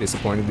going to be that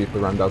disappointed if the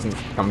run doesn't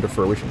come to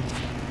fruition.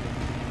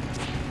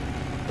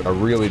 But I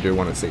really do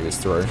want to see this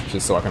through,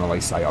 just so I can at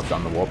least say I've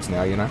done the warps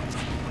now, you know?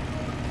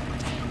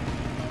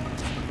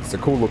 It's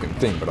a cool looking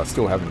thing, but I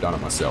still haven't done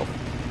it myself.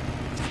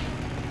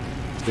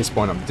 At this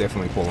point, I'm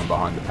definitely falling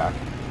behind the pack.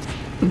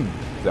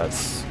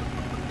 That's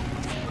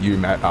you,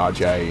 Matt,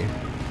 RJ.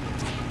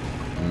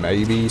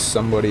 Maybe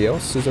somebody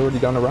else has already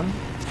done a run?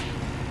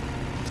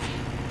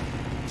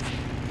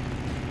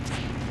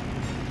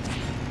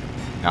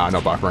 Nah,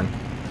 not buffering.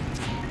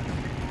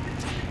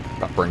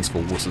 Buffering's for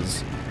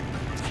wusses.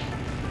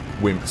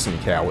 Wimps and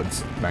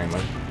cowards,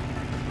 mainly.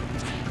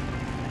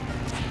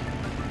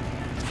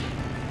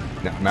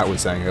 Now, Matt was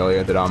saying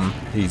earlier that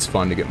he's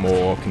fun to get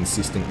more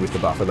consistent with the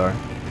buffer though.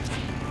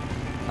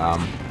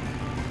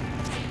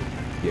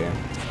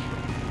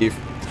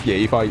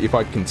 If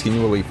I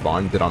continually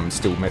find that I'm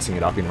still messing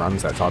it up in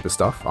runs, that type of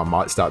stuff, I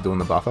might start doing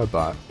the buffer,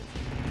 but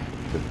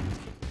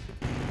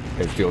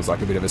it feels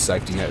like a bit of a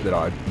safety net that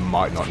I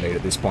might not need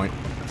at this point.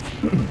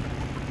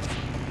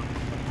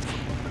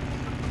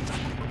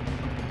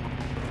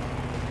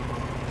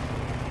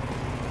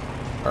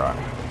 Alright,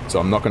 so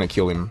I'm not going to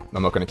kill him.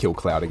 I'm not going to kill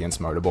Cloud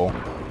against Motorball,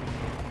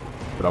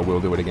 but I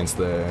will do it against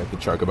the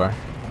Chocobo.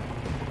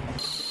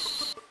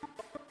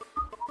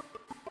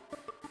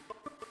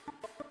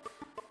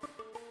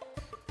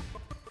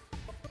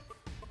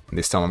 And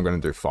this time I'm going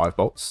to do 5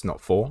 bolts,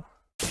 not 4.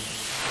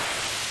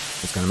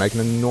 It's going to make an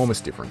enormous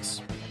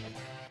difference.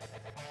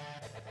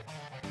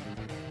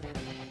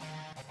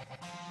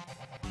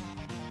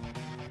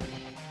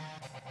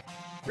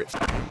 Rip.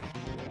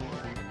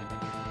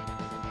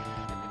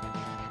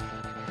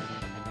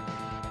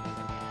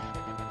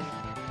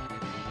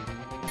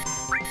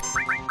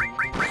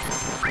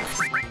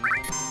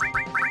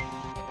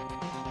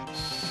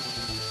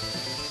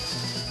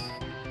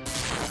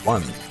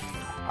 One.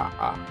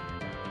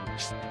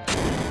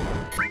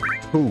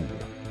 Two.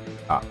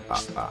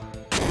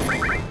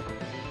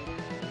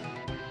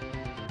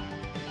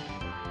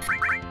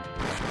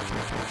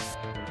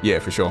 Yeah,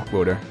 for sure,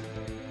 will do.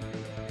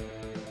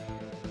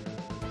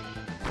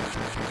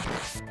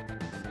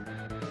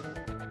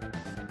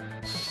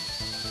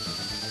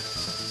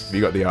 Have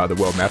you got the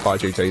world map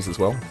IGTs as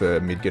well for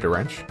mid-getter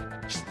range?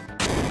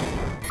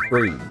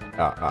 3.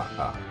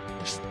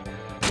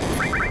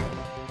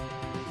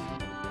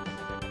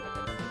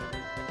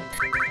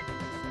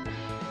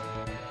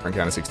 Rank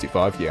counter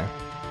 65, yeah.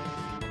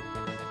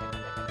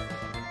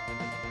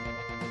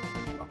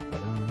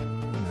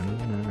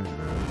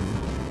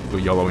 Still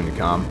YOLO into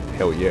Kalm.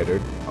 Hell yeah,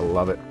 dude. I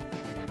love it.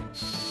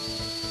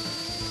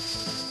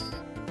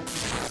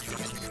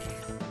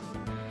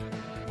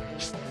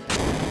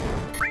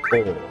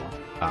 Oh.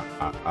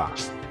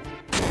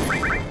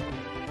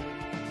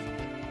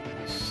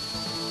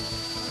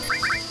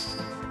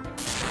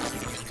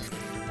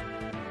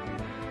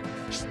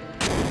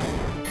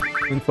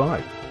 In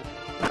 5.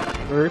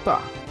 Ripper.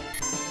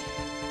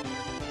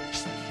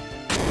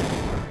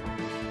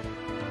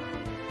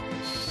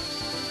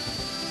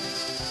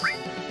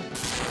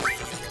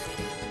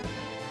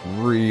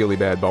 Really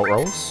bad bolt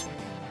rolls.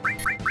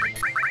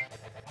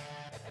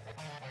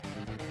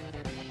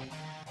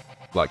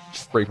 Like,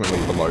 frequently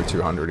below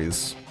 200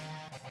 is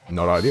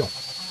not ideal,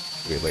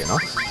 weirdly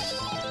enough.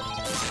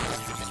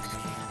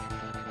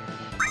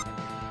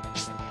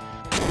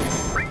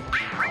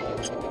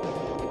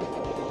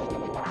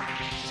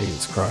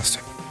 Jesus Christ.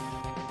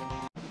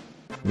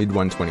 Mid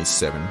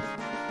 127.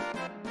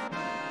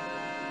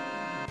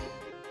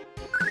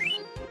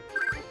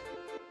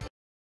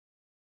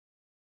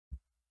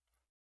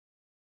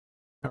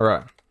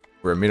 Alright,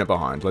 we're a minute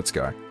behind, let's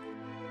go.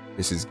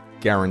 This is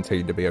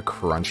guaranteed to be a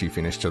crunchy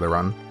finish to the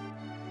run,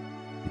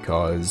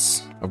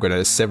 because I've got a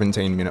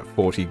 17-minute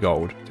 40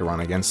 gold to run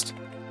against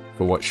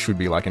for what should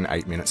be like an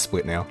 8-minute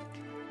split now.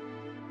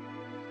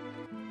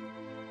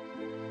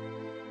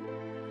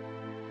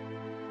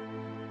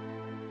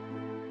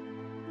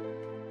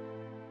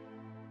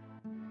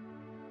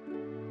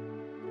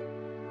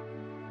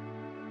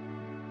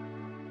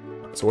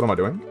 So what am I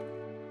doing?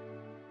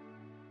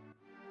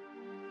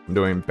 I'm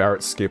doing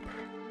Barret skip,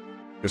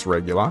 just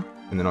regular,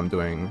 and then I'm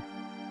doing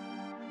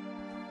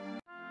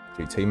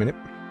GT minute.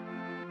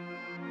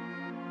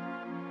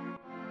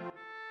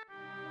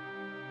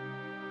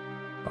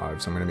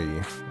 So I'm going to be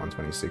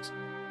 126.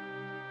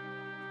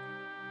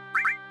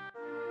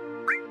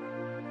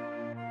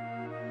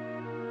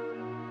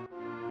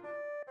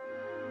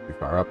 Too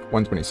far up.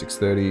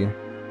 126.30,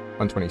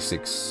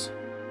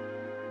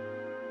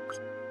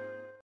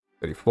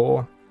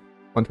 126.34,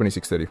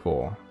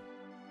 126.34.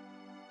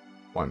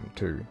 1,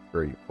 2,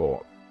 3,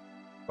 4,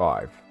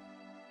 5.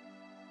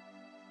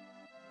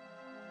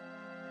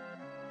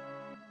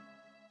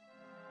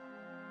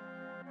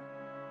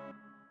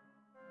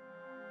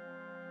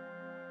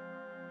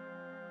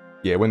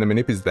 Yeah, when the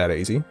manip is that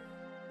easy,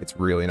 it's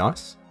really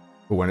nice.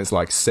 But when it's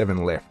like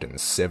 7 left and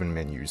 7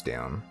 menus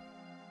down,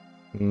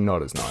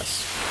 not as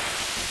nice.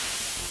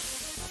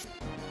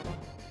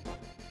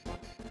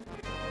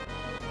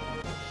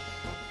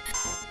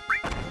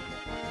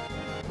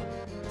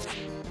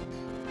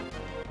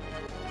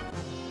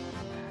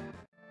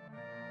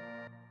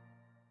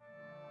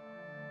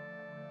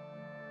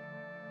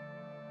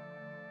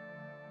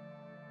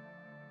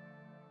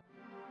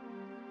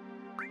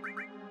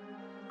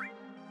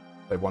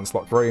 Save 1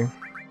 slot 3.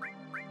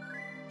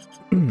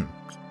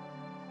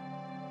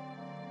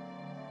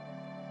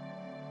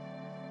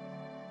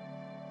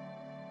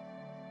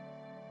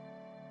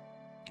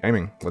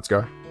 Gaming, let's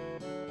go.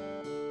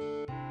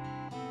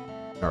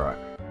 Alright.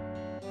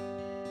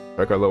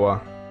 Choco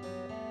lure.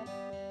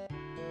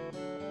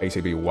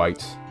 ATB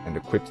weight and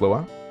equip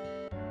lure.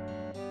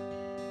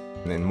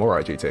 And then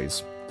more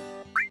IGTs.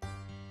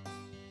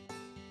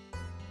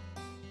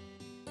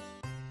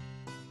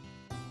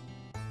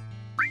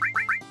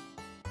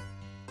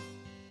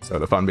 So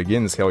the fun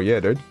begins, hell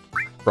yeah, dude.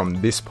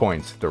 From this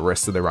point, the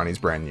rest of the run is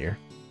brand new.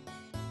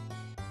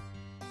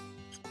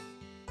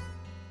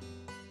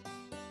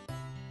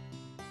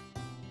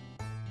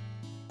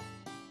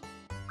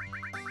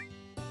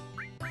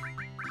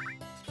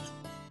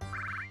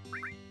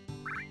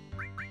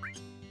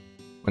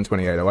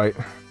 $128.08.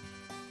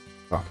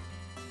 Fuck.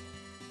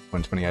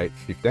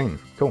 128.15.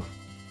 Cool.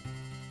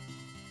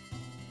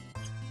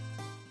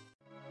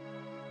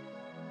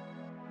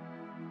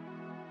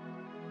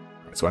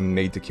 So I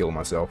need to kill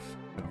myself.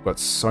 I've got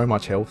so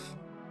much health.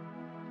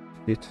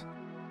 Shit.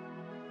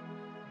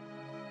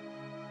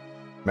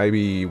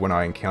 Maybe when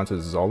I encounter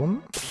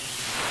Zolom?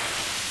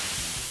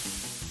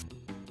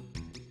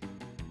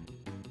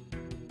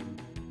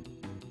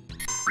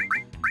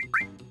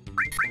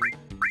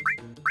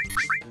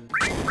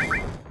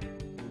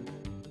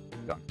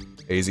 Done.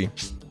 Easy.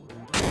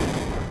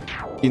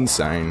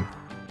 Insane.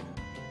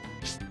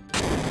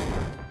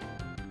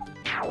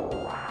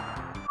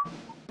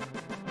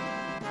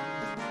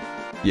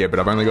 Yeah, but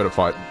I've only got to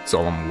fight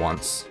Zolom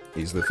once,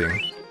 is the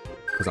thing.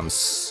 Because I'm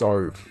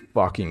so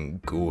fucking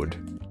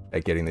good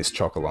at getting this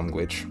chocolom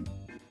glitch.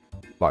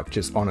 Like,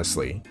 just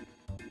honestly,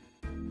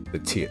 the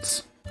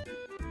tits.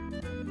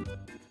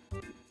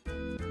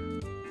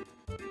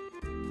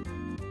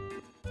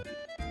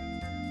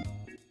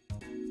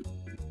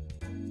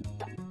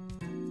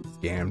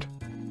 Scammed.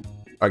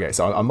 Okay,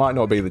 so I might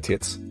not be the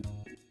tits,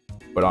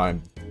 but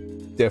I'm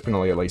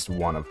definitely at least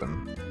one of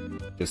them.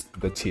 Just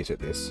the tit at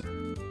this.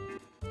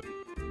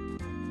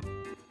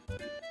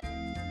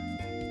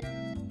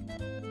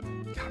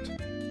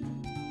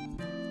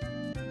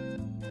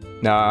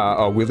 Nah,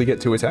 oh, will he get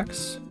 2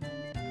 attacks?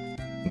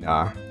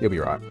 Nah, he'll be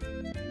right.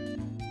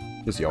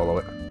 Just YOLO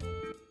it.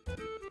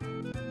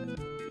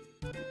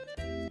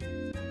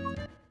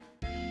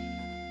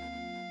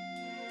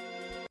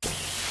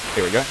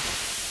 Here we go.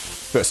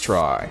 First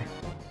try.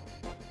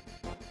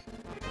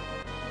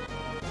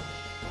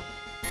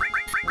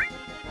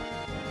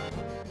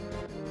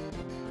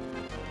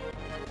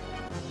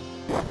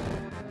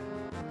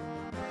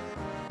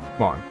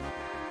 Come on.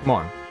 Come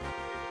on.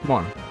 Come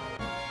on.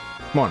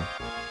 Come on.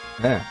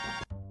 Yeah.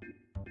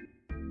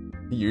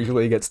 He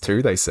usually gets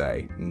 2, they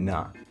say.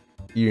 Nah.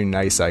 You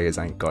naysayers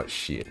ain't got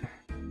shit.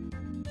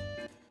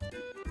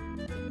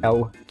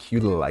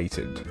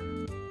 Calculated.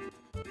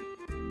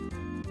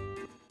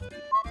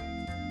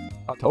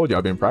 I told you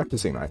I've been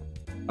practicing, mate.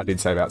 I did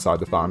save outside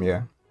the farm,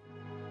 yeah.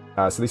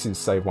 So this is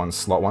save 1,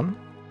 slot 1.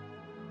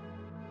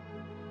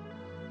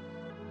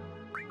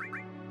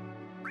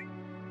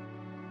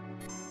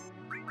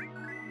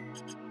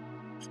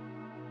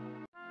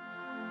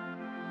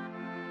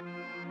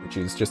 Which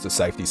is just a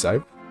safety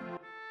save.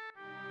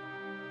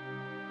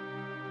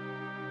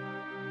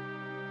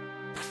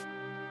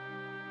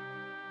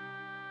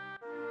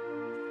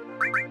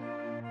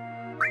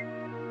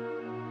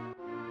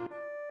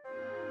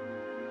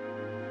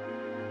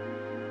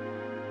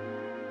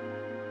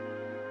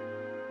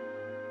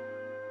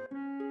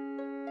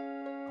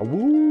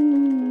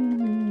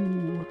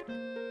 Woo!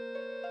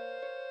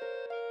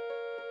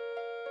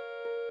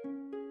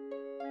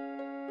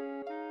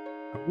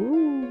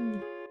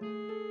 Woo!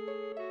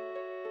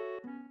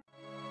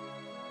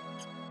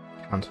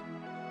 Cunt.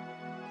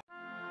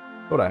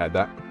 Thought I had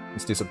that.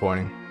 It's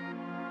disappointing.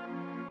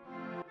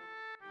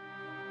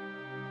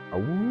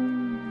 Woo!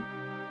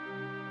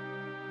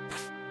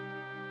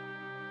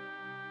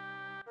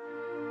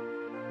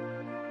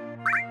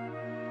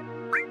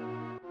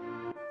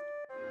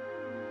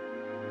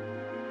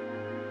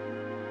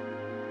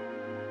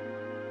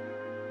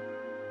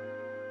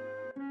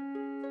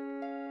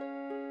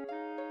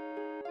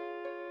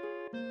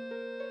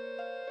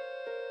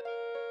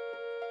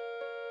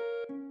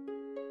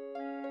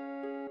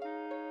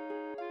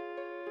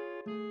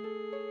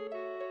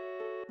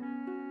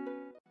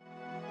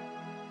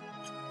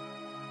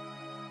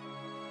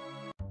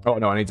 Oh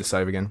no, I need to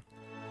save again.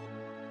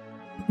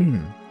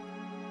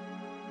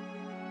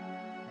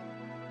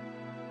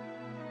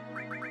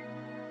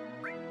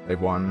 Save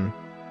 1.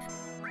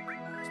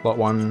 Slot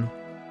 1.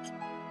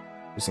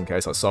 Just in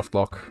case I soft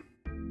lock.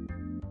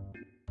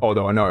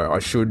 Although I know I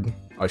should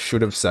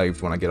have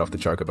saved when I get off the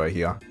chocobo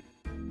here.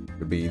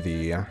 Would be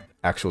the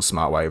actual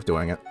smart way of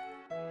doing it.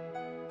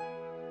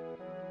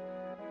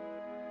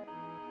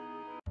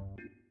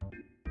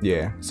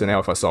 Yeah, so now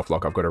if I soft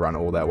lock, I've got to run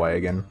all that way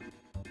again.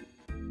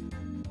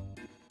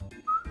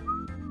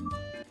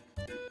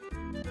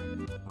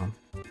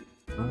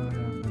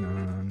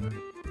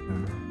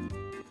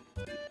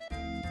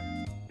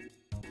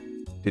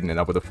 Didn't end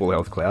up with a full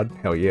health cloud.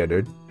 Hell yeah,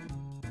 dude.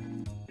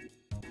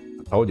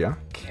 I told ya.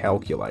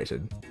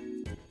 Calculated.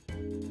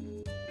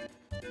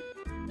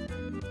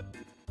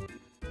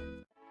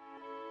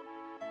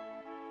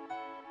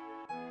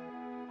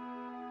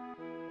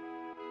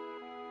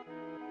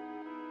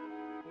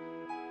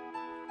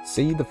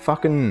 See the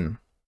fucking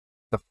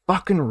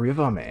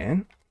river,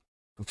 man.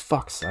 For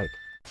fuck's sake.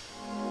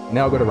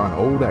 Now I've got to run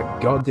all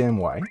that goddamn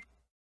way.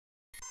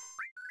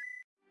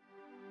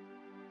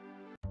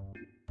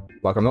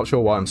 Like, I'm not sure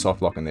why I'm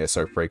soft locking there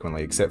so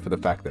frequently, except for the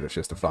fact that it's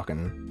just a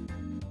fucking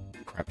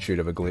crapshoot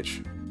of a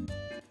glitch.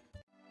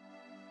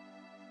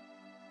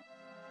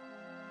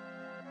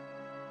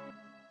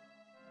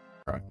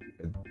 Right,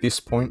 at this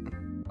point,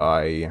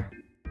 I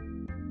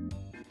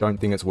don't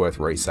think it's worth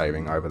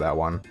resaving over that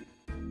one.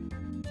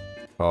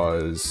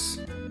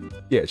 Because,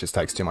 yeah, it just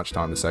takes too much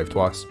time to save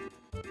twice.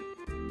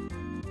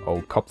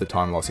 I'll cop the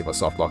time loss if I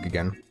soft lock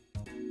again.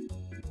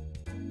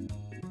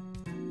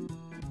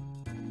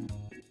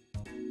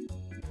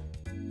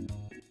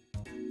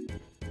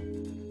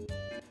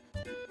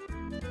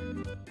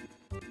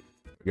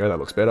 There we go, that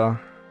looks better.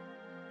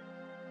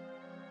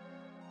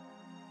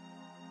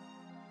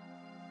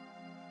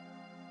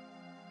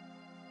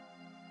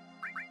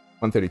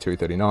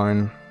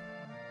 $132.39.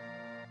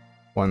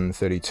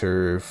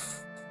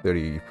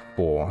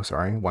 132.34,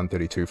 sorry.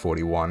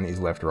 132.41 is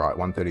left right.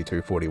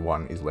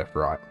 132.41 is left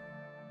right.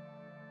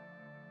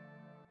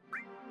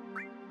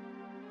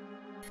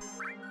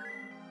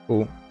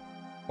 Cool.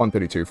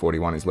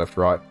 132.41 is left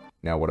right.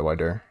 Now what do I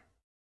do?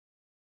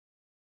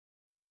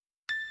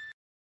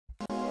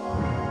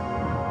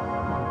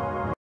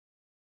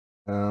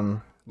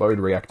 Load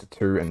reactor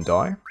 2 and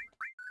die.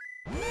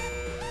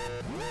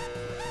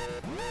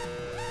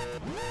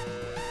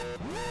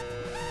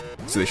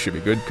 So this should be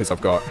good, because I've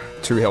got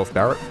 2 health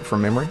Barret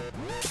from memory.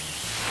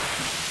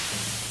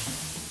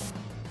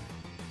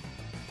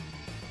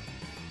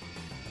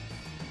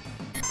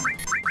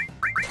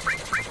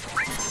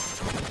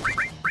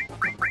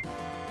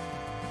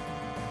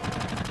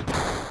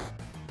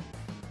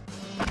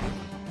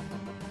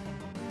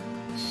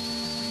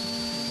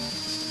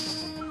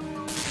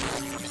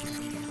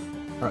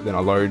 Alright, then I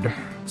load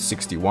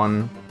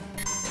 61.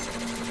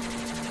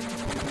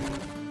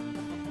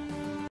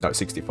 No,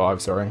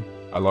 65, sorry.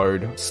 I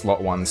load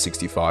slot 1,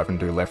 65 and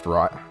do left,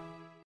 right.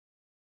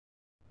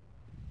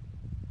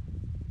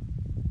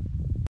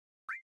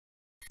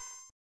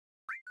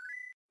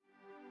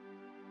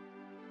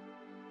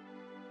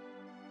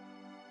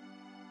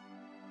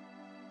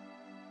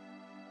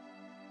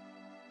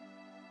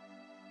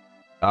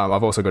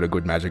 I've also got a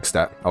good magic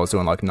stat. I was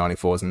doing like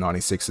 94s and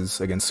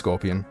 96s against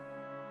Scorpion.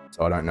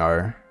 So I don't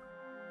know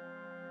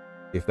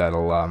if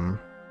that'll,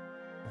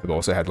 I've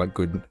also had like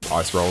good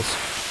ice rolls.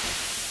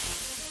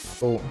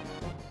 Cool.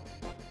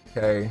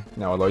 Okay,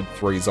 now I load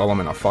 3 Zolom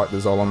and I fight the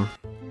Zolom.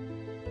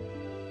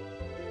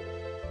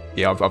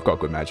 Yeah, I've got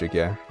good magic,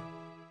 yeah.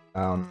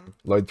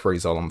 Load 3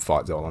 Zolom,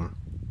 fight Zolom.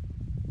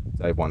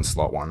 Save 1,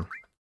 slot 1.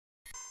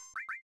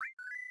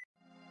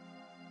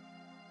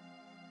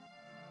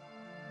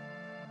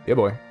 Yeah,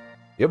 boy.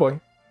 Yeah,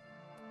 boy.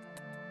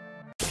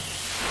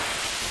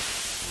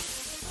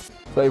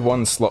 Save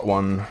 1, slot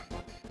 1.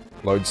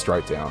 Load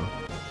straight down.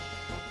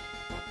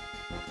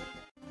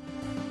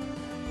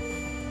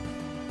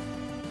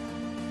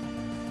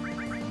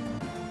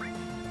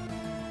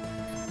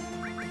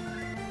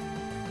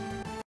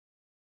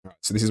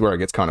 So this is where it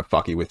gets kind of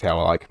fucky with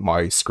how, like,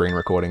 my screen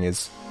recording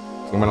is. So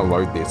I'm going to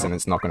load this and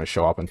it's not going to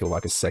show up until,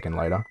 like, a second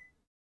later.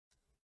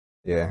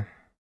 Yeah.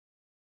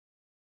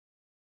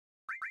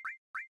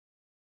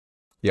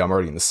 Yeah, I'm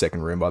already in the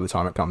second room by the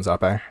time it comes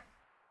up, eh?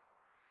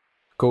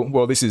 Cool.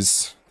 Well, this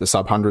is the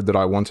sub 100 that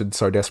I wanted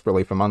so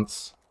desperately for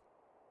months.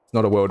 It's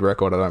not a world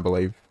record, I don't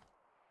believe.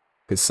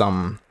 Because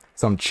some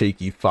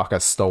cheeky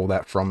fucker stole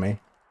that from me. And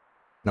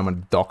I'm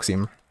going to dox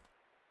him.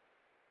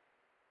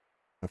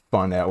 And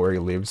find out where he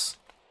lives.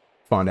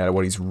 Find out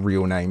what his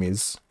real name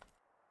is.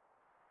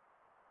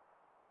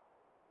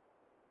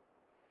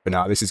 But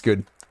nah, this is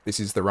good. This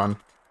is the run.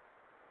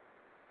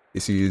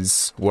 This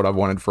is what I've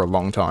wanted for a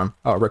long time.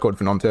 Oh, record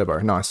for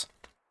non-turbo. Nice.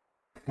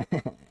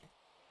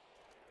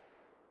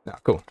 Nah,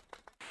 cool.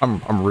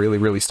 I'm really,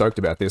 really stoked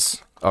about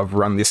this. I've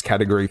run this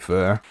category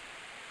for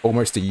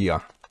almost a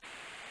year.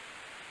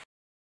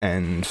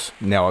 And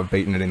now I've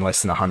beaten it in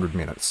less than 100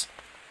 minutes.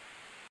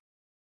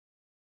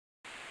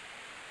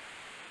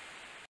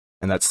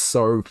 And that's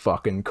so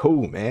fucking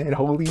cool, man.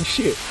 Holy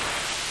shit.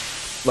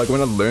 Like,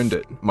 when I learned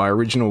it, my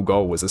original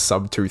goal was a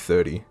sub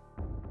 230.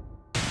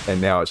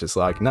 And now it's just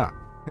like, nah.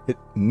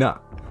 Nah.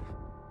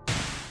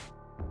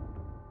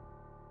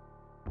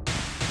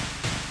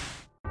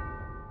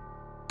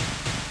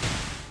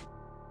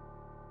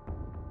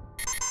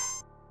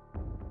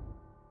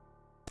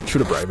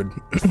 Should have braved.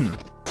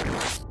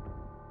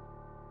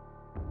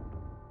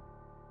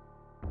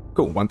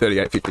 Cool,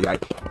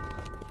 138.58.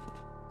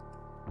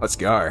 Let's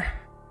go.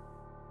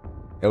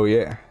 Hell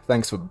yeah.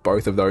 Thanks for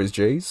both of those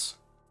G's.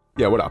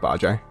 Yeah, what up,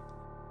 RJ?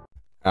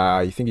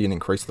 You think you can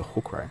increase the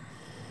hook rate?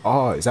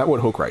 Oh, is that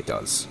what hook rate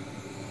does?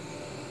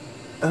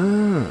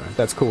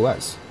 That's cool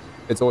as.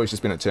 It's always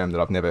just been a term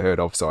that I've never heard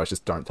of, so I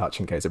just don't touch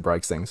in case it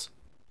breaks things.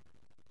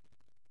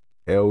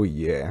 Hell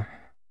yeah.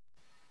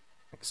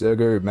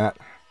 Zergo, Matt,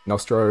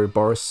 Nostro,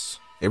 Boris,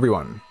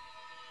 everyone.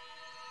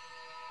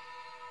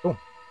 Cool.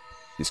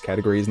 This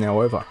category is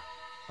now over.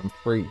 I'm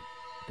free.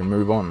 I can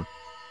move on.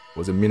 I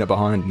was a minute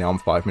behind, now I'm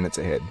 5 minutes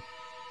ahead.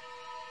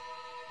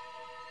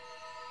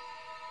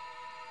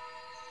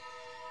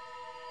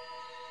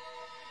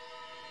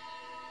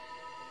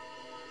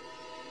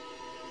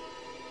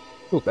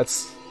 Cool,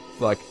 that's,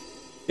 like,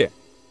 yeah.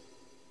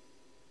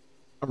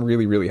 I'm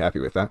really, really happy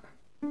with that.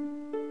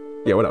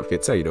 Yeah, what up,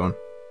 Fitz? How you doing?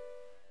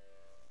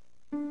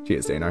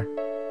 Cheers, Dino.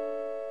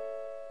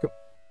 Cool.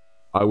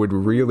 I would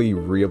really,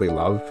 really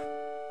love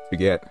to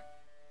get,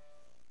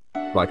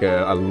 like,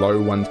 a low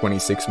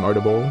 126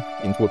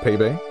 motorball into a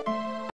PB.